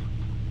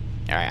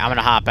 Alright, I'm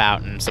gonna hop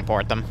out and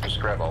support them.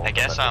 Just grab all I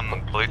guess,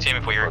 blue team,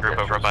 if we regroup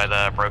over by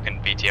the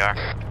broken BTR.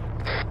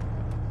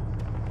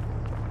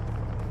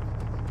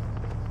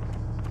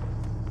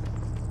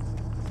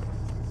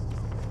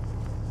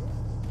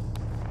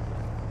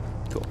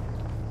 Cool.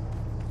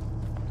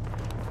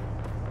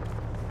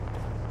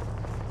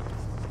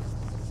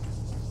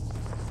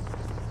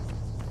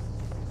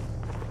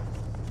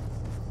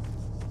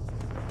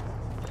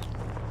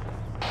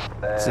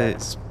 This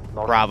is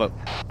Bravo.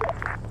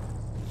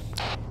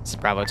 This is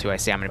Bravo 2, I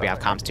see. I'm gonna be off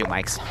comms 2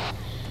 mics.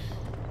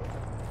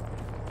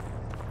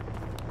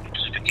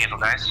 Just be careful,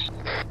 guys.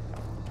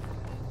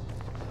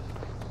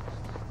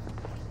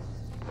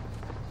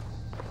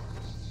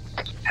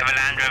 Have a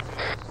land drop.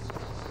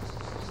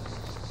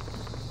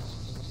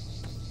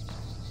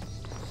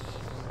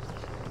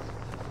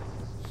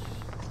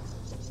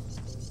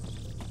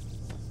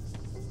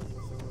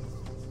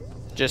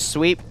 Just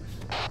sweep.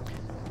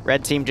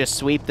 Red team, just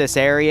sweep this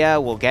area.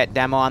 We'll get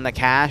demo on the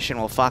cache and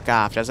we'll fuck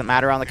off. Doesn't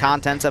matter on the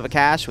contents of a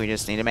cache. We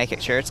just need to make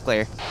it sure it's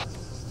clear.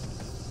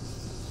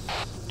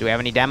 Do we have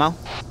any demo?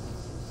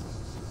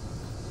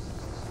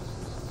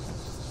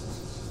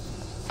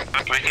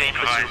 We can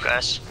improvise,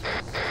 guys.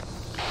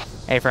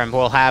 Hey, friend,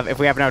 we'll have, if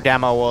we have no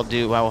demo,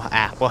 we'll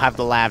have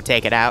the LAV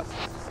take it out.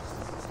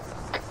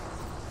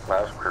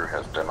 LAV crew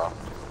has demo.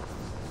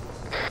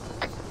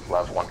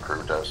 LAV 1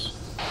 crew does.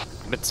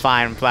 It's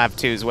fine, LAV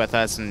 2's with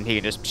us and he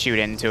can just shoot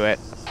into it.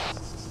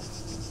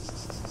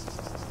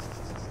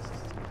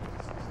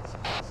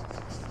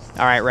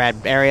 Alright, Red,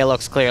 area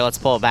looks clear. Let's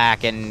pull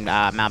back and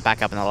mount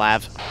back up in the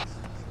LAV.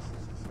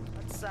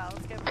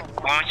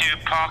 Why don't you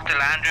park the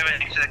Land Rover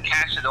next to the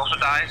cache that also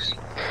dies?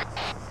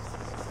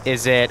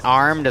 Is it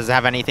armed? Does it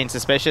have anything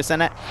suspicious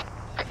in it?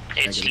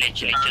 It's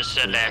literally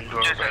just a Land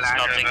Rover, there's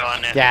nothing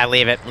on it. Yeah,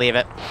 leave it, leave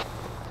it.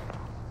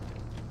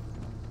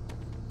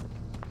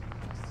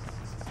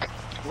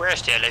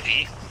 Where's the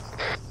LAV?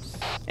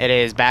 It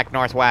is back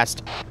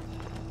northwest.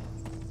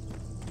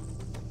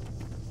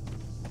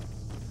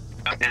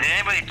 Did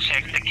anybody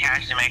check the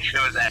cache to make sure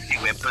it was empty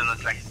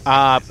weapons? Like,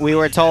 We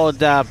were told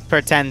to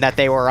pretend that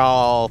they were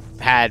all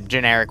had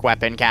generic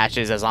weapon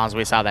caches as long as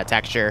we saw that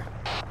texture.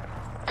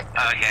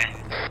 okay.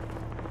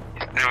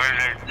 There was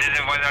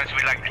to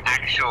be like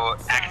actual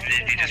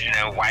accidentally just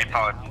wipe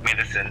out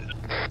medicine.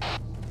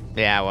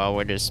 Yeah, well,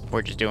 we're just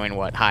doing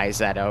what High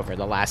said over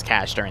the last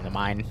cache during the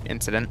mine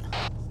incident.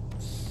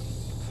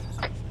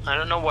 I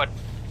don't know what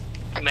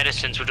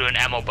medicines would do in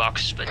ammo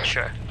box, but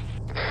sure.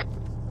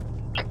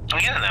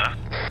 Yeah, no.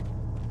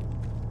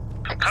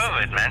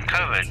 COVID, man,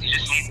 COVID. You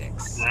just need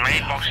as many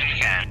boxes you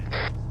can.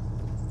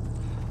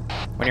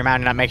 When you're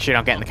mounting up, make sure you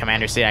don't get in the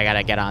commander seat. I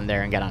gotta get on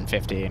there and get on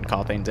 50 and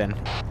call things in.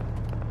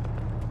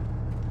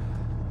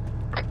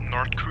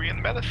 North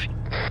Korean medicine.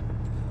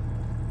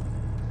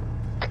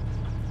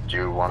 Do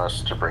you want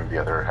us to bring the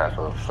other half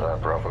of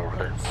Bravo over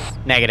there?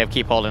 Negative,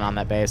 keep holding on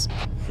that base.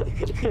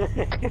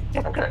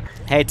 Okay.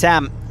 Hey,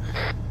 Tem.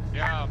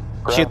 Yeah.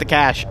 Shoot the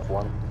cache.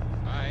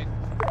 Alright.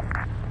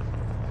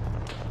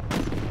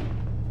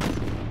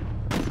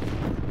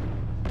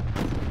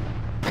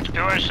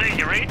 Do I see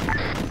you read?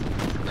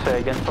 Say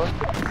again,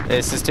 sir?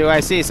 This is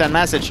 2IC, send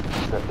message.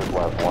 This is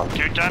left 1.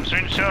 2 times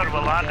insured,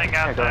 we're landing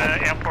at the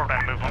airport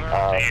and moving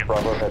to you.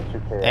 Bravo had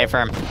 2K.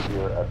 Affirm.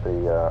 Here at the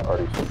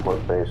RD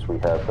support base, we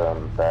have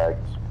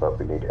bags, but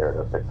we need air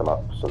to pick them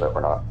up so that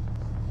we're not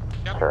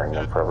carrying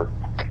them forever.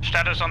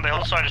 Status on the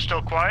hillside is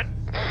still quiet.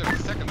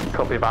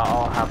 Copy that.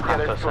 I'll have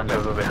Hatter send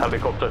over the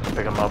helicopter to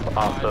pick them up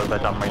after they're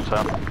done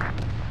return.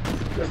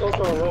 There's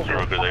also a rope.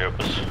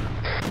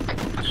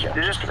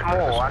 They're just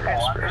small. I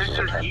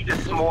can't. You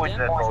just small into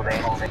that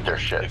building. They're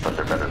shit, but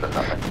they're better than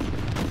nothing.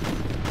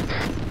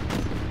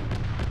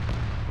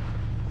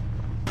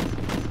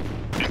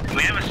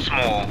 We have a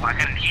small. I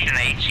can use an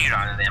 8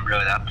 on it and blow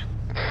it up.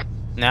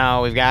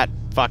 No, we've got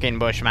fucking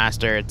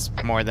Bushmaster. It's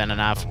more than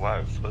enough.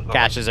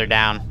 Caches are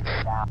down.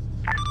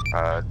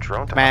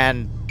 Drone time.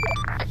 Man.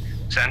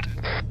 Send.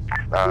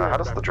 How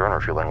does the drone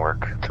refueling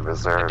work?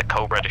 Is there... The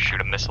Cobra to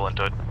shoot a missile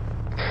into it.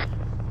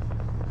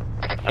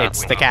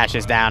 It's the cache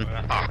is down.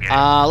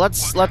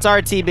 Let's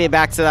RTB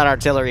back to that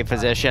artillery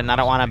position. I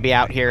don't want to be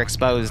out here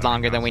exposed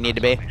longer than we need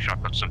to be.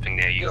 I've got something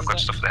near you. I've got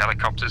stuff for the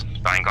helicopters,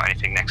 but I ain't got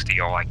anything next to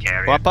your like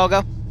area. What,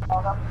 Pogo?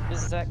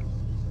 This is Zach.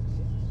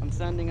 I'm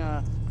sending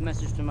a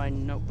message to my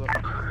notebook.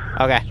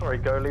 Okay. Sorry,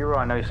 go Liru.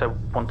 I know you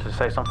wanted to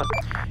say something.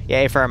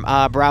 Yeah, affirm.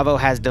 Bravo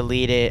has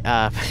deleted,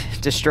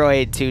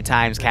 destroyed 2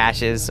 times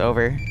caches.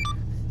 Over.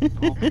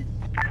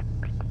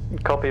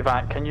 Copy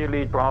that. Can you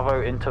lead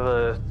Bravo into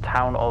the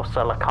town of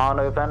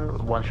Salacano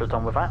then, once you're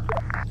done with that?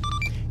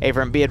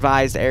 Avram, be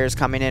advised, air is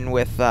coming in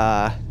with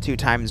 2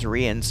 times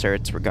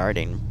reinserts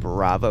regarding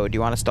Bravo. Do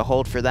you want us to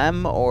hold for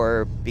them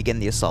or begin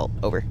the assault?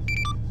 Over.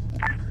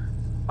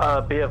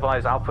 Be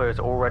advised, Alpha is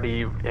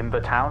already in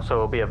the town, so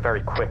it'll be a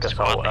very quick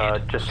assault.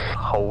 Just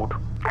hold.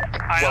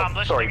 I'm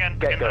listening in.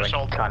 Get going,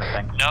 kind of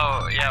thing.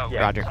 No, yeah.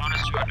 Roger.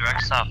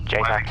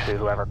 JTAC to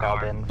whoever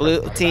called in.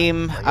 Blue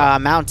team,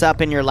 mount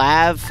up in your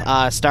LAV.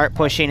 Start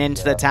pushing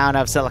into the town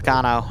of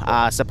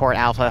Silicano. Support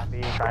Alpha.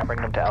 Try and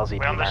bring them to LZ.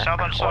 We're on the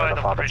southern side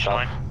of the bridge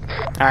line.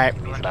 Alright.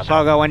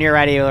 Pogo, when you're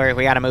ready,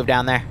 we gotta move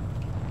down there.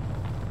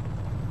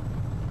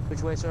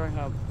 Which way, sorry?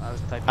 I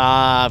was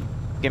typing.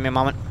 Give me a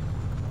moment.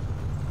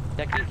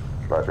 Decky?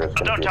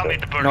 Don't tell me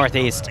the bird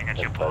Northeast.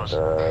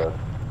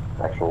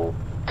 Actual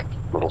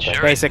little thing.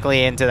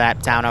 Basically into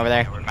that town over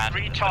there.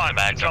 3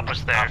 times drop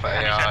us there.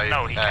 And he said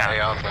no, he can't. We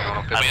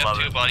have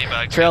 2 body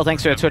bags. Trill,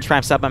 thanks for the Twitch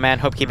Prime sub, my man.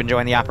 Hope you keep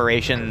enjoying the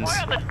operations.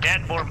 Why are the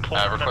dead more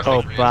important than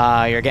Hope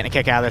you're getting a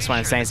kick out of this one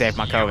and staying safe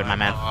on COVID, my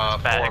man.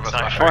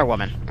 Or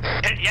woman.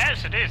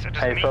 Yes, it is. It is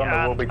Hey, me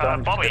Thermal, we'll be done.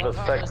 and Bobby. Give us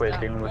a sec, we're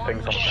dealing with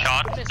things on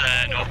Shot,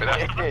 north of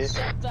that.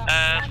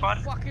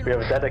 We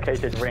have a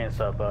dedicated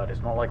reinsert bird.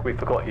 It's not like we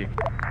forgot you.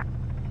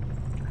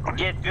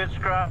 Get good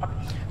scrub.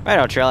 Right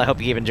on, Trill. I hope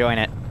you keep enjoying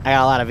it. I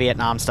got a lot of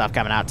Vietnam stuff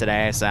coming out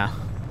today, so I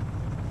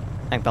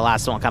think the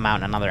last one will come out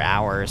in another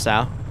hour or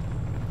so.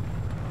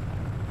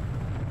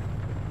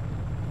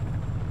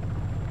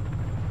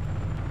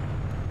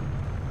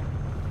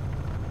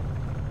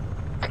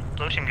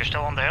 Blue team, you're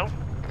still on the hill?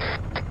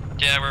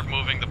 Yeah, we're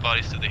moving the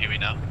bodies to the Huey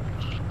now.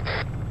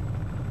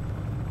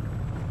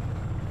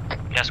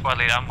 Yeah, squad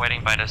lead, I'm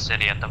waiting by the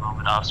city at the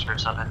moment,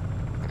 officers of it.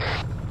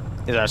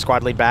 Is our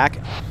squad lead back?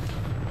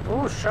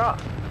 Ooh,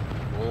 shot.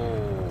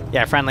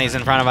 Yeah, friendly's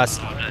in front of us.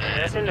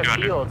 It's in the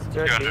field.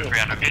 200,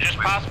 300. You just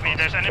passed me.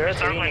 There's enemies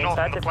circling north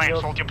of the plains.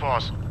 Hold your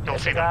paws. You'll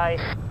see them.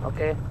 Guy.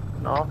 Okay.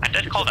 No. I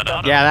did call that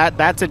out. Yeah,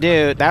 that's a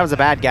dude. That was a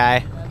bad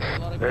guy.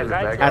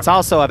 That's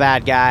also a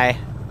bad guy.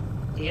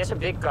 He has a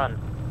big gun.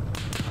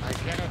 I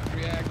cannot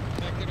react.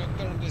 I cannot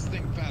turn this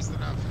thing fast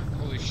enough.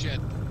 Holy shit.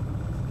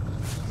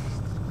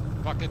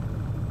 Fuck it.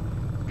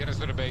 Get us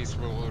to the base.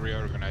 We'll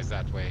reorganize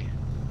that way.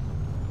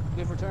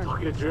 We've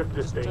returned. You drift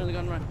this thing. Turn the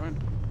gun right.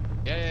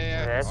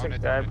 Yeah. That's On a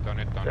it, guy. on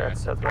it.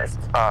 That's southwest.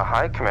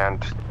 Hi,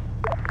 Command.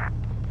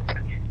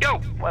 Yo!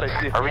 What is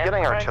this? Are we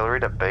getting artillery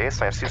to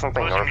base? I see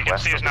something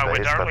northwest of the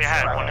base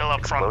that's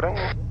exploding?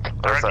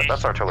 Or is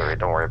that's artillery,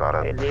 don't worry about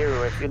Hey, it.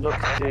 Liru, if you look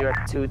to your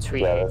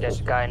 2-3, there's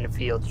a guy in the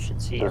field, you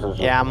should see him.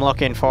 Yeah, I'm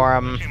looking for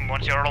him.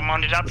 Once you're all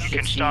mounted up, you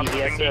can start He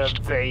moving has east.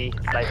 a very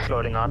light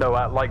floating on. No,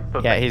 like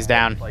the Yeah, he's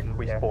down. Like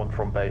we spawned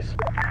from base.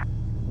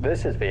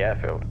 This is the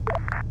airfield.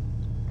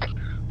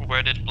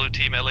 Where did blue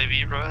team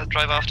LAV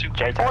drive off to?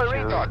 JTAC to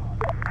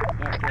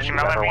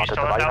whoever wanted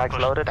the body bags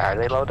loaded. Are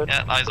they loaded?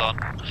 Yeah, eyes on.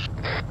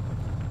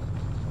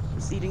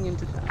 Proceeding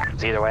into town.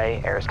 Either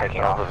way, air is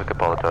taking off. We could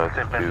apologize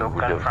to we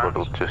just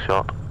scheduled to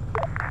shot.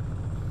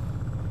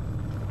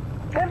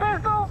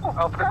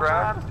 Off the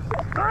ground.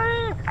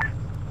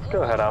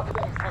 Go ahead,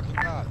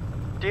 Alpha.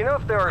 Do you know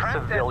if there are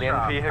civilian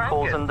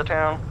vehicles in the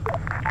town?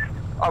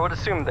 I would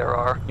assume there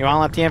are. You want to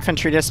let the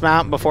infantry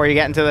dismount before you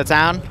get into the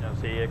town?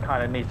 See, it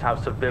kind of needs to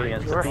have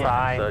civilians to be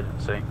an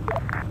insurgency.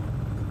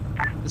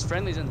 There's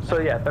friendlies in the So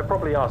yeah, there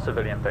probably are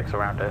civilian pics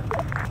around here.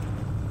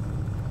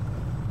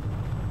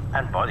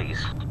 And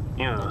bodies.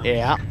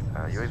 Yeah.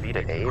 UAV to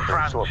A,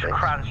 Crunch,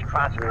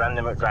 we ran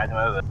them, drive them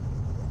over.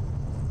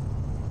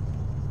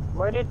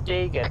 Where did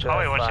D get to?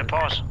 Oh, what's your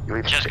pause?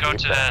 Just go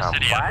to the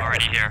city. I'm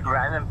already here.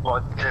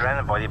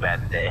 Random body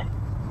bad day.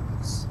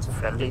 It's a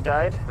friendly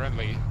died.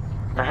 Friendly.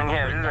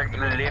 Yeah, this is like the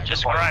lift.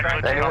 Just grab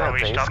it. Anyone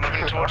We start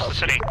moving towards the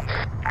city.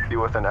 Be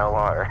with an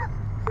LR.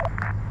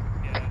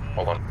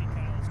 Hold on.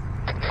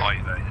 Oh,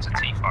 there's a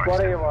T-Forest.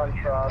 What do you want,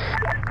 Rob?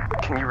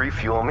 Can you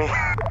refuel me?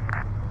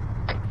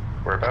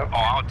 Where about? Oh,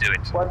 I'll do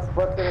it. What's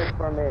in it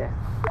for me?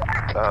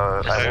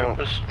 I won't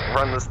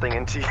run this thing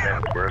into you.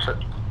 Where is it?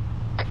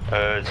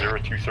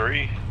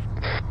 023.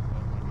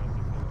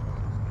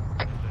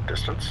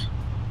 Distance?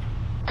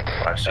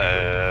 I see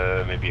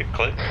maybe a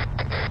clip.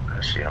 I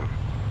see him.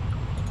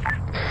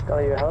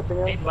 Are you helping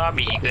him? Hey,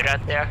 Bobby, you good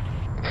out there?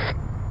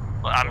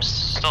 Well, I'm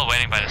still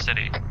waiting by the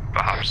city,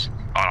 perhaps.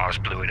 Oh, I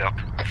just blew it up.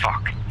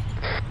 Fuck.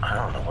 I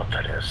don't know what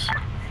that is.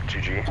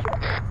 GG.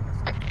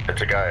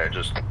 It's a guy I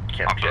just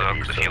can't get.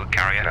 He's the field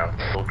carrier.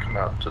 He'll come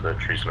out to the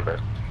trees in a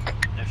bit.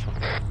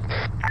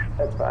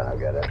 That's fine, I'll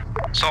get it.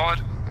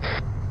 Solid.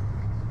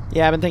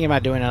 Yeah, I've been thinking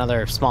about doing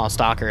another small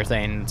stalker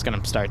thing. It's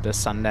gonna start this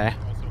Sunday.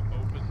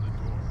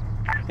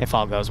 If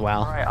all goes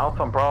well. Alright,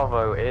 Alpha and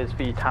Bravo, is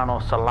the town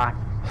of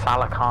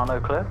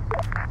Salacano clear?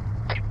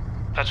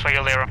 That's for you,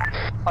 Liru.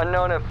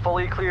 Unknown if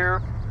fully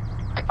clear.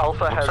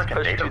 Alpha has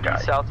pushed to the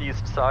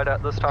southeast side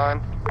at this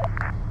time.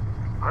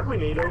 Aren't we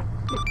NATO?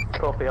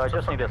 Copy, I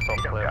just need a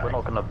soft clear. We're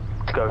not gonna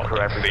go through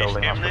every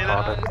building that's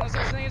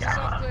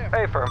retarded.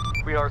 Hey firm,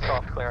 we are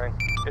soft clearing.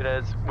 It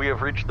is. We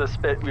have reached this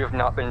bit. We have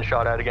not been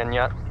shot at again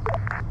yet.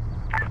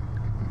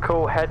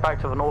 Cool, head back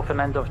to the northern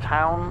end of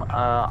town.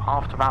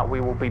 After that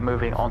we will be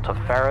moving on to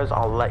Ferrers.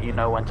 I'll let you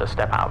know when to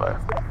step out though.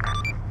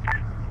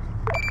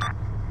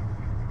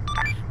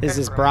 This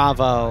is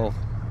Bravo.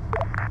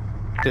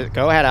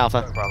 Go ahead,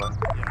 Alpha. Bravo.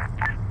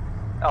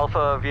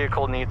 Alpha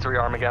vehicle needs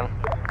rearm again.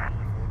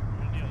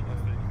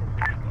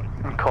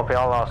 Copy,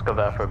 I'll ask her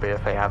there for a B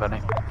if they have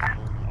any.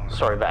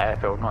 Sorry, the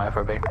airfield, not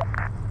FOB.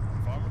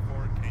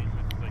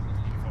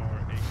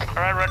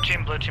 Alright, red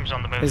team, blue team's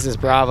on the move. This is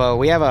Bravo.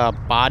 We have a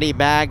body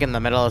bag in the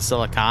middle of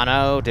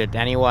Silicano. Did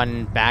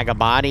anyone bag a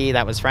body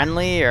that was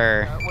friendly,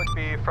 or? That would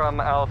be from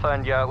Alpha,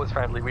 and yeah, it was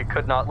friendly. We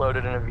could not load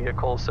it in a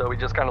vehicle, so we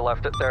just kind of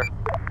left it there.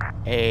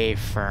 A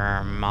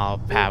firm. I'll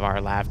have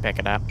our LAV pick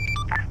it up.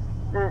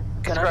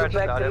 Scratch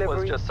that, it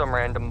was just some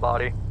random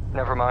body.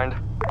 Never mind.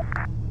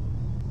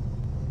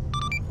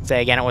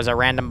 Say again, it was a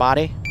random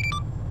body?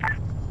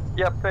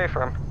 Yep, A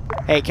firm.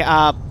 Hey,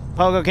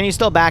 Pogo, can you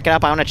still back it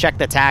up? I want to check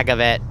the tag of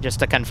it, just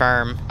to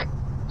confirm.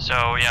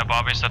 So, yeah,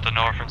 Bobby's at the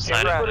northern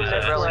side of the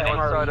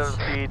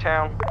the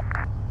town.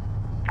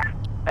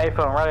 Hey,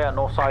 phone, right at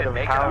north side of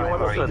the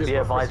town. Also, be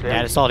advised.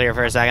 Yeah, just hold here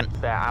for a second.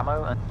 Their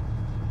ammo and...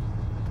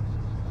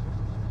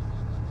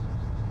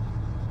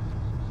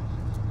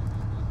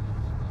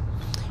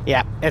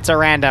 Yeah, it's a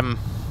random.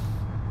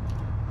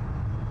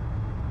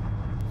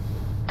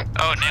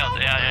 Oh, nailed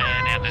it.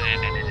 Yeah, nailed it.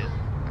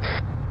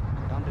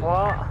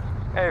 What?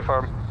 A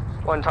firm.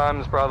 1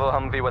 times Bravo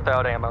Humvee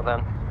without ammo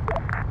then.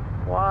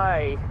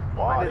 Why?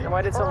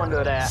 Why did someone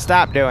do that?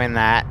 Stop doing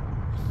that.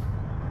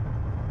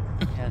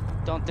 Yeah,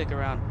 don't dick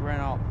around.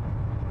 Run out.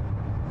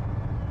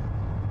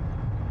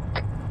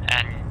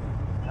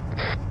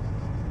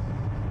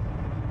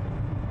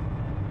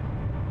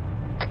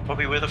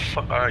 Bobby, where the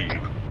fuck are you?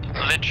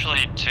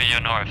 Literally to your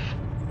north.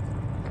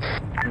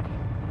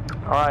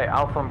 Alright,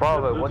 Alpha and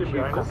Bravo, once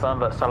you confirm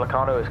that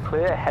Salicano is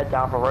clear, head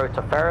down the road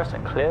to Ferris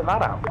and clear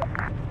that out.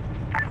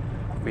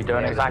 We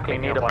don't exactly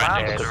need a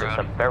plan because it's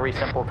a very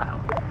simple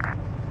town.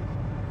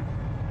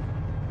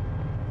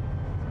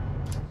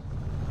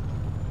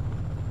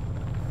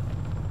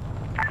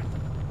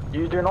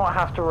 You do not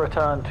have to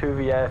return to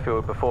the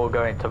airfield before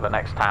going to the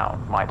next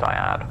town, might I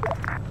add.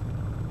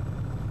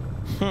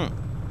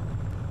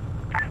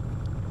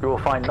 You will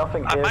find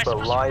nothing here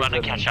but lies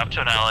and... catch up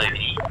to an LAV?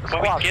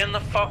 But we get in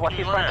the fucking What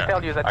he's trying to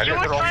tell you is that I you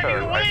didn't were see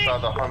you. I saw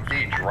the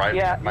Humvee driving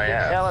Yeah, my you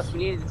didn't ass. tell us we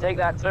needed to take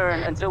that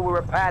turn until we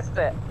were past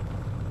it.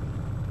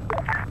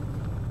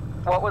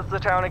 What was the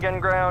town again,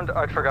 Ground?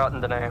 I'd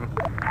forgotten the name.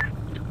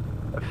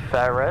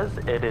 Ferres,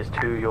 it is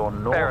to your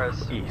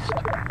northeast.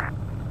 A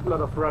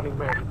lot of running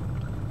men.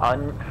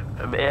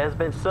 It has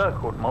been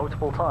circled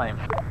multiple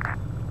times.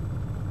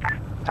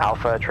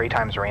 Alpha, 3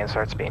 times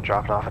reinserts being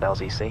dropped off at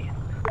LZC.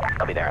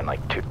 I'll be there in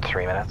like 2 to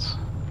 3 minutes.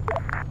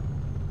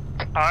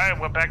 Alright,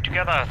 we're back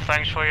together.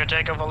 Thanks for your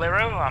takeover,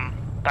 Liru. I'm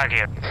back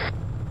here.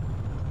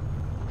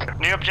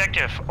 New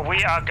objective.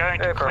 We are going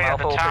to clear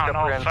the town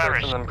of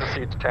Ferris. And then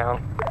proceed to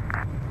town.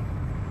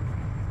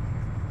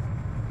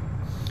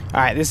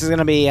 Alright, this is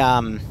gonna be,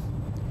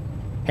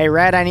 Hey,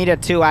 Red, I need a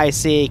 2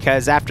 IC,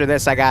 because after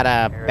this I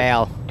gotta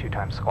bail. 2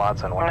 times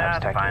squads and 1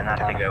 times tech in the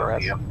town of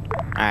Perez.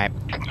 Alright.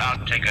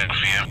 I'll take it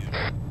for you.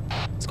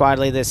 Squad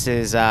lead, this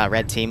is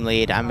Red Team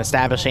Lead. I'm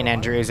establishing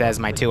Andrews as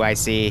my 2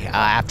 IC.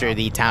 After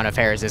the town of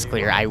Ferris is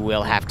clear, I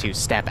will have to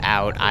step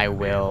out. I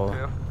will,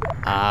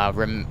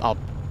 I'll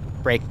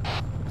break...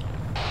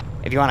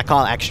 If you want to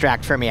call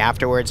extract for me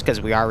afterwards,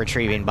 because we are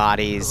retrieving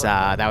bodies,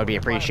 that would be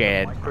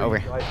appreciated. Over.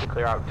 You guys to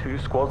clear out 2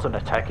 squads and a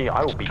techie,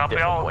 I will be Copy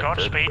all,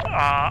 disappointed. Godspeed.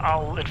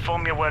 I'll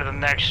inform you where the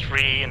next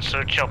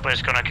reinsert chopper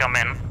is gonna come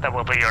in. That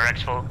will be your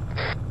exfil.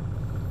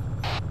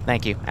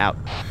 Thank you. Out.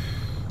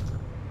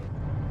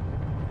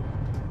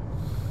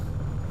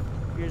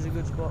 Here's a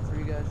good spot for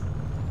you guys.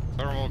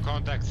 Thermal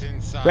contacts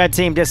inside. Red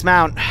team,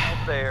 dismount.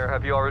 There,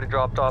 have you already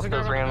dropped off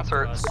those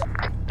reinserts?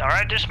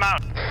 Alright,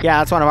 dismount. Yeah,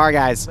 that's one of our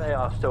guys. They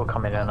are still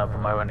coming in at the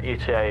moment.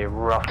 ETA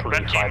roughly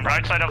Red team,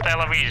 right side of the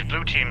LAVs.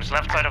 Blue teams,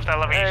 left side of the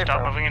LAVs.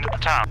 Start moving into the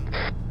town.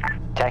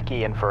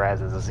 Techie and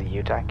Faraz is a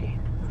ZU techie.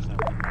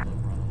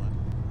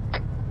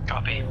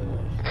 Copy.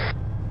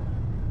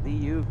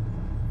 EU.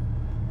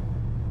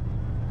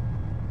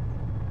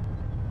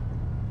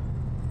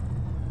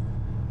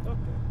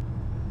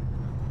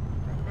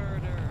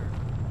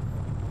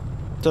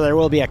 So there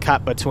will be a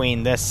cut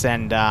between this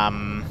and the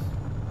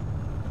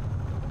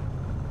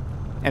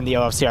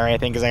OFCRA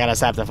thing, because I gotta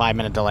set up the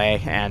 5-minute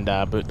delay and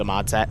boot the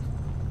mod set.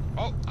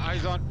 Oh,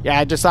 eyes on. Yeah,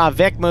 I just saw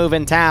Vic move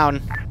in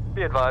town.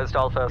 Be advised,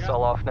 Alpha SL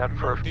off net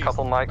for a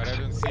couple mics. But I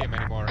don't see him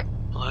anymore.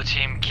 Blue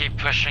team, keep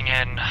pushing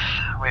in.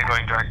 We're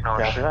going direct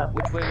north.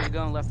 Which way was he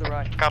going, left or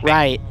right? Copy.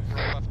 Right. From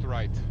left to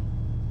right.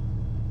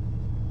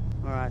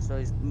 Alright, so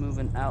he's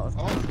moving out of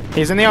town.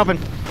 He's in the open.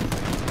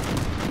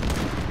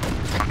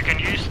 You can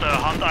use the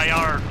Hunt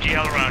IR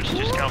GL rounds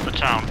to scout the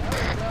town.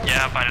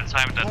 Yeah, by the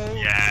time that...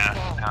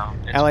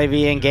 Yeah, no. LAV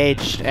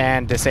engaged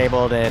and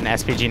disabled, and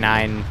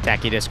SPG-9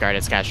 techie discarded.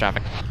 It's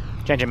catastrophic.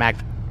 Change it, Mag.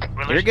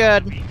 You're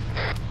good.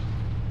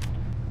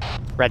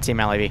 Red team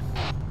LAV.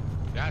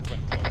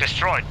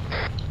 Destroyed.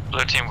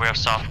 Blue team, we have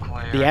soft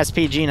clear. The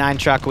SPG-9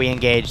 truck we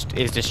engaged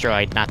is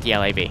destroyed, not the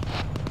LAV.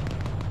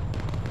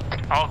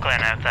 All clear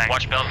now, thanks.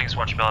 Watch buildings,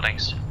 watch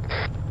buildings.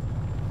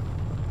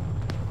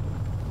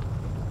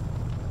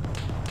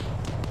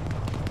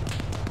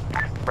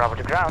 Bravo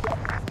to ground.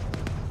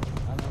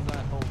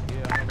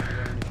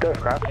 Go,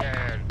 ground.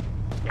 Yeah,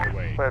 no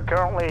way. We're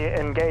currently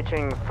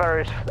engaging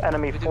various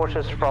enemy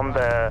forces from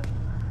the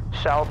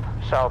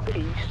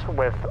southeast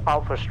with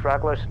Alpha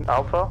stragglers and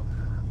Alpha.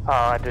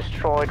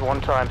 Destroyed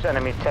 1 times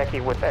enemy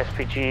techie with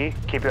SPG.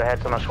 Keep your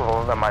heads on a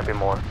swivel, there might be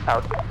more.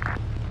 Out.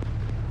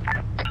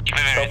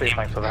 Copy,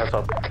 thanks for the heads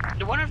up.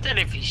 Do one of the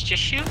LAVs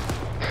just shoot?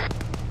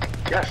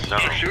 Yes, we're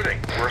shooting.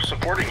 We're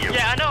supporting you.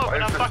 Yeah, I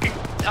know,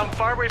 but I'm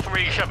far away from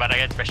where you shot, but I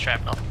get my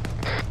shrapnel.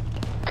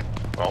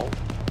 Well,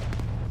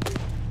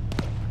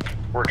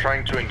 we're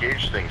trying to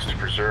engage things to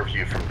preserve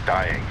you from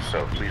dying,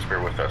 so please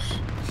bear with us.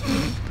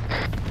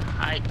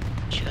 I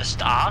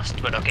just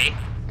asked, but okay.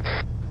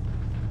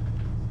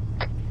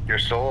 You're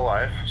still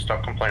alive.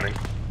 Stop complaining.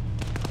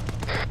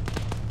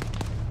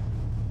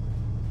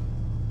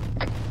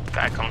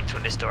 Guy coming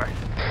through this door.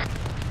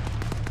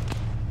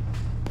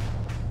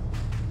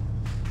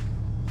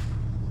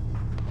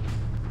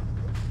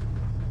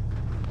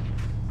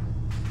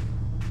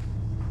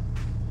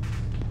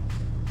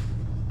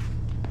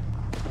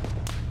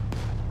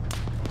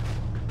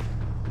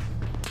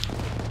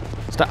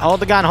 Stop. Hold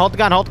the gun, hold the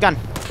gun, hold the gun.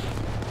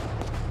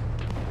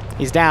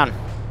 He's down.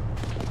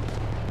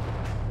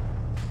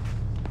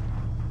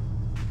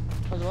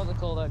 I was about to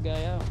call that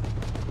guy out.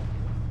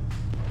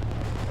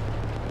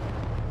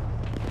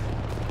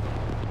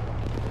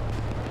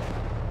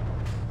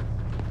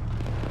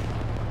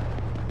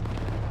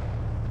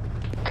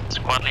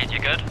 Squad lead, you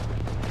good?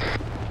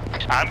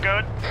 I'm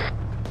good.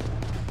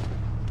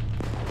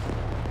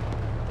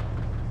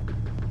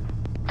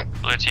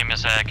 Blue team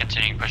is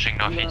continuing pushing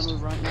northeast.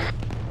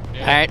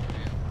 Alright.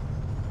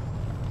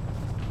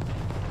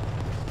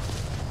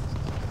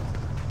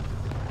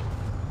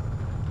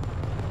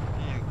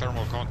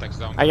 Thermal contacts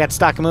down. I get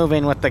stuck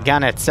moving with the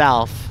gun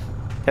itself,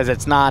 because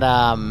it's not,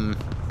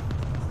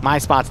 my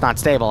spot's not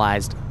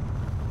stabilized.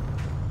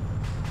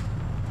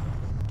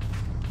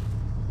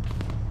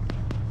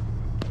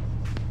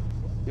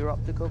 Your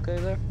optic okay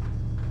there?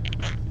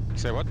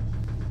 Say what?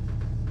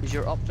 Is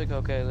your optic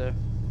okay there?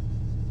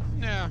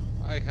 Yeah,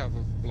 I have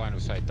a line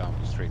of sight down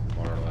the street,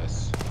 more or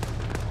less.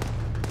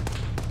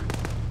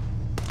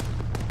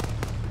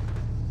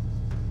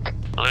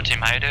 Blue team,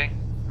 how you doing?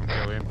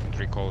 Until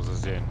infantry calls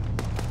us in,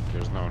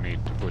 there's no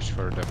need to push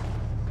further.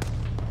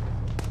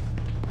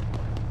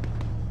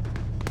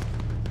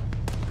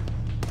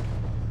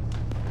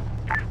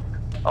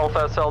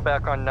 Alpha SL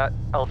back on net.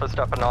 Alpha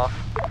stepping off.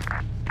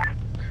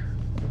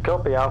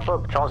 Copy,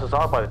 Alpha. Chances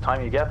are by the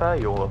time you get there,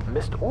 you'll have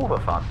missed all the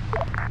fun.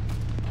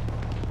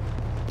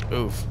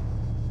 Oof.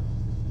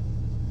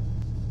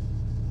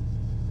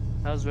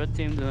 How's Red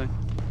Team doing?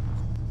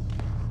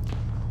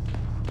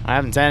 I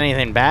haven't said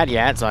anything bad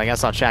yet, so I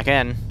guess I'll check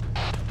in.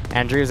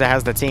 Andrews,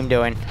 how's the team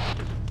doing?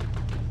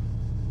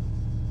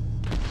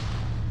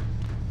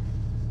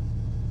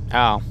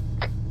 Oh.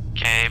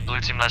 Okay,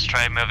 blue team, let's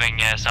try moving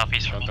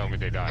southeast from. Don't tell me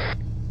they died.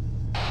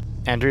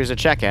 Andrews, a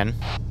check-in.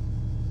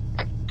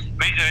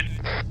 We good.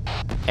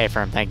 Hey,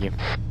 firm, thank you.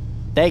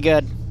 They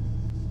good.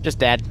 Just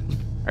dead.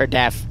 Or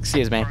deaf,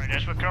 excuse me. Alright,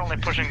 as we're currently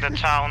pushing the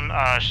town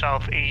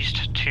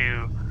southeast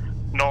to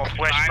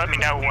northwest. Let me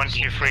know once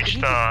you've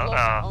reached the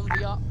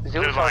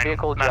blue line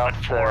vehicle method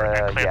just, 4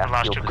 and clear yeah, the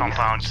last fuel, two please.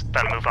 compounds,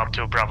 then move up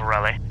to Bravo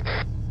Rally.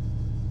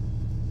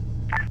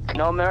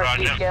 No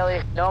mercy, Roger.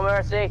 Skelly. No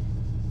mercy.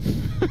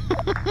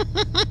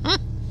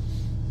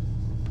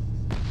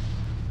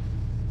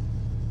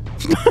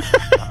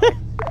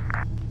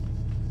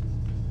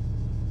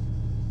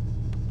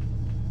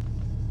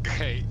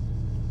 Hey.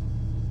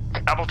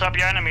 Double tap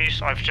your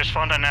enemies. I've just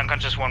found an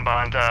unconscious one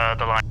behind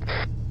the line.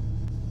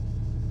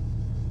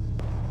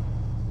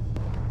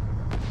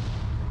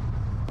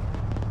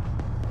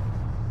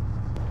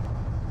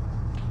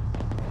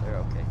 They're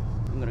okay.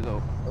 I'm gonna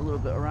go a little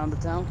bit around the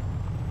town.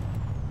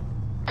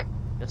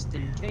 Just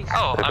in case.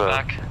 Oh, I'm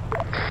back.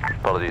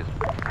 Apologies.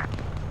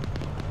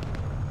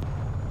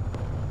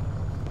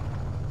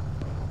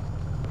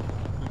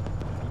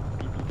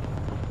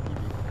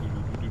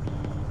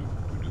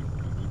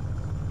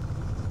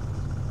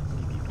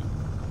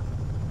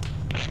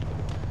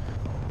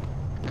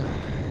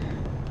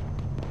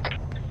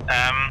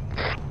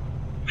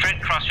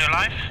 Fred, cross your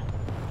life.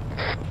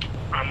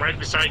 I'm right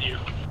beside you.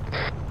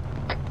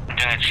 I'm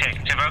gonna check.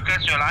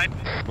 Tavocus, your life.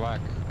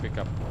 Black, pick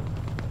up.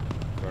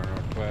 Go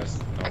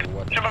northwest, no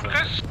what.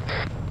 Tavocus?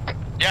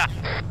 Yeah.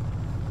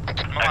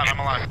 I'm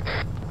alive.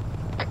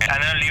 And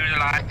then leave the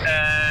light.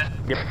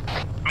 Yep.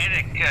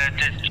 Medic,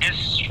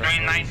 just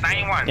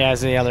 3991. Yeah,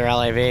 it's the other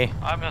LAV.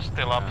 I'm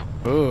still up.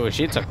 Ooh,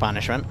 she took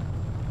punishment.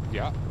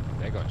 Yeah,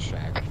 they got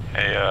shagged.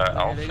 Hey,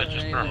 Alpha,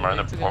 just a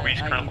reminder, are we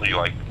currently,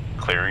 like,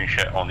 clearing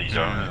shit on the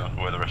zone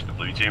where the rest of the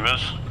blue team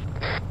is?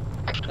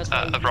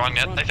 Wrong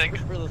yet, I think.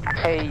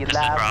 Hey, This is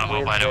lab Bravo,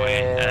 with, by the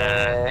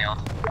way.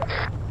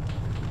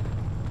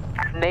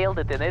 nailed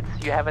it in it.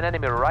 You have an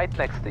enemy right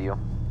next to you.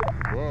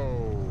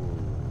 Whoa.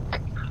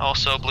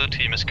 Also, blue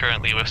team is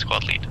currently with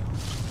squad lead.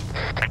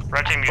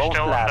 Red team, you Both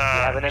still labs,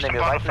 you have an enemy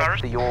right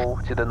next to you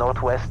to the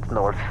northwest,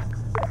 north.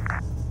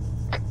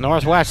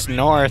 Northwest,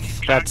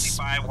 north. That's.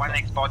 By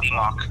 1x body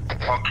mark,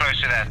 or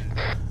close to that.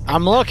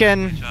 I'm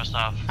looking. Just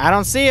off. I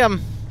don't see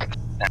him.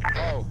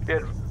 Oh.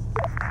 Good.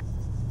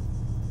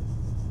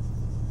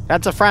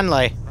 That's a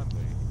friendly.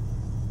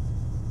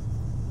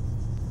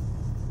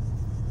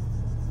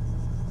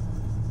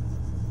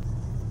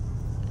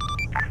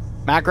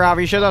 Makarov,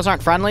 are you sure those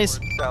aren't friendlies?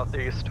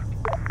 Southeast.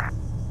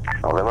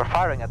 Well, they were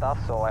firing at us,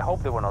 so I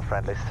hope they were not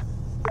friendlies.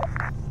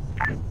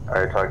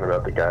 Are you talking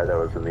about the guy that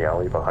was in the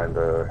alley behind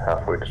the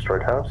halfway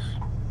destroyed house?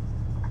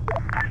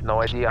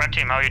 No idea. Red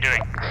team, how are you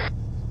doing?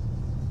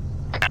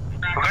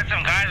 We've got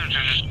some guys which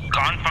are just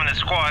gone from the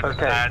squad.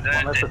 Okay,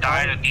 one at a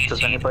time.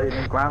 Does anybody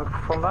need ground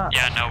from that?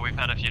 Yeah, no, we've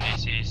had a few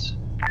DCs.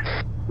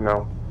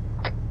 No.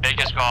 Big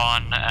is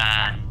gone,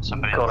 and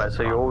somebody Got else. it,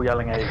 so you're all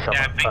yelling at each other.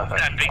 Yeah, Perfect.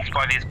 that big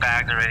squad is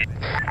bagged already.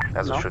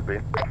 As it should be.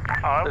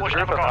 Oh, There's a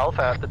group of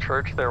Alpha at the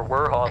church. There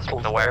were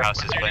hostiles. The warehouse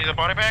is You clear. need a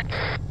body bag?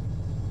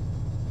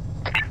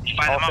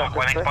 By the mark,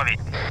 1x body.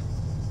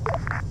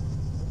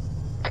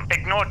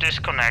 Ignore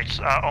disconnects.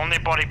 Only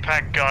body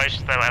pack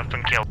guys that have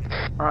been killed.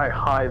 Alright,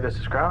 hi, this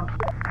is ground.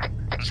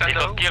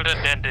 People killed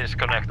and then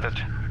disconnected.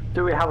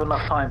 Do we have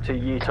enough time to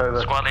yeet over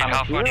to Squad lead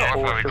halfway Panacea,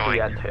 north, where or we should we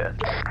going? end here?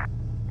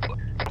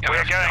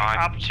 We're going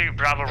up to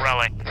Bravo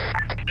Rally,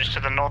 just to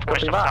the northwest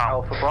Copy of that, town.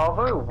 Alpha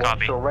Bravo. Once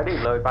Copy. you're ready,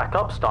 load back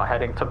up, start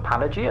heading to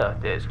Panacea.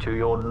 It's to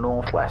your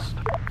northwest.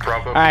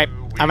 Bravo. Alright,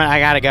 I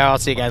gotta go. I'll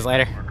see you guys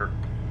later.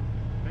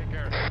 Take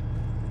care.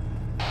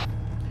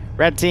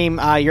 Red team,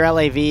 your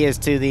LAV is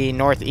to the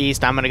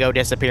northeast. I'm gonna go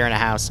disappear in a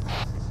house.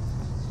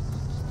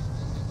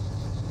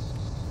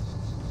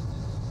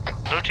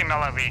 Blue team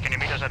LAV, can you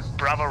meet us at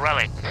Bravo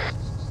Rally?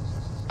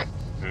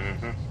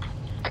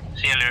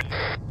 See you,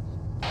 Liru.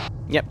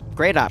 Yep,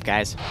 great op,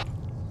 guys.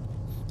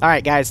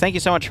 Alright, guys, thank you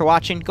so much for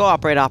watching. Go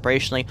operate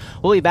operationally.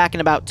 We'll be back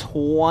in about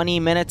 20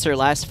 minutes or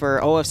less for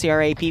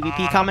OFCRA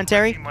PvP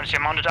commentary. Once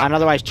you're mounted up, And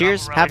otherwise,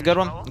 cheers. Bravo Have a good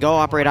Rally one. as Go well.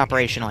 operate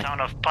operationally. Town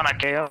of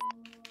Panacea.